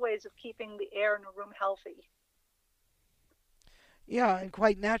best ways of keeping the air in a room healthy. Yeah, and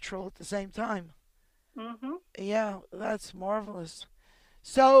quite natural at the same time. Mm-hmm. Yeah, that's marvelous.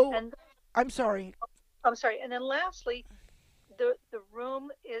 So, And I'm sorry. I'm sorry. And then lastly, the room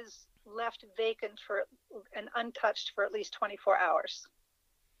is left vacant and untouched for at least 24 hours.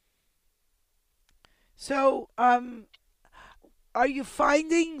 So, are you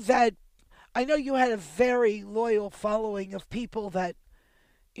finding that, I know you had a very loyal following of people that,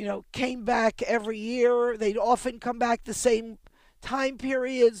 came back every year. They'd often come back the same time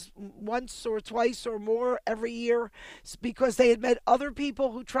periods, once or twice or more every year, because they had met other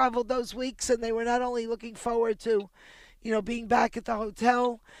people who traveled those weeks, and they were not only looking forward to, being back at the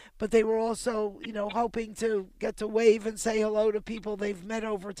hotel, but they were also, hoping to get to wave and say hello to people they've met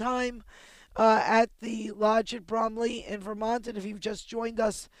over time at the Lodge at Bromley in Vermont. And if you've just joined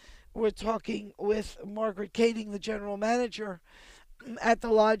us, we're talking with Margaret Kading, the general manager at the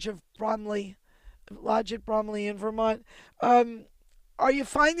Lodge at Bromley in Vermont. Are you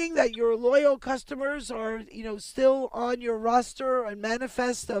finding that your loyal customers are, still on your roster and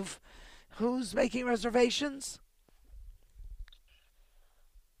manifest of who's making reservations?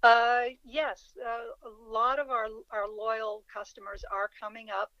 Yes, a lot of our loyal customers are coming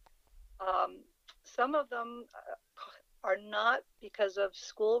up. Some of them are not because of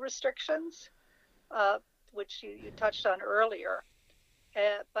school restrictions, which you touched on earlier.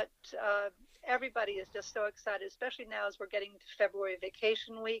 But everybody is just so excited, especially now as we're getting to February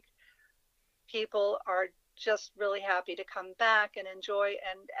vacation week. People are just really happy to come back and enjoy.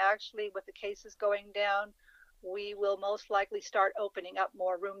 And actually, with the cases going down, we will most likely start opening up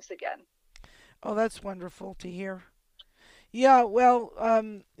more rooms again. Oh, that's wonderful to hear. Yeah, well,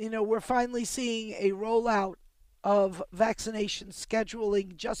 we're finally seeing a rollout of vaccination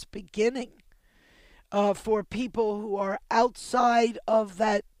scheduling just beginning for people who are outside of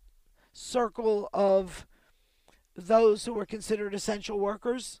that circle of those who are considered essential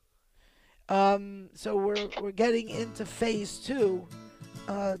workers. So we're getting into phase 2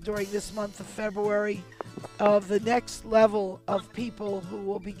 during this month of February of the next level of people who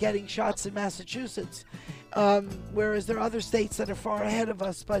will be getting shots in Massachusetts, whereas there are other states that are far ahead of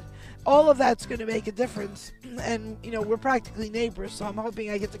us. But all of that's going to make a difference, and we're practically neighbors, so I'm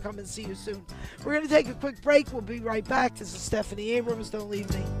hoping I get to come and see you soon. We're going to take a quick break. We'll be right back. This is Stephanie Abrams. Don't leave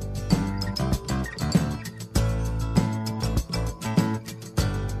me.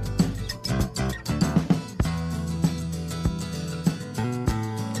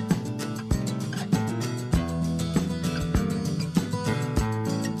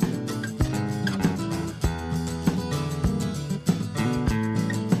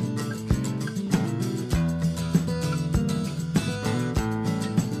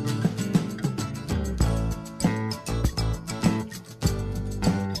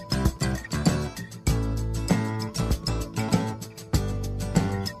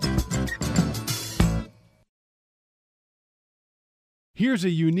 Here's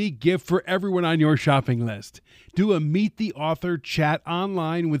a unique gift for everyone on your shopping list. Do a Meet the Author chat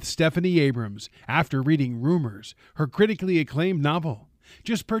online with Stephanie Abrams after reading Rumors, her critically acclaimed novel.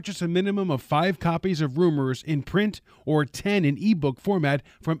 Just purchase a minimum of 5 copies of Rumors in print or 10 in ebook format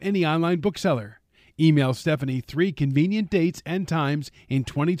from any online bookseller. Email Stephanie 3 convenient dates and times in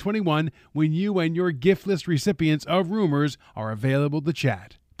 2021 when you and your gift list recipients of Rumors are available to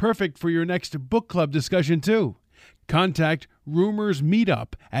chat. Perfect for your next book club discussion, too. Contact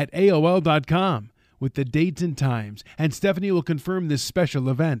rumorsmeetup@aol.com with the dates and times, and Stephanie will confirm this special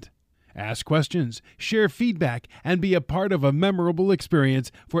event. Ask questions, share feedback, and be a part of a memorable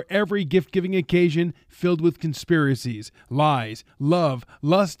experience for every gift-giving occasion filled with conspiracies, lies, love,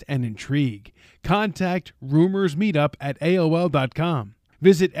 lust, and intrigue. Contact rumorsmeetup@aol.com.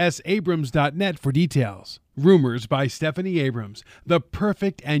 Visit sabrams.net for details. Rumors by Stephanie Abrams, the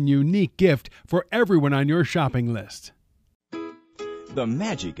perfect and unique gift for everyone on your shopping list. The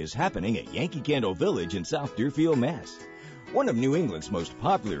magic is happening at Yankee Candle Village in South Deerfield, Mass. One of New England's most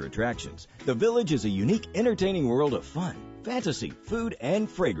popular attractions, the Village is a unique, entertaining world of fun, fantasy, food, and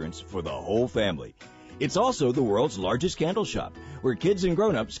fragrance for the whole family. It's also the world's largest candle shop, where kids and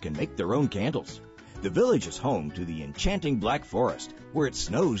grown-ups can make their own candles. The Village is home to the enchanting Black Forest, where it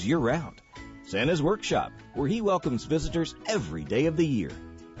snows year-round, Santa's Workshop, where he welcomes visitors every day of the year,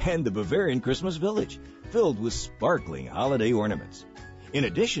 and the Bavarian Christmas Village, filled with sparkling holiday ornaments. In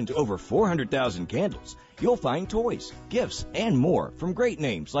addition to over 400,000 candles, you'll find toys, gifts, and more from great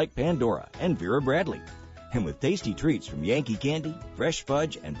names like Pandora and Vera Bradley. And with tasty treats from Yankee Candy, Fresh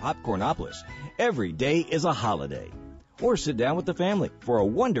Fudge, and Popcornopolis, every day is a holiday. Or sit down with the family for a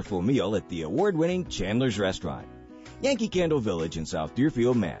wonderful meal at the award-winning Chandler's Restaurant. Yankee Candle Village in South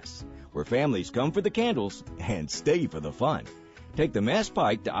Deerfield, Mass., where families come for the candles and stay for the fun. Take the Mass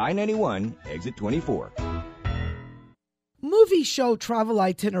Pike to I-91, exit 24. Movies show travel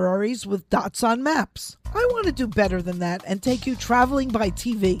itineraries with dots on maps. I want to do better than that and take you traveling by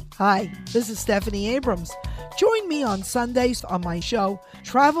TV. Hi, this is Stephanie Abrams. Join me on Sundays on my show,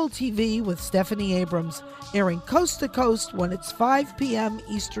 Travel TV with Stephanie Abrams, airing coast to coast when it's 5 p.m.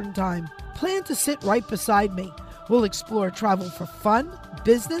 Eastern Time. Plan to sit right beside me. We'll explore travel for fun,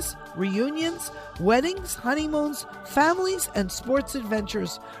 business, reunions, weddings, honeymoons, families, and sports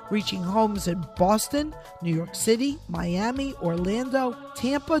adventures, reaching homes in Boston, New York City, Miami, Orlando,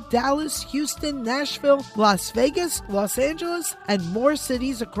 Tampa, Dallas, Houston, Nashville, Las Vegas, Los Angeles, and more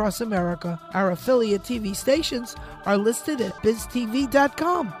cities across America. Our affiliate TV stations are listed at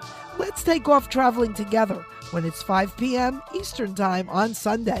biztv.com. Let's take off traveling together when it's 5 p.m. Eastern Time on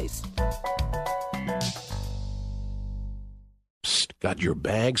Sundays. Psst, got your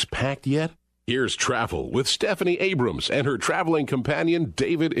bags packed yet? Here's Travel with Stephanie Abrams and her traveling companion,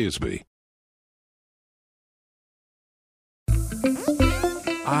 David Isby.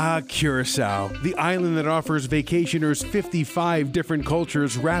 Curacao, the island that offers vacationers 55 different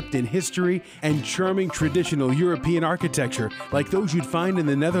cultures wrapped in history and charming traditional European architecture like those you'd find in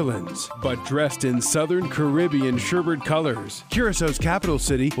the Netherlands, but dressed in Southern Caribbean sherbet colors. Curaçao's capital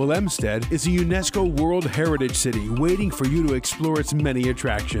city, Willemstad, is a UNESCO World Heritage City waiting for you to explore its many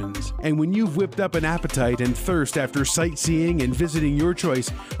attractions. And when you've whipped up an appetite and thirst after sightseeing and visiting your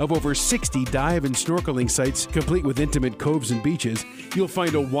choice of over 60 dive and snorkeling sites complete with intimate coves and beaches, you'll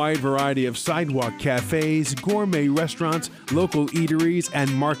find a wide variety of sidewalk cafes, gourmet restaurants, local eateries,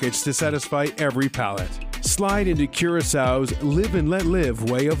 and markets to satisfy every palate. Slide into Curaçao's live and let live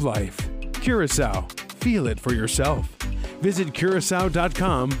way of life. Curaçao, feel it for yourself. Visit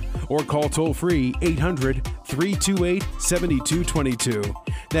Curacao.com or call toll-free 800-328-7222.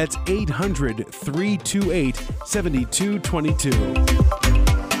 That's 800-328-7222.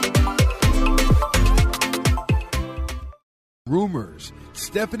 Rumors,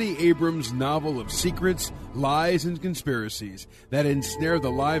 Stephanie Abrams' novel of secrets, lies, and conspiracies that ensnare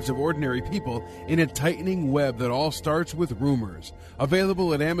the lives of ordinary people in a tightening web that all starts with rumors.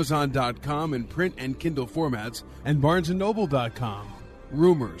 Available at Amazon.com in print and Kindle formats and BarnesandNoble.com.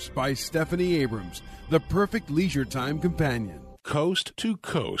 Rumors by Stephanie Abrams, the perfect leisure time companion. Coast to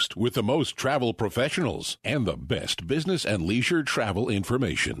coast with the most travel professionals and the best business and leisure travel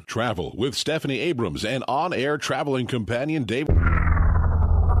information. Travel with Stephanie Abrams and on-air traveling companion David.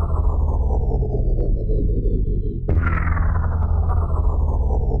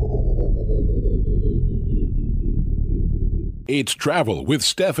 It's Travel with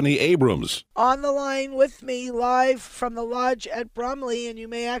Stephanie Abrams. On the line with me, live from the lodge at Bromley, and you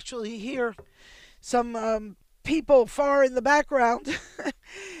may actually hear some people far in the background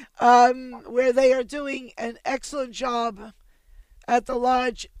where they are doing an excellent job at the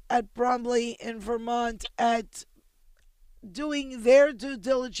lodge at Bromley in Vermont at doing their due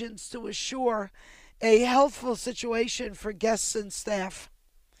diligence to assure a healthful situation for guests and staff.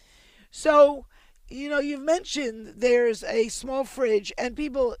 So, you've mentioned there's a small fridge, and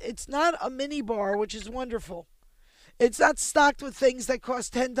people, it's not a mini bar, which is wonderful. It's not stocked with things that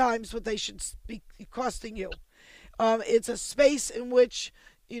cost 10 times what they should be costing you. It's a space in which,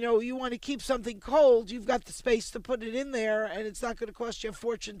 you want to keep something cold, you've got the space to put it in there, and it's not going to cost you a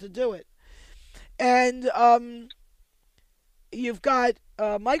fortune to do it. And you've got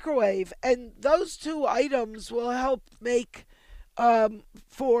a microwave, and those two items will help make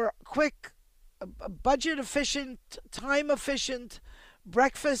for quick, budget-efficient, time-efficient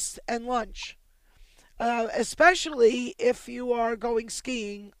breakfast and lunch. Especially if you are going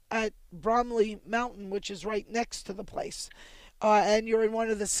skiing at Bromley Mountain, which is right next to the place, and you're in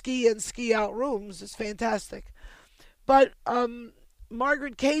one of the ski and ski out rooms. It's fantastic. But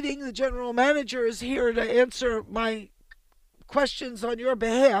Margaret Kading, the general manager, is here to answer my questions on your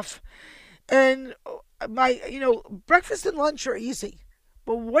behalf. And breakfast and lunch are easy,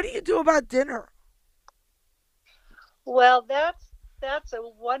 but what do you do about dinner? Well, that's a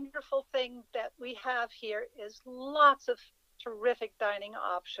wonderful thing that we have here is lots of terrific dining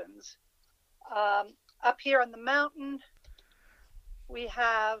options. Up here on the mountain, we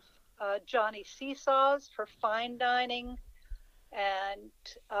have Johnny Seesaws for fine dining, and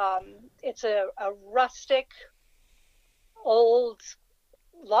it's a rustic old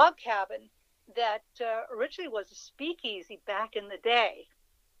log cabin that originally was a speakeasy back in the day.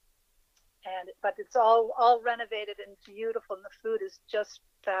 But it's all renovated and beautiful, and the food is just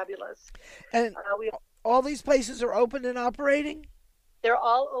fabulous. And all these places are open and operating? They're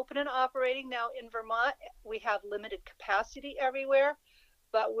all open and operating. Now in Vermont, we have limited capacity everywhere,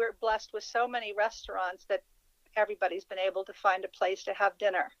 but we're blessed with so many restaurants that everybody's been able to find a place to have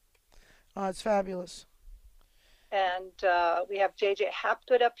dinner. Oh, it's fabulous. And we have J.J.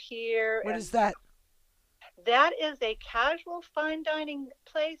 Hapgood up here. What is that? That is a casual fine dining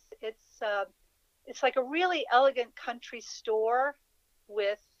place. It's like a really elegant country store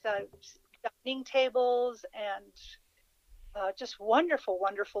with dining tables and just wonderful,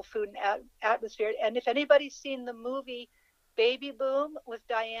 wonderful food and atmosphere. And if anybody's seen the movie Baby Boom with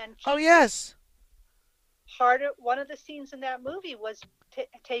Diane Keaton, oh yes, one of the scenes in that movie was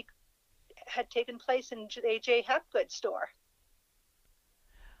had taken place in J.J. Hapgood's store.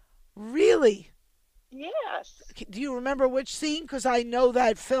 Really? Yes. Do you remember which scene? Because I know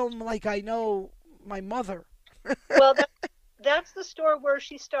that film like I know my mother. Well, that's the store where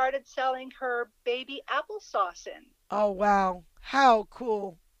she started selling her baby applesauce in. Oh wow! How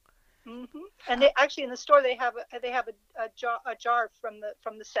cool! Mm-hmm. And they actually in the store they have a jar from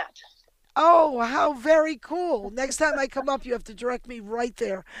the set. Oh, how very cool. Next time I come up, you have to direct me right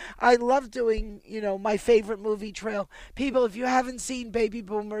there. I love doing, my favorite movie trail. People, if you haven't seen Baby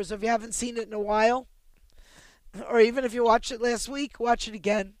Boomers, if you haven't seen it in a while, or even if you watched it last week, watch it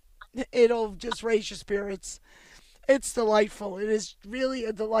again. It'll just raise your spirits. It's delightful. It is really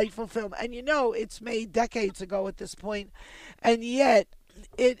a delightful film. And it's made decades ago at this point. And yet,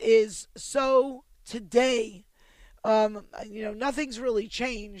 it is so today. Nothing's really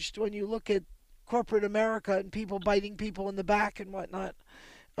changed when you look at corporate America and people biting people in the back and whatnot,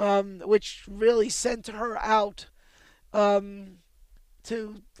 which really sent her out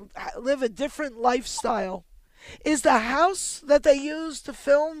to live a different lifestyle. Is the house that they use to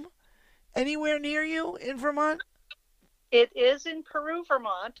film anywhere near you in Vermont? It is in Peru,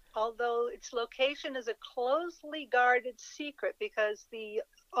 Vermont, although its location is a closely guarded secret because the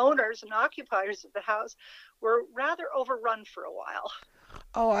owners and occupiers of the house were rather overrun for a while.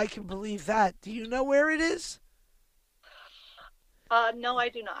 Oh, I can believe that. Do you know where it is? No, I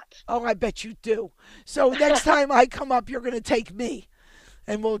do not. Oh, I bet you do. So next time I come up, you're going to take me,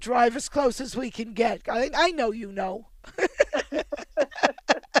 and we'll drive as close as we can get. I know you know.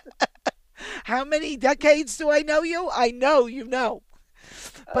 How many decades do I know you? I know you know.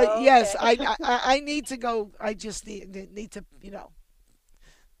 But okay. Yes, I need to go. I just need to,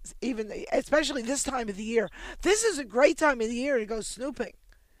 even especially this time of the year. This is a great time of the year to go snooping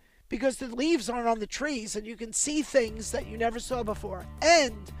because the leaves aren't on the trees and you can see things that you never saw before.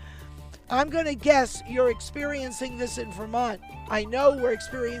 And I'm going to guess you're experiencing this in Vermont. I know we're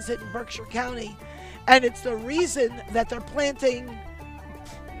experiencing it in Berkshire County, and it's the reason that they're planting,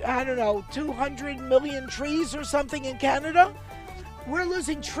 200 million trees or something in Canada. We're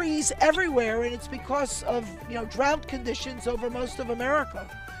losing trees everywhere, and it's because of, drought conditions over most of America.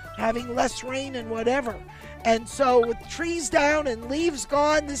 having less rain and whatever. And so with trees down and leaves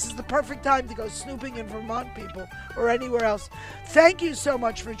gone, this is the perfect time to go snooping in Vermont, people, or anywhere else. Thank you so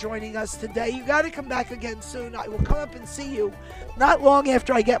much for joining us today. You got to come back again soon. I will come up and see you not long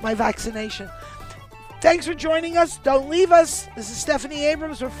after I get my vaccination. Thanks for joining us. Don't leave us. This is Stephanie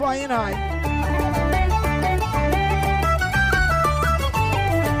Abrams. We're flying high.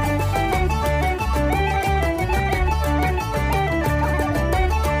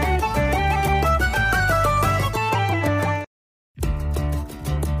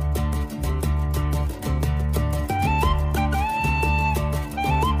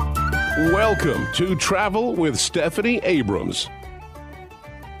 Welcome to Travel with Stephanie Abrams.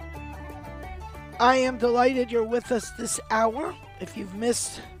 I am delighted you're with us this hour. If you've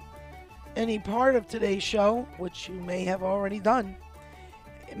missed any part of today's show, which you may have already done,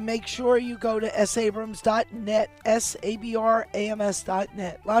 make sure you go to sabrams.net,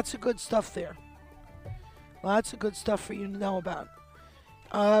 sabrams.net. Lots of good stuff there. Lots of good stuff for you to know about.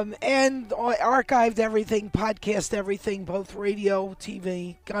 And archived everything, podcast everything, both radio,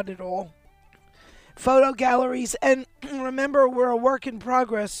 TV, got it all. Photo galleries, and remember, we're a work in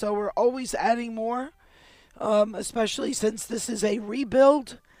progress, so we're always adding more, especially since this is a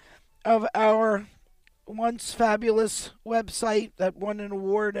rebuild of our once fabulous website that won an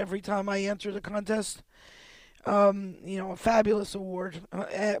award every time I entered a contest. A fabulous award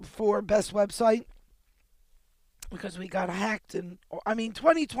for best website. Because we got hacked, and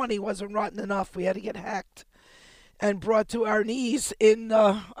 2020 wasn't rotten enough. We had to get hacked and brought to our knees in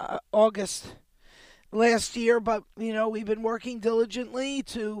August last year. But we've been working diligently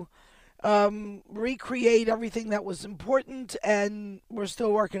to recreate everything that was important, and we're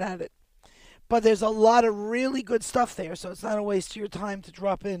still working at it. But there's a lot of really good stuff there, so it's not a waste of your time to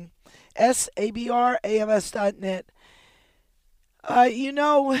drop in. sabrams.net.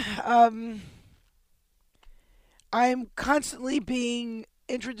 I'm constantly being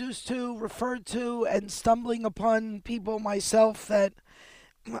introduced to, referred to, and stumbling upon people myself that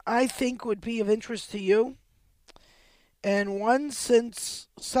I think would be of interest to you. And one since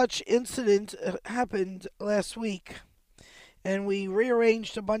such incident happened last week, and we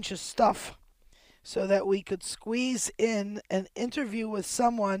rearranged a bunch of stuff so that we could squeeze in an interview with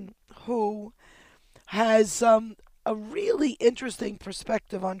someone who has a really interesting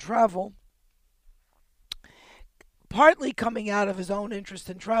perspective on travel, partly coming out of his own interest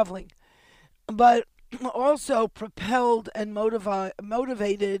in traveling, but also propelled and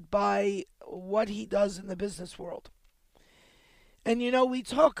motivated by what he does in the business world. And we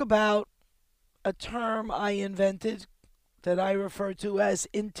talk about a term I invented that I refer to as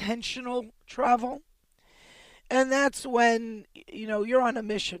intentional travel. And that's when, you're on a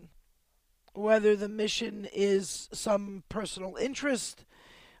mission, whether the mission is some personal interest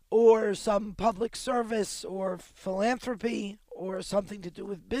or some public service or philanthropy or something to do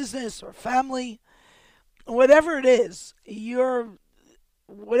with business or family. Whatever it is,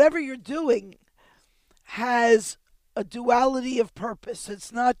 whatever you're doing has a duality of purpose.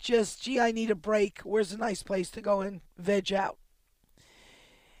 It's not just, gee, I need a break. Where's a nice place to go and veg out?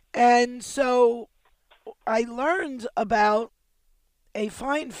 And so I learned about a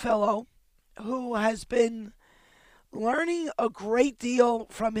fine fellow who has been learning a great deal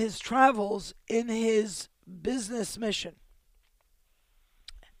from his travels in his business mission,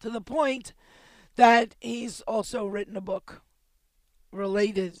 to the point that he's also written a book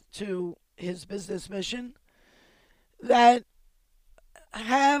related to his business mission that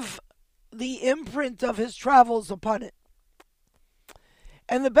have the imprint of his travels upon it.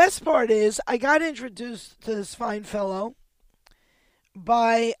 And the best part is, I got introduced to this fine fellow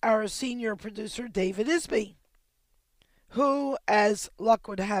by our senior producer, David Isby, who, as luck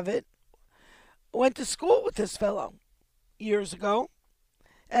would have it, went to school with this fellow years ago,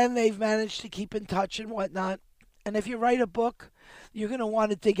 and they've managed to keep in touch and whatnot. And if you write a book, you're going to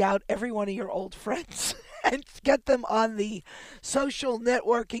want to dig out every one of your old friends and get them on the social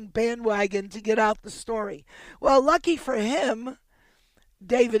networking bandwagon to get out the story. Well, lucky for him,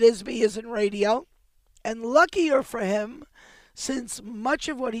 David Isby is in radio, and luckier for him, since much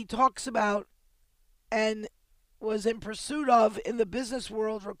of what he talks about and was in pursuit of in the business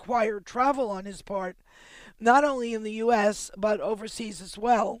world required travel on his part, not only in the U.S., but overseas as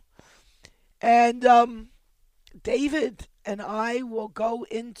well. And David and I will go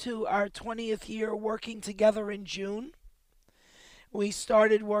into our 20th year working together in June. We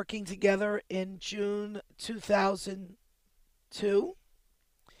started working together in June 2002.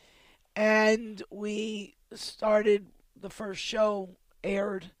 And we started, the first show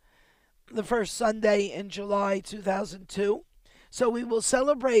aired the first Sunday in July 2002. So we will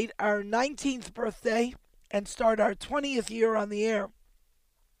celebrate our 19th birthday and start our 20th year on the air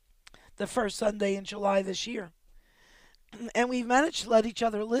the first Sunday in July this year. And we've managed to let each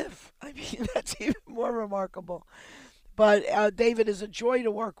other live. I mean, that's even more remarkable. But David is a joy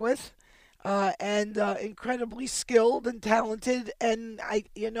to work with, and incredibly skilled and talented. And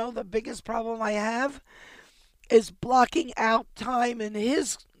the biggest problem I have is blocking out time in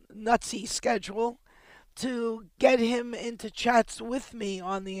his nutsy schedule to get him into chats with me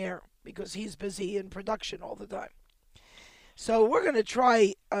on the air because he's busy in production all the time. So we're going to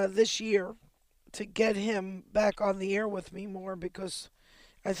try this year to get him back on the air with me more, because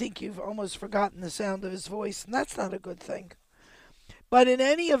I think you've almost forgotten the sound of his voice, and that's not a good thing. But in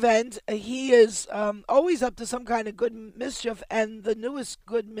any event, he is always up to some kind of good mischief, and the newest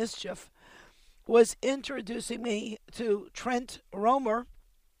good mischief was introducing me to Trent Romer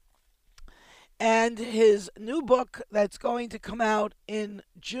and his new book that's going to come out in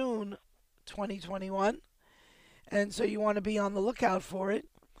June 2021. And so you want to be on the lookout for it.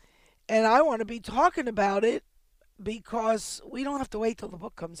 And I want to be talking about it because we don't have to wait till the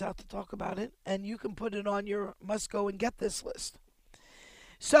book comes out to talk about it. And you can put it on your must go and get this list.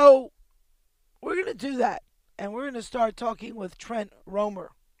 So we're going to do that. And we're going to start talking with Trent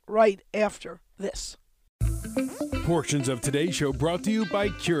Romer right after this. Portions of today's show brought to you by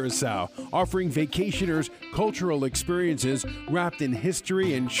Curacao, offering vacationers cultural experiences wrapped in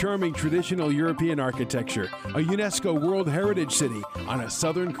history and charming traditional European architecture. A UNESCO World Heritage City on a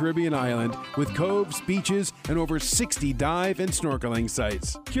southern Caribbean island with coves, beaches, and over 60 dive and snorkeling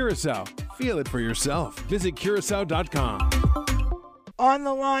sites. Curacao, feel it for yourself. Visit Curacao.com. On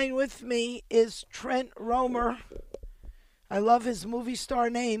the line with me is Trent Romer. I love his movie star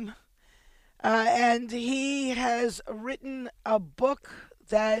name. And he has written a book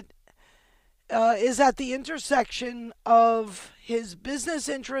that is at the intersection of his business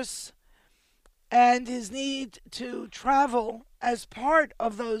interests and his need to travel as part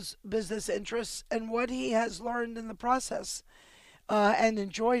of those business interests, and what he has learned in the process and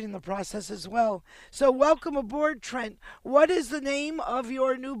enjoyed in the process as well. So welcome aboard, Trent. What is the name of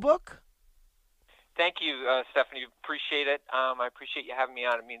your new book? Thank you, Stephanie. Appreciate it. I appreciate you having me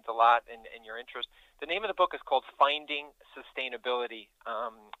on. It means a lot, and your interest. The name of the book is called Finding Sustainability.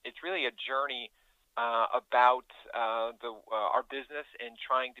 It's really a journey about our business and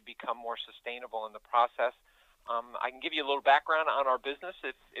trying to become more sustainable in the process. I can give you a little background on our business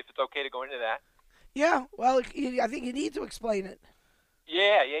if it's okay to go into that. Yeah, well, I think you need to explain it.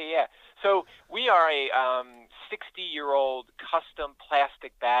 Yeah. So we are a 60-year-old custom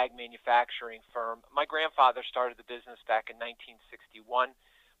plastic bag manufacturing firm. My grandfather started the business back in 1961.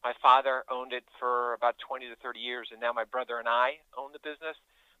 My father owned it for about 20 to 30 years, and now my brother and I own the business.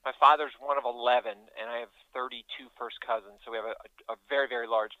 My father's one of 11, and I have 32 first cousins, so we have a very, very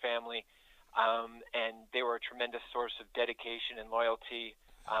large family, and they were a tremendous source of dedication and loyalty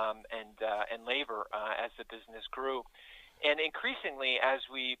and labor as the business grew. And increasingly, as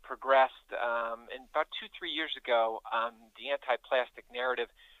we progressed, and about 2-3 years ago, the anti-plastic narrative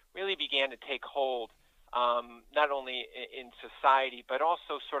really began to take hold, not only in society, but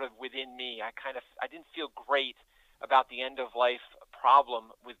also sort of within me. I didn't feel great about the end-of-life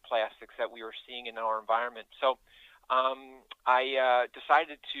problem with plastics that we were seeing in our environment. So I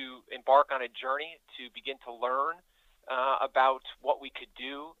decided to embark on a journey to begin to learn about what we could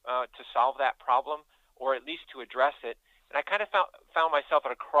do to solve that problem, or at least to address it. And I kind of found myself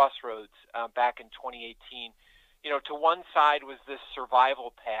at a crossroads back in 2018. To one side was this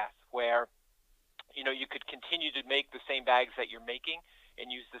survival path where, you could continue to make the same bags that you're making and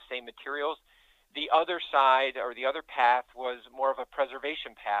use the same materials. The other side, or the other path, was more of a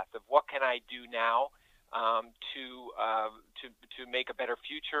preservation path of what can I do now to make a better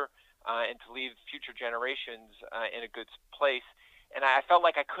future and to leave future generations in a good place. And I felt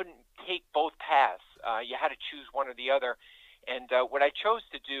like I couldn't take both paths. You had to choose one or the other. And what I chose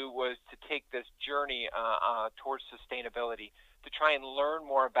to do was to take this journey towards sustainability, to try and learn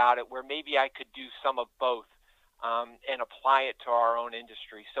more about it, where maybe I could do some of both and apply it to our own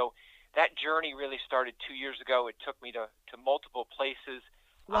industry. So that journey really started 2 years ago. It took me to multiple places.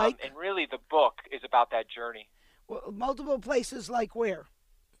 And really the book is about that journey. Well, multiple places like where?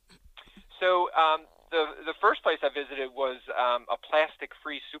 So the first place I visited was a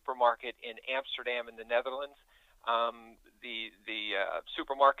plastic-free supermarket in Amsterdam in the Netherlands. The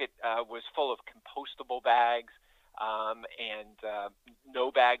supermarket was full of compostable bags and no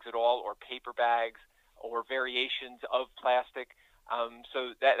bags at all, or paper bags, or variations of plastic.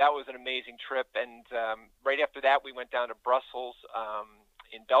 So that was an amazing trip. And right after that, we went down to Brussels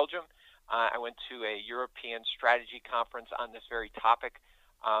in Belgium I went to a European strategy conference on this very topic.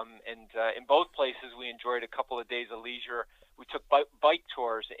 And in both places, we enjoyed a couple of days of leisure. We took bike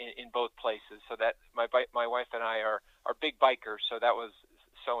tours in both places, so that my wife and I are big bikers, so that was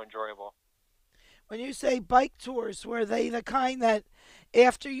so enjoyable. When you say bike tours, were they the kind that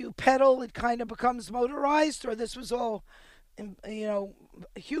after you pedal, it kind of becomes motorized, or this was all,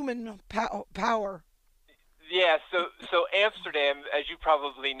 human power? Yeah, so Amsterdam, as you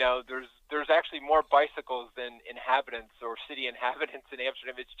probably know, there's actually more bicycles than inhabitants or city inhabitants in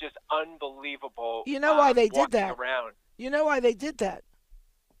Amsterdam. It's just unbelievable. You know why they did that? Around. You know why they did that?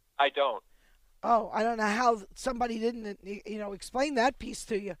 I don't. Oh, I don't know how somebody didn't, explain that piece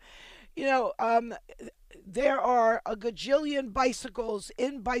to you. There are a gajillion bicycles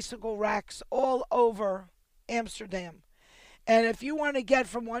in bicycle racks all over Amsterdam. And if you want to get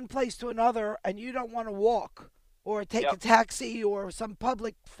from one place to another and you don't want to walk or take a taxi or some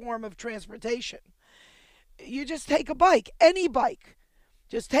public form of transportation, you just take a bike, any bike.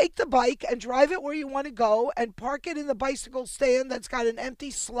 Just take the bike and drive it where you want to go and park it in the bicycle stand that's got an empty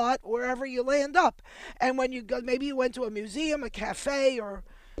slot wherever you land up. And when you go, maybe you went to a museum, a cafe, or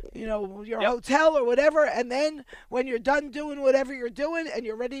your hotel or whatever, and then when you're done doing whatever you're doing and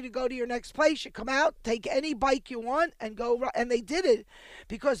you're ready to go to your next place, you come out, take any bike you want, and go. And they did it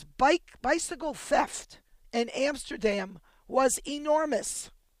because bicycle theft in Amsterdam was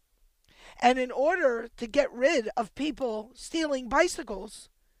enormous. And in order to get rid of people stealing bicycles,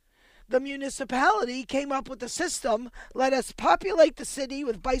 the municipality came up with a system: let us populate the city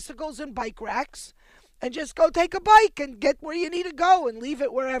with bicycles and bike racks, and just go take a bike and get where you need to go and leave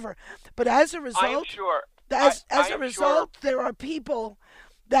it wherever. But as a result, there are people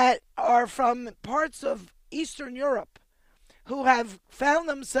that are from parts of Eastern Europe who have found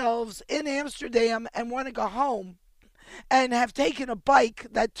themselves in Amsterdam and want to go home and have taken a bike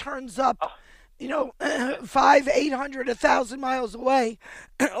that turns up, 500, 800, 1,000 miles away,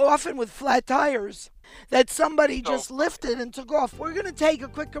 often with flat tires, that somebody just lifted and took off. We're going to take a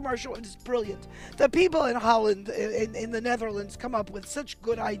quick commercial. It's brilliant. The people in Holland, in the Netherlands, come up with such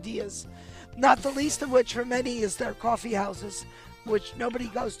good ideas, not the least of which for many is their coffee houses, which nobody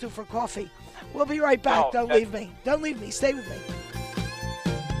goes to for coffee. We'll be right back. Don't leave me. Don't leave me. Stay with me.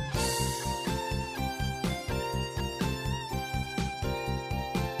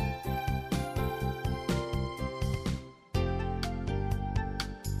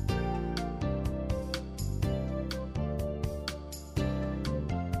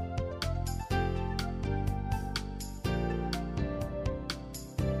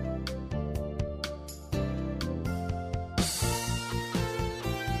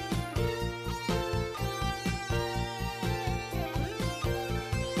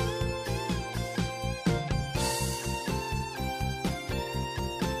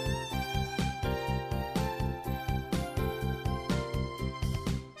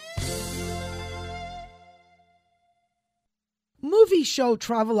 Movies show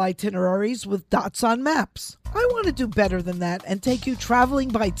travel itineraries with dots on maps. I want to do better than that and take you traveling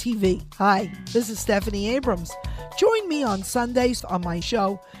by TV. Hi, this is Stephanie Abrams. Join me on Sundays on my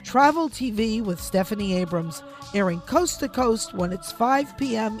show, Travel TV with Stephanie Abrams, airing coast to coast when it's 5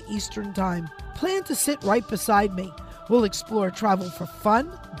 p.m. Eastern Time. Plan to sit right beside me. We'll explore travel for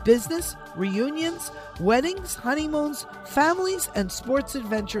fun, business, reunions, weddings, honeymoons, families, and sports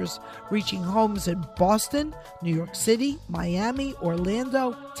adventures, reaching homes in Boston, New York City, Miami,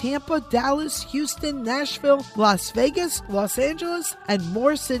 Orlando, Tampa, Dallas, Houston, Nashville, Las Vegas, Los Angeles, and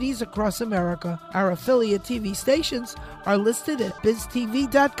more cities across America. Our affiliate TV stations are listed at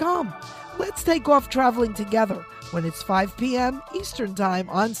biztv.com. Let's take off traveling together when it's 5 p.m. Eastern Time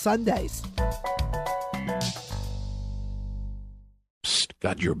on Sundays. Psst,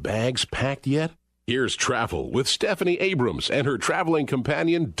 got your bags packed yet? Here's Travel with Stephanie Abrams and her traveling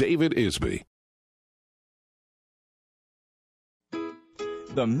companion, David Isby.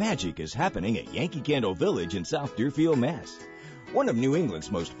 The magic is happening at Yankee Candle Village in South Deerfield, Mass. One of New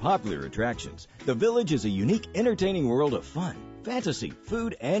England's most popular attractions, the Village is a unique, entertaining world of fun, fantasy,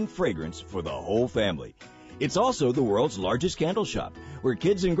 food, and fragrance for the whole family. It's also the world's largest candle shop, where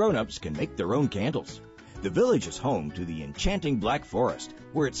kids and grown-ups can make their own candles. The Village is home to the enchanting Black Forest,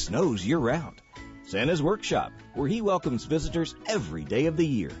 where it snows year-round, Santa's Workshop, where he welcomes visitors every day of the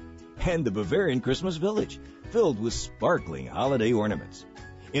year, and the Bavarian Christmas Village, filled with sparkling holiday ornaments.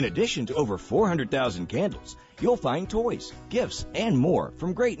 In addition to over 400,000 candles, you'll find toys, gifts, and more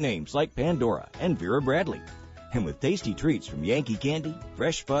from great names like Pandora and Vera Bradley. And with tasty treats from Yankee Candy,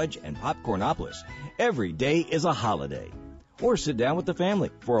 Fresh Fudge, and Popcornopolis, every day is a holiday. Or sit down with the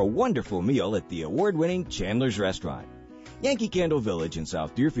family for a wonderful meal at the award-winning Chandler's Restaurant. Yankee Candle Village in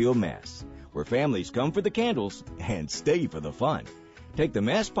South Deerfield, Mass., where families come for the candles and stay for the fun. Take the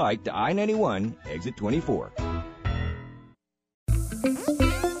Mass Pike to I-91, exit 24.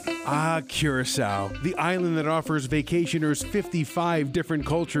 Ah, Curacao, the island that offers vacationers 55 different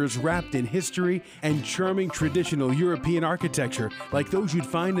cultures wrapped in history and charming traditional European architecture like those you'd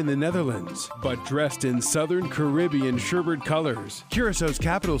find in the Netherlands, but dressed in Southern Caribbean sherbet colors. Curaçao's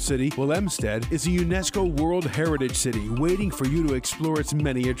capital city, Willemstad, is a UNESCO World Heritage City waiting for you to explore its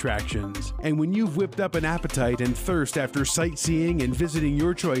many attractions. And when you've whipped up an appetite and thirst after sightseeing and visiting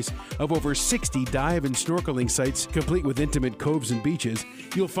your choice of over 60 dive and snorkeling sites complete with intimate coves and beaches,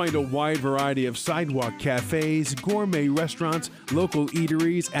 you'll find a wide variety of sidewalk cafes, gourmet restaurants, local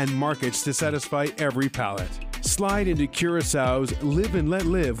eateries, and markets to satisfy every palate. Slide into Curaçao's live and let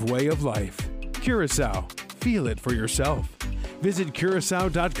live way of life. Curaçao, feel it for yourself. Visit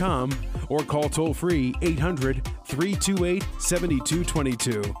Curacao.com or call toll-free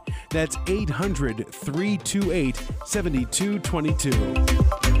 800-328-7222. That's 800-328-7222.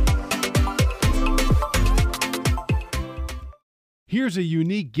 Here's a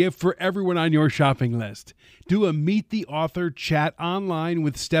unique gift for everyone on your shopping list. Do a Meet the Author chat online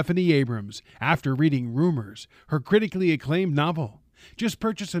with Stephanie Abrams after reading Rumors, her critically acclaimed novel. Just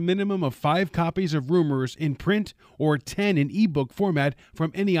purchase a minimum of 5 copies of Rumors in print or 10 in ebook format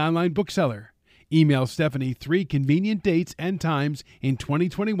from any online bookseller. Email Stephanie 3 convenient dates and times in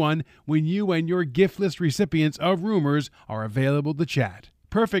 2021 when you and your gift list recipients of Rumors are available to chat.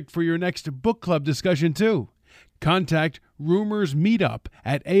 Perfect for your next book club discussion, too. Contact Rumors Meetup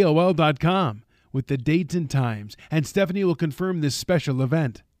at AOL.com with the dates and times, and Stephanie will confirm this special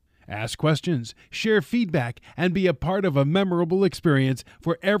event. Ask questions, share feedback, and be a part of a memorable experience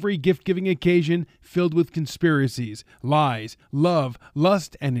for every gift-giving occasion filled with conspiracies, lies, love,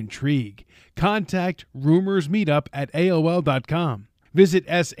 lust, and intrigue. Contact Rumors Meetup at AOL.com. Visit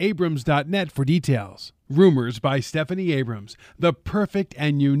sabrams.net for details. Rumors by Stephanie Abrams, the perfect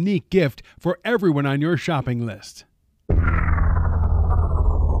and unique gift for everyone on your shopping list.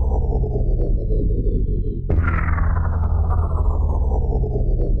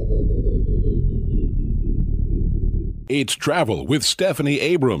 It's Travel with Stephanie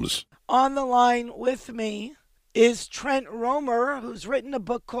Abrams. On the line with me is Trent Romer, who's written a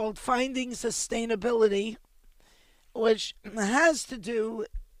book called Finding Sustainability, which has to do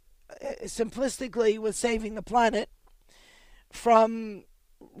simplistically with saving the planet from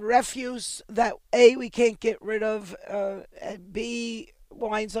refuse that A, we can't get rid of, and B,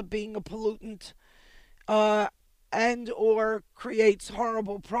 winds up being a pollutant, and or creates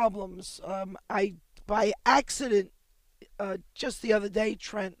horrible problems. I, by accident, just the other day,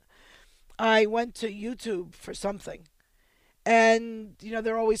 Trent, I went to YouTube for something. And,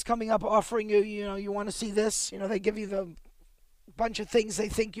 they're always coming up offering you, you want to see this? They give you the bunch of things they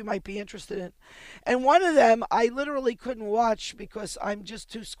think you might be interested in. And one of them I literally couldn't watch because I'm just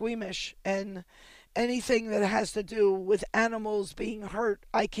too squeamish. And anything that has to do with animals being hurt,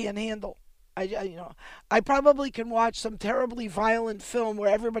 I can't handle. I probably can watch some terribly violent film where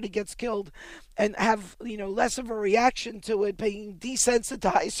everybody gets killed and have, less of a reaction to it, being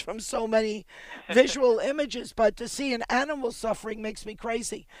desensitized from so many visual images. But to see an animal suffering makes me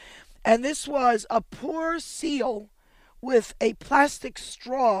crazy. And this was a poor seal with a plastic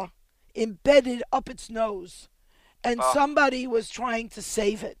straw embedded up its nose. And somebody was trying to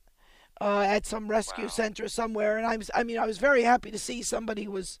save it at some rescue center somewhere. And I was very happy to see somebody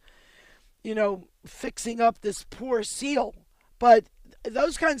was fixing up this poor seal. But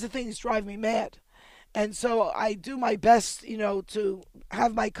those kinds of things drive me mad. And so I do my best, to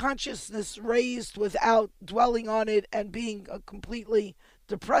have my consciousness raised without dwelling on it and being completely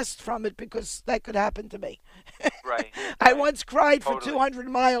depressed from it, because that could happen to me. Right. I once cried for 200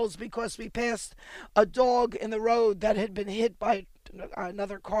 miles because we passed a dog in the road that had been hit by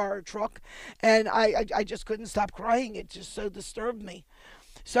another car or truck. And I just couldn't stop crying. It just so disturbed me.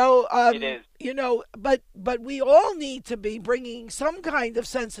 So, it is. But we all need to be bringing some kind of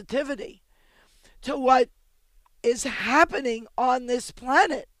sensitivity to what is happening on this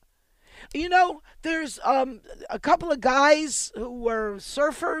planet. There's a couple of guys who were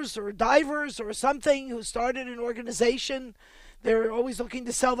surfers or divers or something who started an organization. They're always looking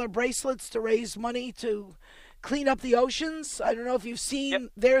to sell their bracelets to raise money to clean up the oceans. I don't know if you've seen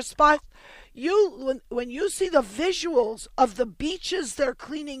their spot. When you see the visuals of the beaches they're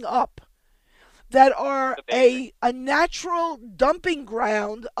cleaning up, that are a natural dumping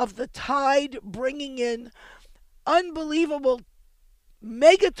ground of the tide, bringing in unbelievable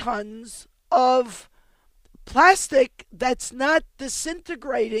megatons of plastic that's not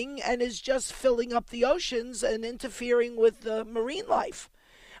disintegrating and is just filling up the oceans and interfering with the marine life.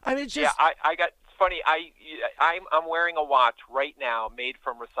 I mean, it's just... Yeah, I got... It's funny, I'm wearing a watch right now made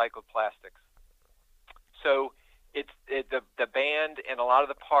from recycled plastics. So the band and a lot of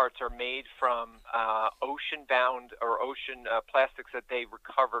the parts are made from ocean-bound or ocean plastics that they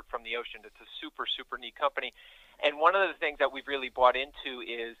recovered from the ocean. It's a super, super neat company. And one of the things that we've really bought into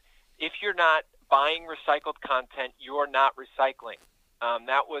is if you're not buying recycled content, you're not recycling.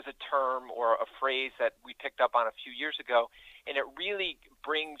 That was a term or a phrase that we picked up on a few years ago, and it really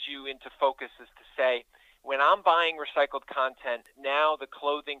brings you into focus as to say, when I'm buying recycled content, now the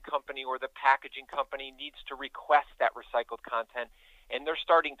clothing company or the packaging company needs to request that recycled content, and they're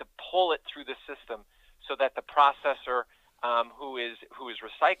starting to pull it through the system so that the processor who is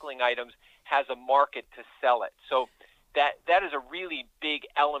recycling items has a market to sell it. So that is a really big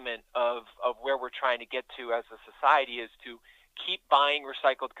element of where we're trying to get to as a society, is to keep buying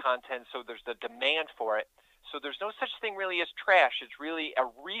recycled content so there's the demand for it. So there's no such thing really as trash. It's really a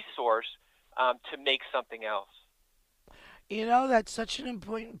resource to make something else. You know, that's such an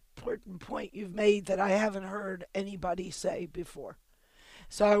important point you've made that I haven't heard anybody say before.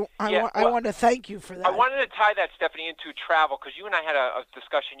 So I want to thank you for that. I wanted to tie that, Stephanie, into travel, because you and I had a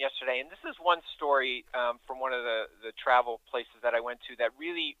discussion yesterday, and this is one story from one of the travel places that I went to that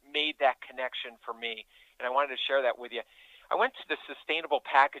really made that connection for me, and I wanted to share that with you. I went to the Sustainable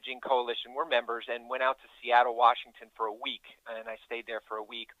Packaging Coalition. We're members, and went out to Seattle, Washington for a week, and I stayed there for a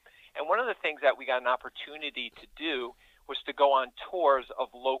week. And one of the things that we got an opportunity to do was to go on tours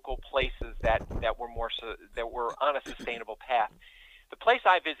of local places that were on a sustainable path. The place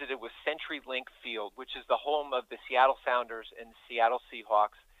I visited was CenturyLink Field, which is the home of the Seattle Sounders and Seattle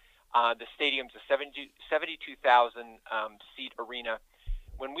Seahawks. The stadium's a 72,000 seat arena.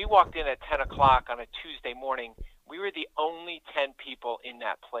 When we walked in at 10 o'clock on a Tuesday morning, we were the only 10 people in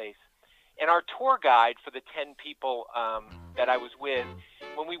that place. And our tour guide for the 10 people that I was with,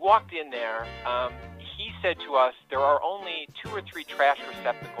 when we walked in there, he said to us, there are only 2 or 3 trash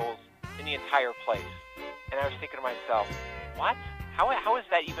receptacles in the entire place. And I was thinking to myself, what? How is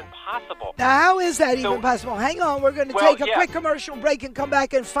that even possible? Now, how is that even possible? Hang on, we're going to take a quick commercial break and come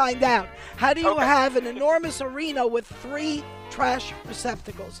back and find out. How do you have an enormous arena with 3 trash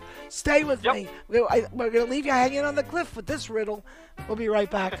receptacles? Stay with me. We're going to leave you hanging on the cliff with this riddle. We'll be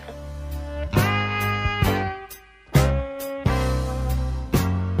right back.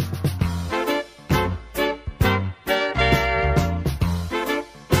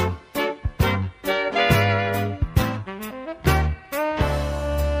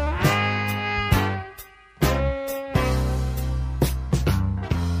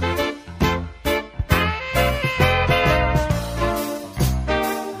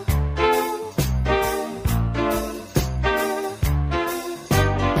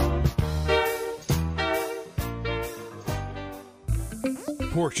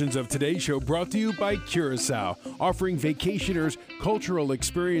 Portions of today's show brought to you by Curacao, offering vacationers cultural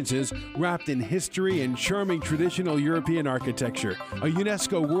experiences wrapped in history and charming traditional European architecture. A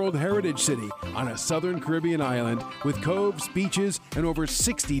UNESCO World Heritage City on a southern Caribbean island with coves, beaches, and over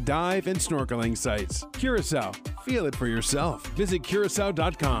 60 dive and snorkeling sites. Curacao, feel it for yourself. Visit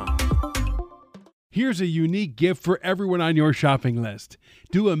Curacao.com. Here's a unique gift for everyone on your shopping list.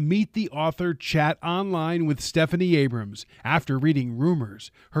 Do a Meet the Author chat online with Stephanie Abrams after reading Rumors,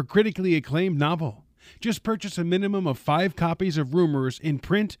 her critically acclaimed novel. Just purchase a minimum of 5 copies of Rumors in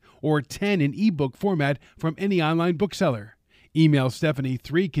print or 10 in ebook format from any online bookseller. Email Stephanie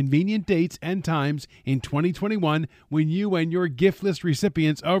 3 convenient dates and times in 2021 when you and your gift list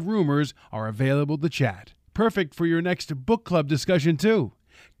recipients of Rumors are available to chat. Perfect for your next book club discussion, too.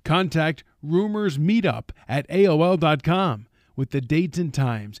 Contact rumorsmeetup@aol.com with the dates and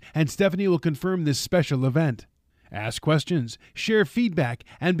times, and Stephanie will confirm this special event. Ask questions, share feedback,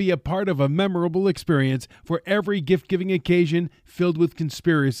 and be a part of a memorable experience for every gift-giving occasion filled with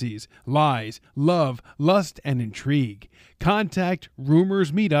conspiracies, lies, love, lust, and intrigue. Contact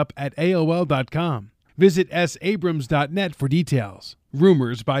rumorsmeetup@aol.com. Visit sabrams.net for details.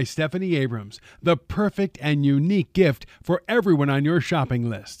 Rumors by Stephanie Abrams, the perfect and unique gift for everyone on your shopping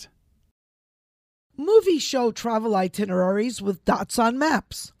list. Movies show travel itineraries with dots on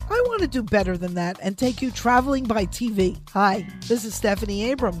maps. I want to do better than that and take you traveling by TV. Hi, this is Stephanie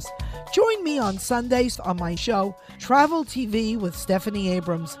Abrams. Join me on Sundays on my show, Travel TV with Stephanie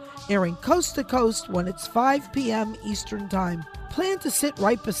Abrams, airing coast to coast when it's 5 p.m. Eastern Time. Plan to sit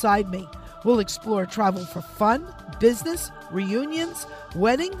right beside me. We'll explore travel for fun, business, reunions,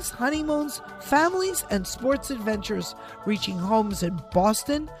 weddings, honeymoons, families, and sports adventures, reaching homes in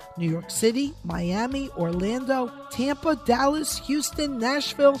Boston, New York City, Miami, Orlando, Tampa, Dallas, Houston,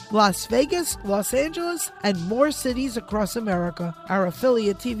 Nashville, Las Vegas, Los Angeles, and more cities across America. Our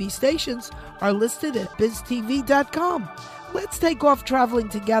affiliate TV stations are listed at biztv.com. Let's take off traveling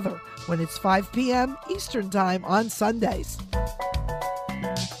together when it's 5 p.m. Eastern Time on Sundays.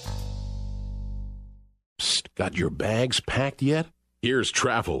 Psst, got your bags packed yet? Here's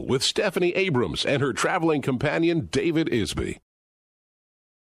Travel with Stephanie Abrams and her traveling companion, David Isby.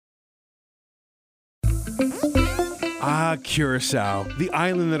 Curacao, the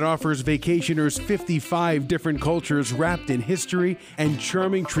island that offers vacationers 55 different cultures wrapped in history and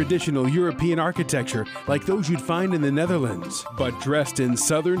charming traditional European architecture like those you'd find in the Netherlands, but dressed in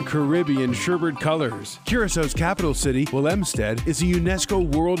Southern Caribbean sherbet colors. Curaçao's capital city, Willemstad, is a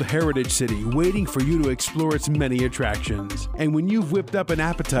UNESCO World Heritage City waiting for you to explore its many attractions. And when you've whipped up an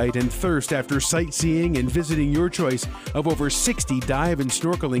appetite and thirst after sightseeing and visiting your choice of over 60 dive and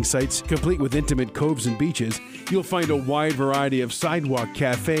snorkeling sites, complete with intimate coves and beaches, you'll find a wide variety of sidewalk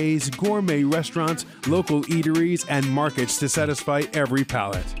cafes, gourmet restaurants, local eateries, and markets to satisfy every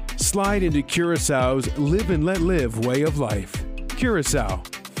palate. Slide into Curaçao's live and let live way of life. Curaçao,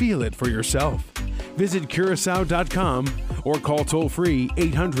 feel it for yourself. Visit Curacao.com or call toll-free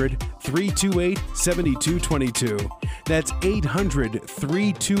 800-328-7222. That's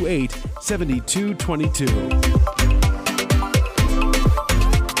 800-328-7222.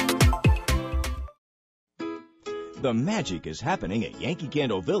 The magic is happening at Yankee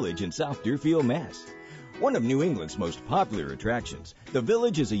Candle Village in South Deerfield, Mass. One of New England's most popular attractions, the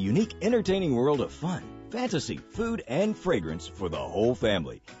Village is a unique, entertaining world of fun, fantasy, food, and fragrance for the whole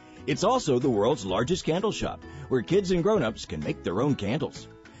family. It's also the world's largest candle shop, where kids and grown-ups can make their own candles.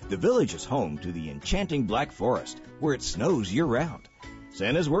 The Village is home to the enchanting Black Forest, where it snows year-round,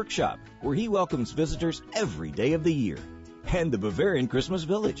 Santa's Workshop, where he welcomes visitors every day of the year, and the Bavarian Christmas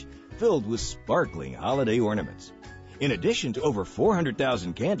Village, filled with sparkling holiday ornaments. In addition to over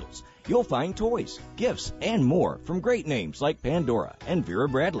 400,000 candles, you'll find toys, gifts, and more from great names like Pandora and Vera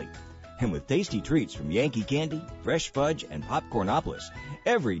Bradley. And with tasty treats from Yankee Candy, Fresh Fudge, and Popcornopolis,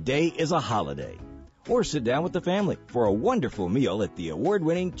 every day is a holiday. Or sit down with the family for a wonderful meal at the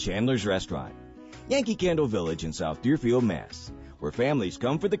award-winning Chandler's Restaurant. Yankee Candle Village in South Deerfield, Mass., where families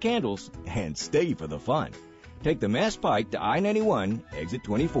come for the candles and stay for the fun. Take the Mass Pike to I-91, exit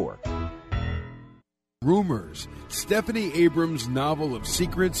 24. Rumors, Stephanie Abrams' novel of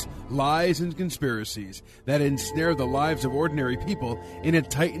secrets, lies, and conspiracies that ensnare the lives of ordinary people in a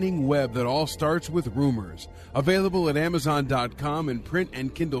tightening web that all starts with rumors. Available at Amazon.com in print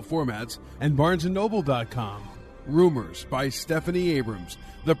and Kindle formats and BarnesandNoble.com. Rumors by Stephanie Abrams,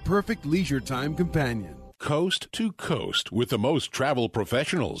 the perfect leisure time companion. Coast to coast with the most travel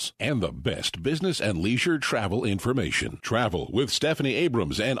professionals and the best business and leisure travel information. Travel with Stephanie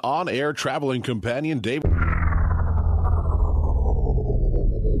Abrams and on-air traveling companion David.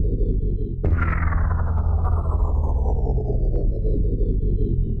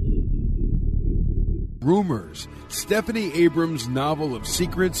 Rumors, Stephanie Abrams' novel of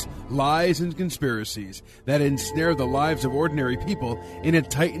secrets, lies, and conspiracies that ensnare the lives of ordinary people in a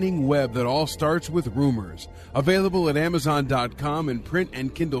tightening web that all starts with rumors. Available at Amazon.com in print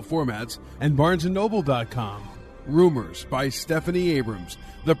and Kindle formats and BarnesandNoble.com. Rumors by Stephanie Abrams,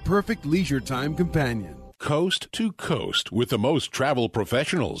 the perfect leisure time companion. Coast to coast with the most travel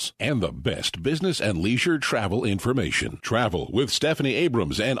professionals and the best business and leisure travel information. Travel with Stephanie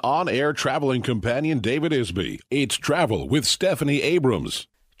Abrams and on-air traveling companion David Isby. It's Travel with Stephanie Abrams.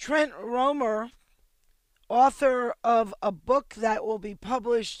 Trent Romer, author of a book that will be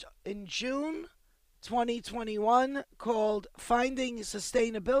published in June 2021 called Finding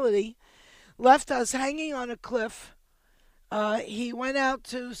Sustainability, left us hanging on a cliff. He went out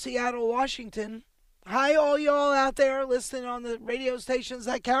to Seattle, Washington. Hi, all y'all out there listening on the radio stations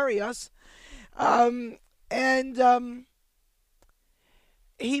that carry us.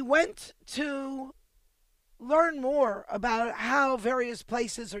 He went to learn more about how various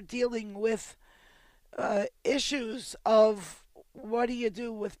places are dealing with issues of what do you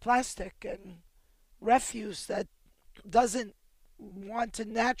do with plastic and refuse that doesn't want to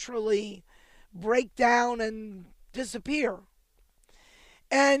naturally break down and disappear.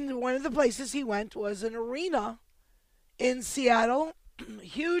 And one of the places he went was an arena in Seattle,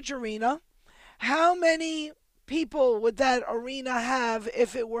 huge arena. How many people would that arena have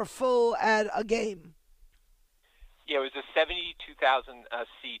if it were full at a game? Yeah, it was a 72,000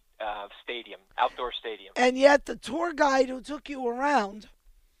 seat stadium, outdoor stadium. And yet the tour guide who took you around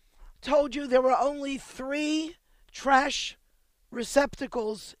told you there were only 3 trash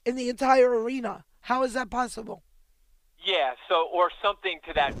receptacles in the entire arena. How is that possible? Yeah, or something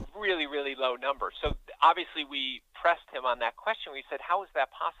to that really, really low number. So obviously we pressed him on that question. We said, how is that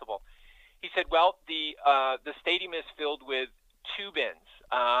possible? He said, well, the stadium is filled with 2 bins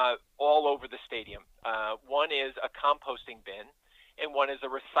all over the stadium. One is a composting bin, and one is a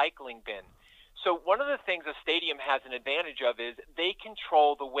recycling bin. So one of the things a stadium has an advantage of is they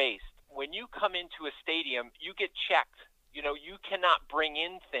control the waste. When you come into a stadium, you get checked. You cannot bring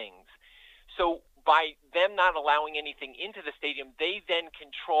in things. So by them not allowing anything into the stadium, they then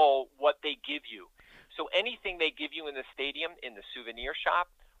control what they give you. So anything they give you in the stadium, in the souvenir shop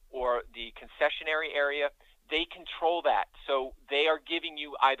or the concessionary area, they control that. So they are giving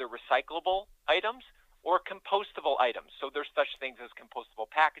you either recyclable items or compostable items. So there's such things as compostable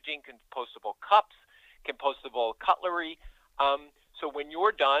packaging, compostable cups, compostable cutlery. So when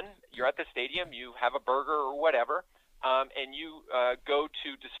you're done, you're at the stadium, you have a burger or whatever, and you go to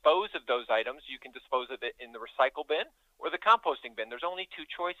dispose of those items, you can dispose of it in the recycle bin or the composting bin. There's only 2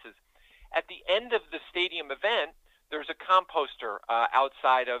 choices. At the end of the stadium event, there's a composter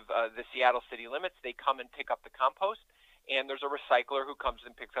outside of the Seattle city limits. They come and pick up the compost, and there's a recycler who comes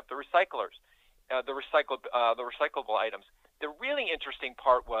and picks up the the recyclable items. The really interesting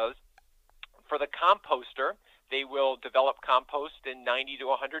part was, for the composter, they will develop compost in 90 to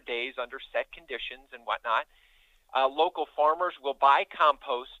 100 days under set conditions and whatnot. Local farmers will buy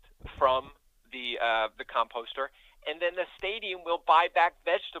compost from the composter, and then the stadium will buy back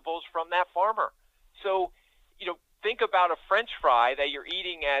vegetables from that farmer. So, think about a French fry that you're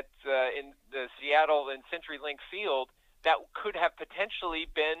eating at in the Seattle and CenturyLink field that could have potentially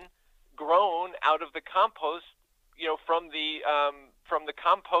been grown out of the compost, from the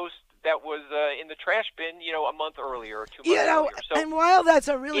compost that was in the trash bin, a month earlier or 2 months earlier. So and while that's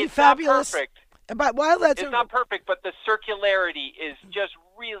a really it's fabulous, not perfect. but while that's it's not perfect, but the circularity is just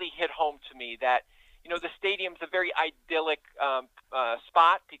really hit home to me. That the stadium's a very idyllic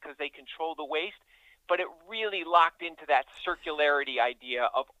spot because they control the waste, but it really locked into that circularity idea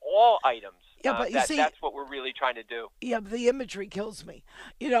of all items. Yeah, but you see, that's what we're really trying to do. Yeah, but the imagery kills me.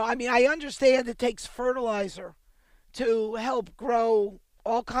 I understand it takes fertilizer to help grow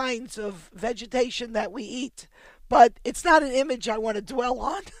all kinds of vegetation that we eat, but it's not an image I want to dwell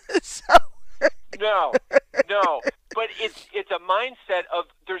on. So. No, but it's a mindset of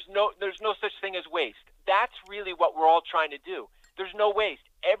there's no such thing as waste. That's really what we're all trying to do. There's no waste.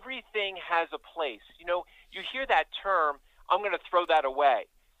 Everything has a place. You hear that term, I'm going to throw that away.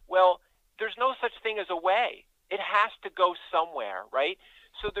 Well, there's no such thing as away. It has to go somewhere, right?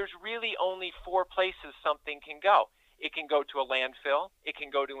 So there's really only 4 places something can go. It can go to a landfill. It can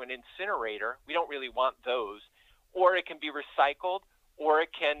go to an incinerator. We don't really want those. Or it can be recycled, or it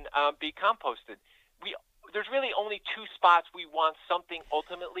can be composted. There's really only 2 spots we want something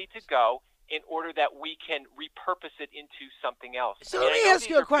ultimately to go in order that we can repurpose it into something else. So let me ask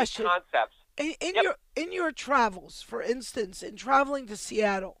you a question. Concepts. In your travels, for instance, in traveling to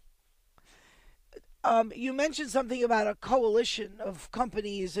Seattle, you mentioned something about a coalition of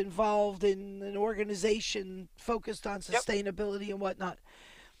companies involved in an organization focused on sustainability and whatnot.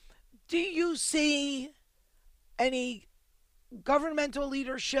 Do you see any governmental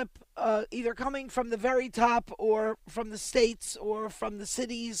leadership, either coming from the very top or from the states or from the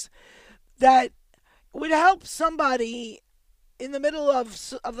cities, that would help somebody in the middle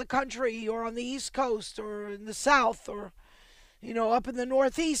of the country or on the East Coast or in the South or, up in the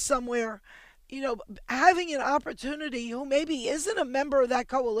Northeast somewhere, having an opportunity who maybe isn't a member of that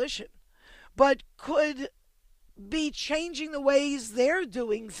coalition, but could be changing the ways they're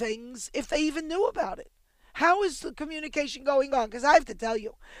doing things if they even knew about it? How is the communication going on? Because I have to tell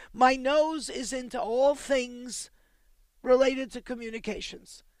you, my nose is into all things related to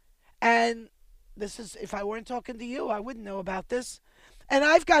communications. And this is, if I weren't talking to you, I wouldn't know about this. And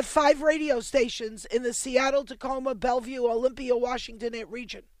I've got 5 radio stations in the Seattle, Tacoma, Bellevue, Olympia, Washington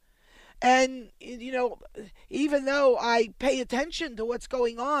region. And, even though I pay attention to what's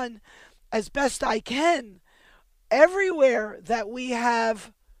going on as best I can, everywhere that we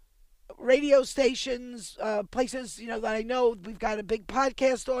have radio stations, places, that I know we've got a big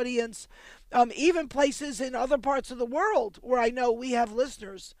podcast audience, even places in other parts of the world where I know we have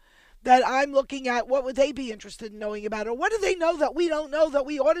listeners, that I'm looking at what would they be interested in knowing about, or what do they know that we don't know that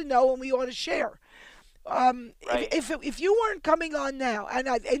we ought to know and we ought to share. Right. If you weren't coming on now, and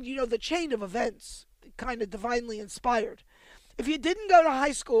the chain of events, kind of divinely inspired, if you didn't go to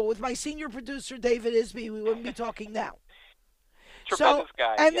high school with my senior producer David Isby, we wouldn't be talking now. Tremendous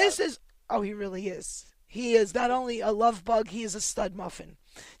guy. And this is, he really is. He is not only a love bug, he is a stud muffin.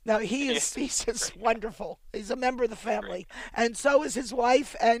 Now he's just wonderful. He's a member of the family, and so is his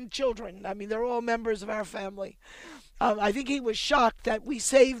wife and children. I mean, they're all members of our family. I think he was shocked that we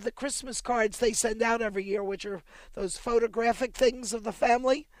saved the Christmas cards they send out every year, which are those photographic things of the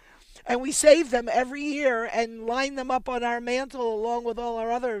family. And we save them every year and line them up on our mantle along with all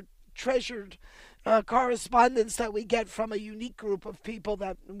our other treasured correspondence that we get from a unique group of people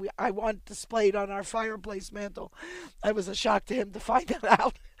that I want displayed on our fireplace mantle. It was a shock to him to find that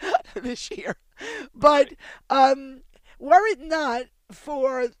out this year. But were it not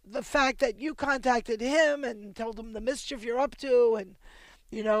for the fact that you contacted him and told him the mischief you're up to, and,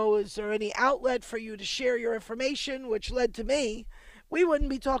 you know, is there any outlet for you to share your information, which led to me, we wouldn't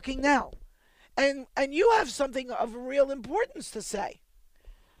be talking now. And you have something of real importance to say.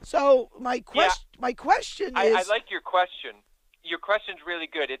 So my question is... I like your question. Your question's really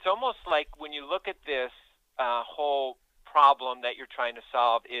good. It's almost like when you look at this whole problem that you're trying to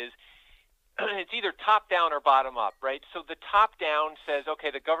solve is it's either top down or bottom up, right? So the top down says,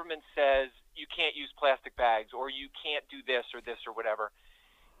 okay, the government says you can't use plastic bags or you can't do this or whatever.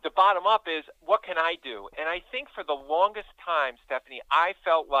 The bottom up is, what can I do? And I think for the longest time, Stephanie, I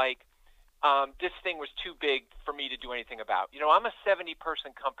felt like this thing was too big for me to do anything about. You know, I'm a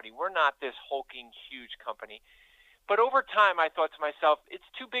 70-person company. We're not this hulking, huge company. But over time, I thought to myself, it's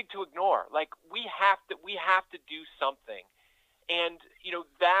too big to ignore. Like, we have to do something. And, you know,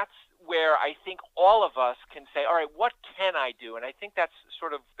 that's where I think all of us can say, all right, what can I do? And I think that's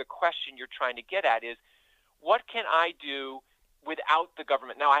sort of the question you're trying to get at is, what can I do without the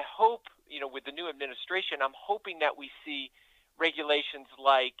government? Now, I hope, you know, with the new administration, I'm hoping that we see regulations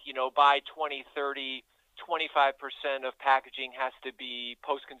like, you know, by 2030, 25% of packaging has to be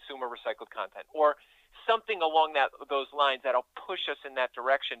post-consumer recycled content, or something along those lines that'll push us in that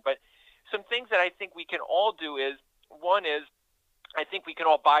direction. But some things that I think we can all do is, one is, I think we can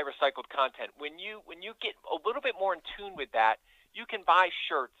all buy recycled content. When you get a little bit more in tune with that, you can buy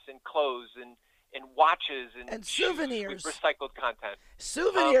shirts and clothes and watches and souvenirs with recycled content.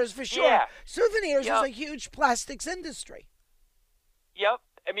 Souvenirs for sure. Yeah. Souvenirs is a huge plastics industry. Yep.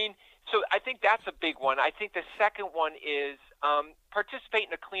 I mean, so I think that's a big one. I think the second one is participate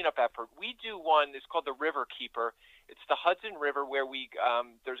in a cleanup effort. We do one, it's called the River Keeper. It's the Hudson River where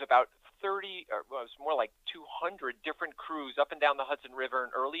there's about 30, or well, it's more like 200 different crews up and down the Hudson River in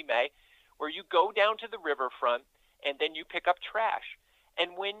early May, where you go down to the riverfront and then you pick up trash.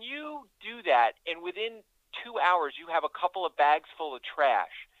 And when you do that, and within 2 hours you have a couple of bags full of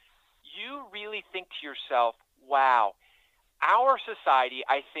trash, you really think to yourself, wow, our society,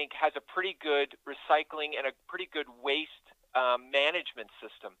 I think, has a pretty good recycling and a pretty good waste management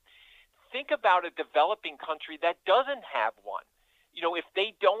system. Think about a developing country that doesn't have one. You know, if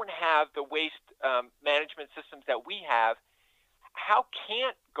they don't have the waste management systems that we have, how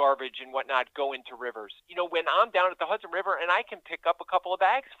can't garbage and whatnot go into rivers? You know, when I'm down at the Hudson River and I can pick up a couple of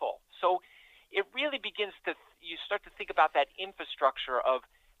bags full. So it really begins to, you start to think about that infrastructure of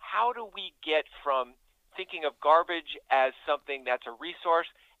how do we get from thinking of garbage as something that's a resource,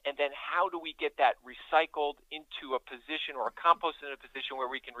 and then how do we get that recycled into a position or a compost in a position where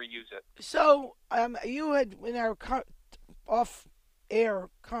we can reuse it? So you had, in our off-air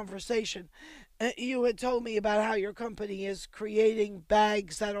conversation, you had told me about how your company is creating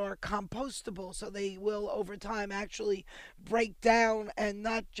bags that are compostable, so they will over time actually break down and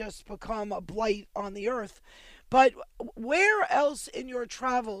not just become a blight on the earth. But where else in your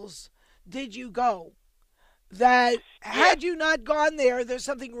travels did you go that had you not gone there, there's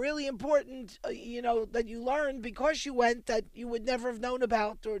something really important, you know, that you learned because you went that you would never have known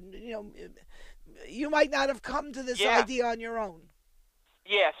about, or, you know, you might not have come to this idea on your own?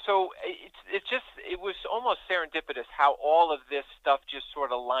 Yeah, so it was almost serendipitous how all of this stuff just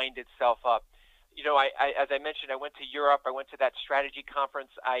sort of lined itself up. You know, I as I mentioned, I went to Europe. I went to that strategy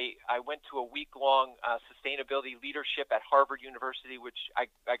conference. I went to a week-long sustainability leadership at Harvard University, which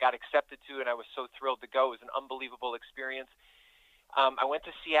I got accepted to, and I was so thrilled to go. It was an unbelievable experience. I went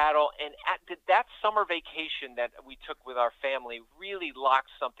to Seattle, and at that summer vacation that we took with our family really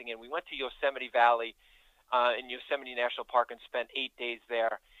locked something in. We went to Yosemite Valley in Yosemite National Park and spent 8 days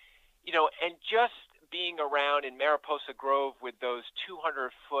there. You know, and just being around in Mariposa Grove with those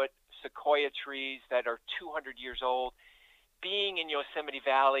 200-foot sequoia trees that are 200 years old, being in Yosemite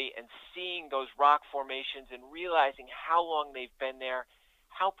Valley and seeing those rock formations and realizing how long they've been there,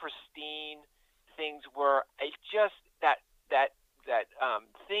 how pristine things were. It's just that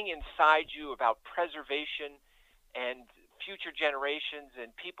thing inside you about preservation and future generations and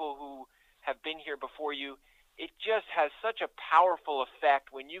people who have been here before you. It just has such a powerful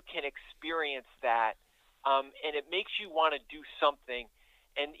effect when you can experience that, and it makes you want to do something.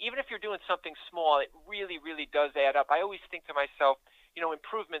 And even if you're doing something small, it really, really does add up. I always think to myself,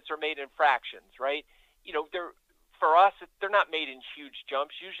 improvements are made in fractions, right? For us, they're not made in huge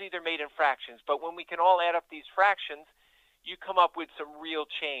jumps. Usually they're made in fractions. But when we can all add up these fractions, you come up with some real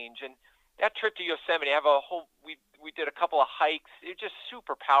change. And that trip to Yosemite, we did a couple of hikes. It's just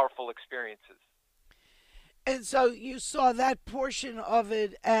super powerful experiences. And so you saw that portion of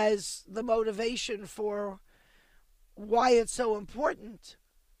it as the motivation for why it's so important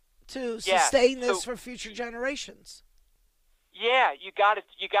to sustain this for future generations. Yeah, you got to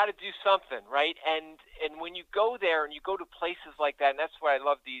do something, right? And when you go there and you go to places like that, and that's why I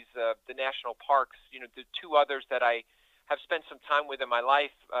love these the national parks. The two others that I have spent some time with in my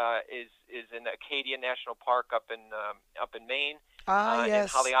life is in Acadia National Park up in Maine,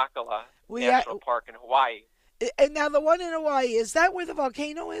 yes, and Haleakala National Park in Hawaii. And now the one in Hawaii, is that where the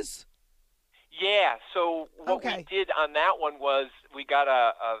volcano is? Yeah, so what we did on that one was we got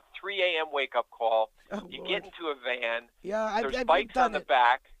a 3 a.m. wake-up call. You get into a van. Yeah, there's bikes on the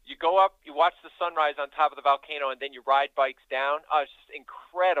back. You go up, you watch the sunrise on top of the volcano, and then you ride bikes down. It's just an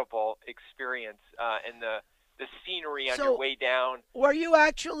incredible experience, and the scenery on your way down. Were you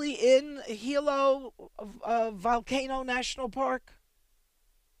actually in Hilo Volcano National Park?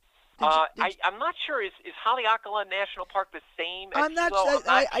 I'm not sure. Is Haleakala National Park the same as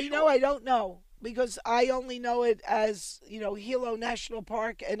Hilo? I don't know, because I only know it as, Hilo National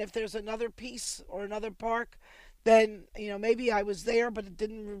Park, and if there's another piece or another park, then, maybe I was there, but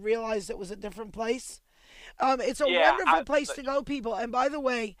didn't realize it was a different place. It's a wonderful place to go, people. And by the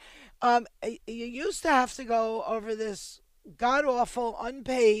way, you used to have to go over this god-awful,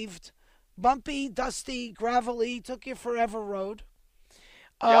 unpaved, bumpy, dusty, gravelly, took you forever road.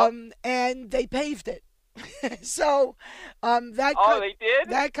 And they paved it. So they did?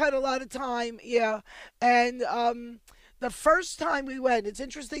 That cut a lot of time, yeah. And the first time we went, it's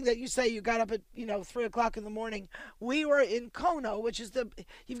interesting that you say you got up at 3 o'clock in the morning. We were in Kona, which is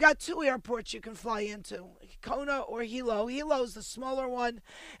you've got two airports you can fly into, Kona or Hilo. Hilo's the smaller one,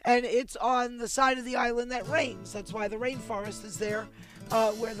 and it's on the side of the island that rains. That's why the rainforest is there,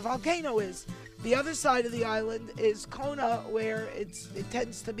 where the volcano is. The other side of the island is Kona, where it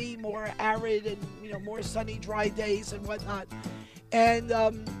tends to be more arid and more sunny, dry days and whatnot, and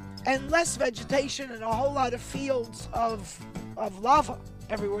less vegetation and a whole lot of fields of lava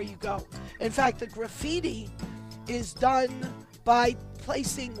everywhere you go. In fact, the graffiti is done by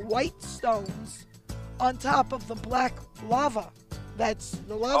placing white stones on top of the black lava. That's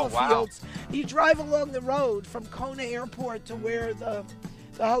the lava fields. You drive along the road from Kona Airport to where the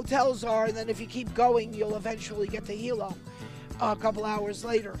hotels are, and then if you keep going, you'll eventually get to Hilo a couple hours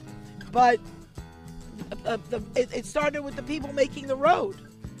later. But it started with the people making the road.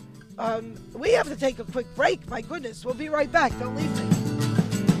 We have to take a quick break. My goodness, we'll be right back. Don't leave me.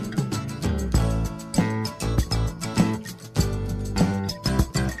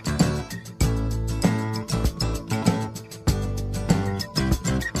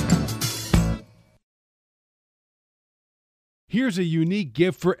 Here's a unique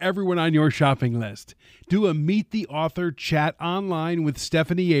gift for everyone on your shopping list. Do a Meet the Author chat online with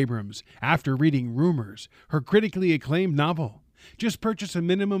Stephanie Abrams after reading Rumors, her critically acclaimed novel. Just purchase a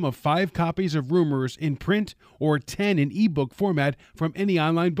minimum of 5 copies of Rumors in print or 10 in ebook format from any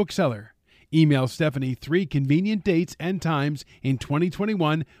online bookseller. Email Stephanie 3 convenient dates and times in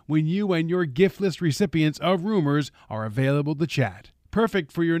 2021 when you and your gift list recipients of Rumors are available to chat.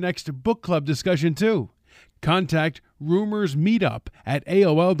 Perfect for your next book club discussion, too. Contact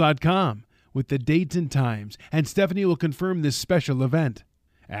rumorsmeetup@aol.com with the dates and times, and Stephanie will confirm this special event.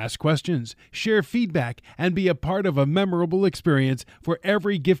 Ask questions, share feedback, and be a part of a memorable experience for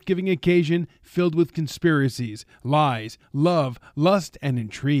every gift-giving occasion filled with conspiracies, lies, love, lust, and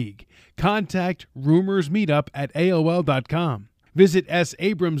intrigue. Contact rumorsmeetup@aol.com. Visit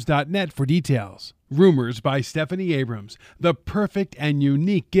sabrams.net for details. Rumors by Stephanie Abrams, the perfect and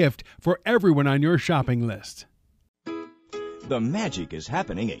unique gift for everyone on your shopping list. The magic is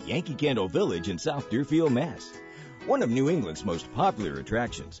happening at Yankee Candle Village in South Deerfield, Mass. One of New England's most popular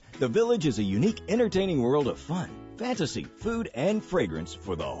attractions, the Village is a unique, entertaining world of fun, fantasy, food, and fragrance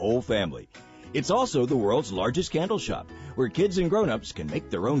for the whole family. It's also the world's largest candle shop, where kids and grown-ups can make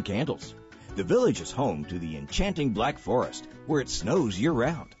their own candles. The Village is home to the enchanting Black Forest, where it snows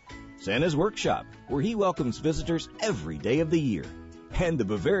year-round. Santa's Workshop, where he welcomes visitors every day of the year. And the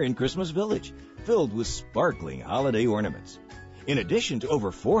Bavarian Christmas Village, filled with sparkling holiday ornaments. In addition to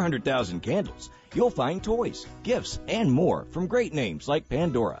over 400,000 candles, you'll find toys, gifts, and more from great names like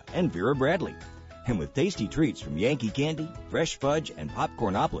Pandora and Vera Bradley. And with tasty treats from Yankee Candy, Fresh Fudge, and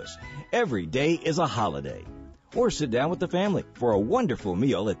Popcornopolis, every day is a holiday. or sit down with the family for a wonderful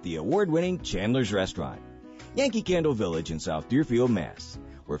meal at the award-winning Chandler's Restaurant. Yankee Candle Village in South Deerfield, Mass.,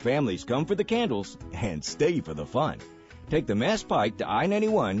 where families come for the candles and stay for the fun. Take the Mass Pike to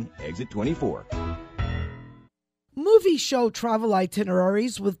I-91, exit 24. Movies show travel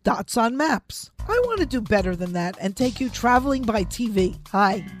itineraries with dots on maps. I want to do better than that and take you traveling by TV.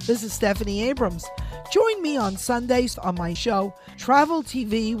 Hi, this is Stephanie Abrams. Join me on Sundays on my show, Travel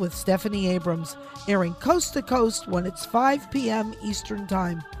TV with Stephanie Abrams, airing coast to coast when it's 5 p.m. Eastern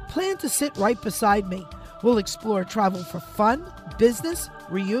Time. Plan to sit right beside me. We'll explore travel for fun, business,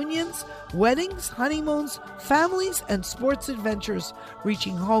 reunions, weddings, honeymoons, families, and sports adventures,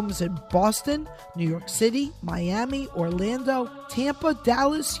 reaching homes in Boston, New York City, Miami, Orlando, Tampa,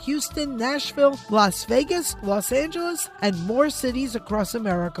 Dallas, Houston, Nashville, Las Vegas, Los Angeles, and more cities across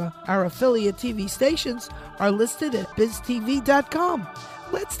America. Our affiliate TV stations are listed at biztv.com.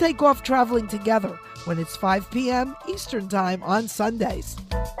 Let's take off traveling together when it's 5 p.m. Eastern Time on Sundays.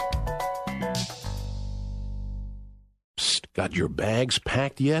 Psst, got your bags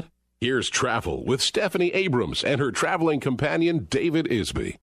packed yet? Here's Travel with Stephanie Abrams and her traveling companion, David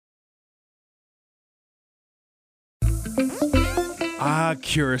Isby. Ah,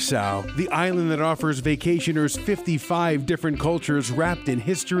 Curacao, the island that offers vacationers 55 different cultures wrapped in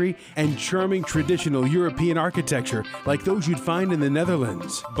history and charming traditional European architecture like those you'd find in the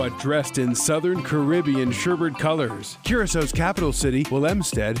Netherlands, but dressed in Southern Caribbean sherbet colors. Curaçao's capital city,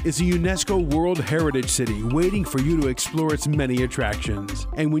 Willemstad, is a UNESCO World Heritage City waiting for you to explore its many attractions.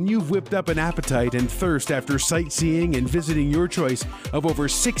 And when you've whipped up an appetite and thirst after sightseeing and visiting your choice of over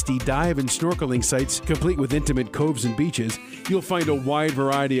 60 dive and snorkeling sites, complete with intimate coves and beaches, you'll find a wide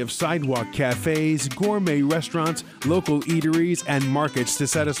variety of sidewalk cafes, gourmet restaurants, local eateries, and markets to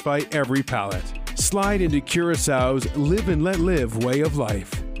satisfy every palate. Slide into Curaçao's live and let live way of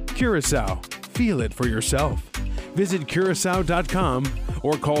life. Curacao, feel it for yourself. Visit Curacao.com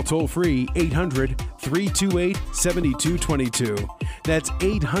or call toll-free 800-328-7222. That's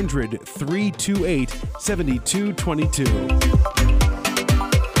 800-328-7222.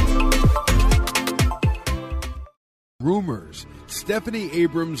 Rumors, Stephanie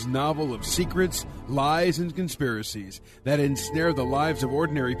Abrams' novel of secrets, lies, and conspiracies that ensnare the lives of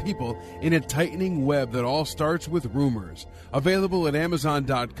ordinary people in a tightening web that all starts with rumors. Available at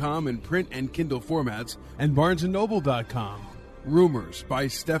Amazon.com in print and Kindle formats and BarnesandNoble.com. Rumors by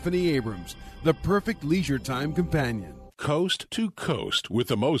Stephanie Abrams, the perfect leisure time companion. Coast to coast with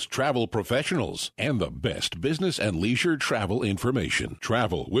the most travel professionals and the best business and leisure travel information.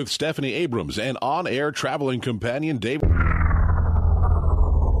 Travel with Stephanie Abrams and on-air traveling companion David.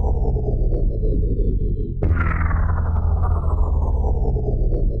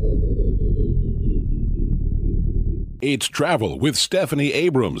 It's Travel with Stephanie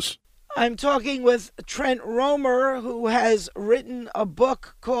Abrams. I'm talking with Trent Romer, who has written a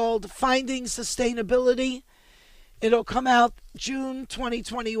book called Finding Sustainability. It'll come out June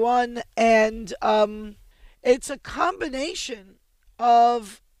 2021, and it's a combination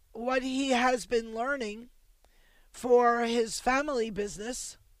of what he has been learning for his family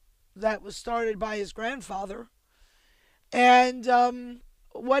business that was started by his grandfather, and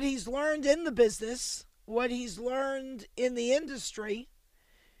what he's learned in the business, what he's learned in the industry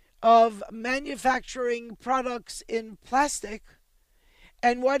of manufacturing products in plastic,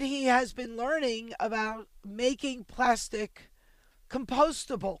 and what he has been learning about making plastic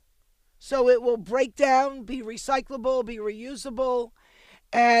compostable. So it will break down, be recyclable, be reusable,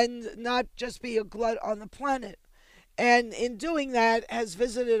 and not just be a glut on the planet. And in doing that, has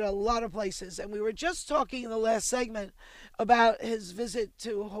visited a lot of places. And we were just talking in the last segment about his visit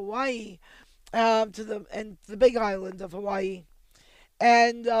to Hawaii, to the Big Island of Hawaii.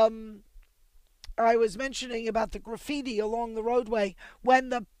 And I was mentioning about the graffiti along the roadway. When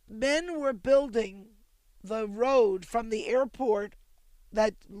the men were building the road from the airport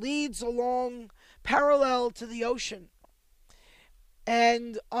that leads along parallel to the ocean,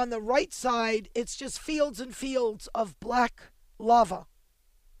 and on the right side, it's just fields and fields of black lava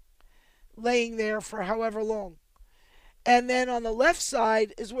laying there for however long. And then on the left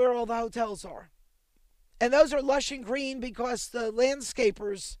side is where all the hotels are. And those are lush and green because the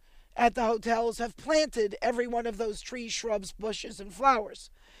landscapers at the hotels have planted every one of those trees, shrubs, bushes, and flowers.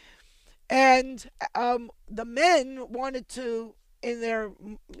 And the men wanted to, in their,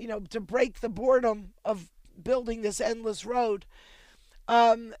 to break the boredom of building this endless road,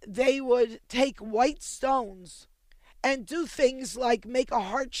 they would take white stones and do things like make a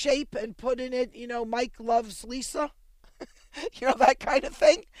heart shape and put in it, Mike loves Lisa. That kind of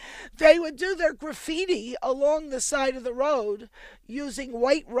thing. They would do their graffiti along the side of the road using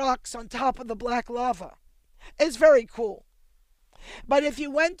white rocks on top of the black lava. It's very cool. But if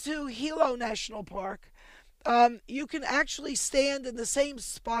you went to Hilo National Park, you can actually stand in the same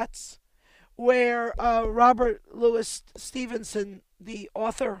spots where Robert Louis Stevenson, the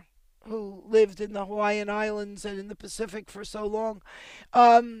author who lived in the Hawaiian Islands and in the Pacific for so long,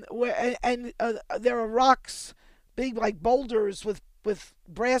 there are rocks, big like boulders with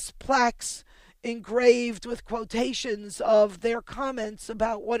brass plaques engraved with quotations of their comments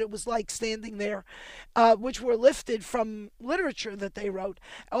about what it was like standing there, which were lifted from literature that they wrote.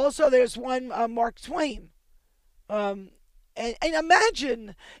 Also, there's one, Mark Twain. And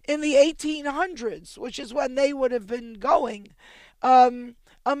imagine in the 1800s, which is when they would have been going,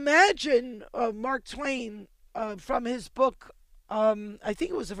 imagine Mark Twain from his book, I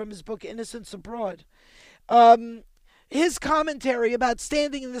think it was from his book, Innocents Abroad, his commentary about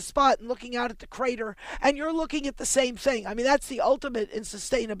standing in the spot and looking out at the crater, and you're looking at the same thing. I mean, that's the ultimate in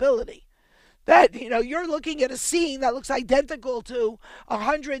sustainability. That, you're looking at a scene that looks identical to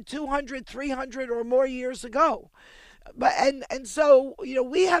 100, 200, 300 or more years ago. But and so,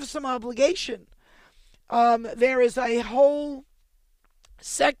 we have some obligation. There is a whole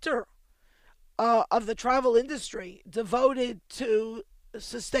sector of the travel industry devoted to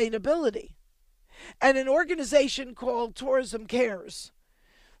sustainability. And an organization called Tourism Cares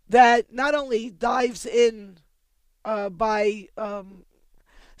that not only dives in by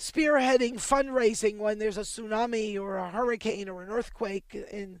spearheading fundraising when there's a tsunami or a hurricane or an earthquake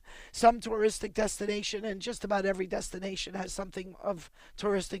in some touristic destination, and just about every destination has something of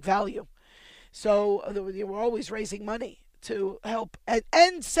touristic value. So we're always raising money to help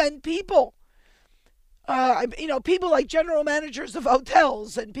and send people. People like general managers of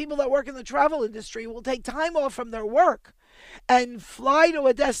hotels and people that work in the travel industry will take time off from their work and fly to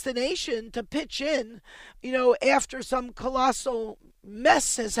a destination to pitch in, after some colossal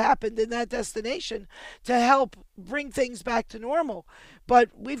mess has happened in that destination, to help bring things back to normal. But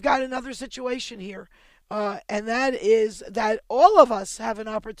we've got another situation here, and that is that all of us have an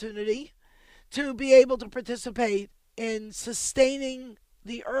opportunity to be able to participate in sustaining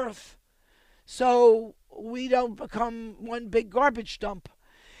the earth so we don't become one big garbage dump.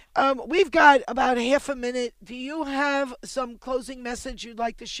 We've got about half a minute. Do you have some closing message you'd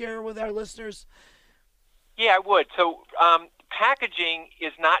like to share with our listeners? Yeah, I would. So packaging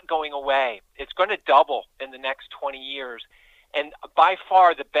is not going away. It's going to double in the next 20 years. And by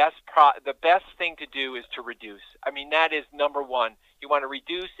far the best thing to do is to reduce. I mean, that is number one. You want to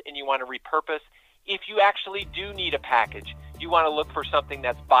reduce and you want to repurpose. If you actually do need a package, you want to look for something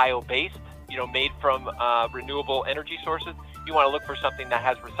that's bio-based, made from renewable energy sources. You want to look for something that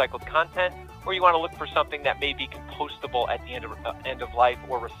has recycled content, or you want to look for something that may be compostable at the end of life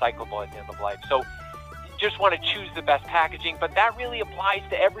or recyclable at the end of life. So you just want to choose the best packaging, but that really applies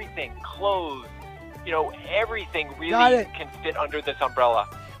to everything. Clothes, everything really can fit under this umbrella.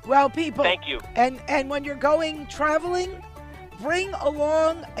 Well, people, thank you. And when you're going traveling, bring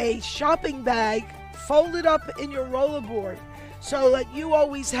along a shopping bag, fold it up in your rollerboard, so that you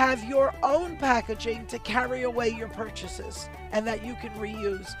always have your own packaging to carry away your purchases and that you can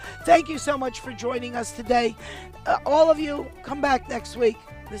reuse. Thank you so much for joining us today. All of you, come back next week.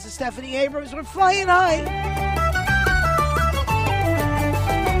 This is Stephanie Abrams. We're flying high.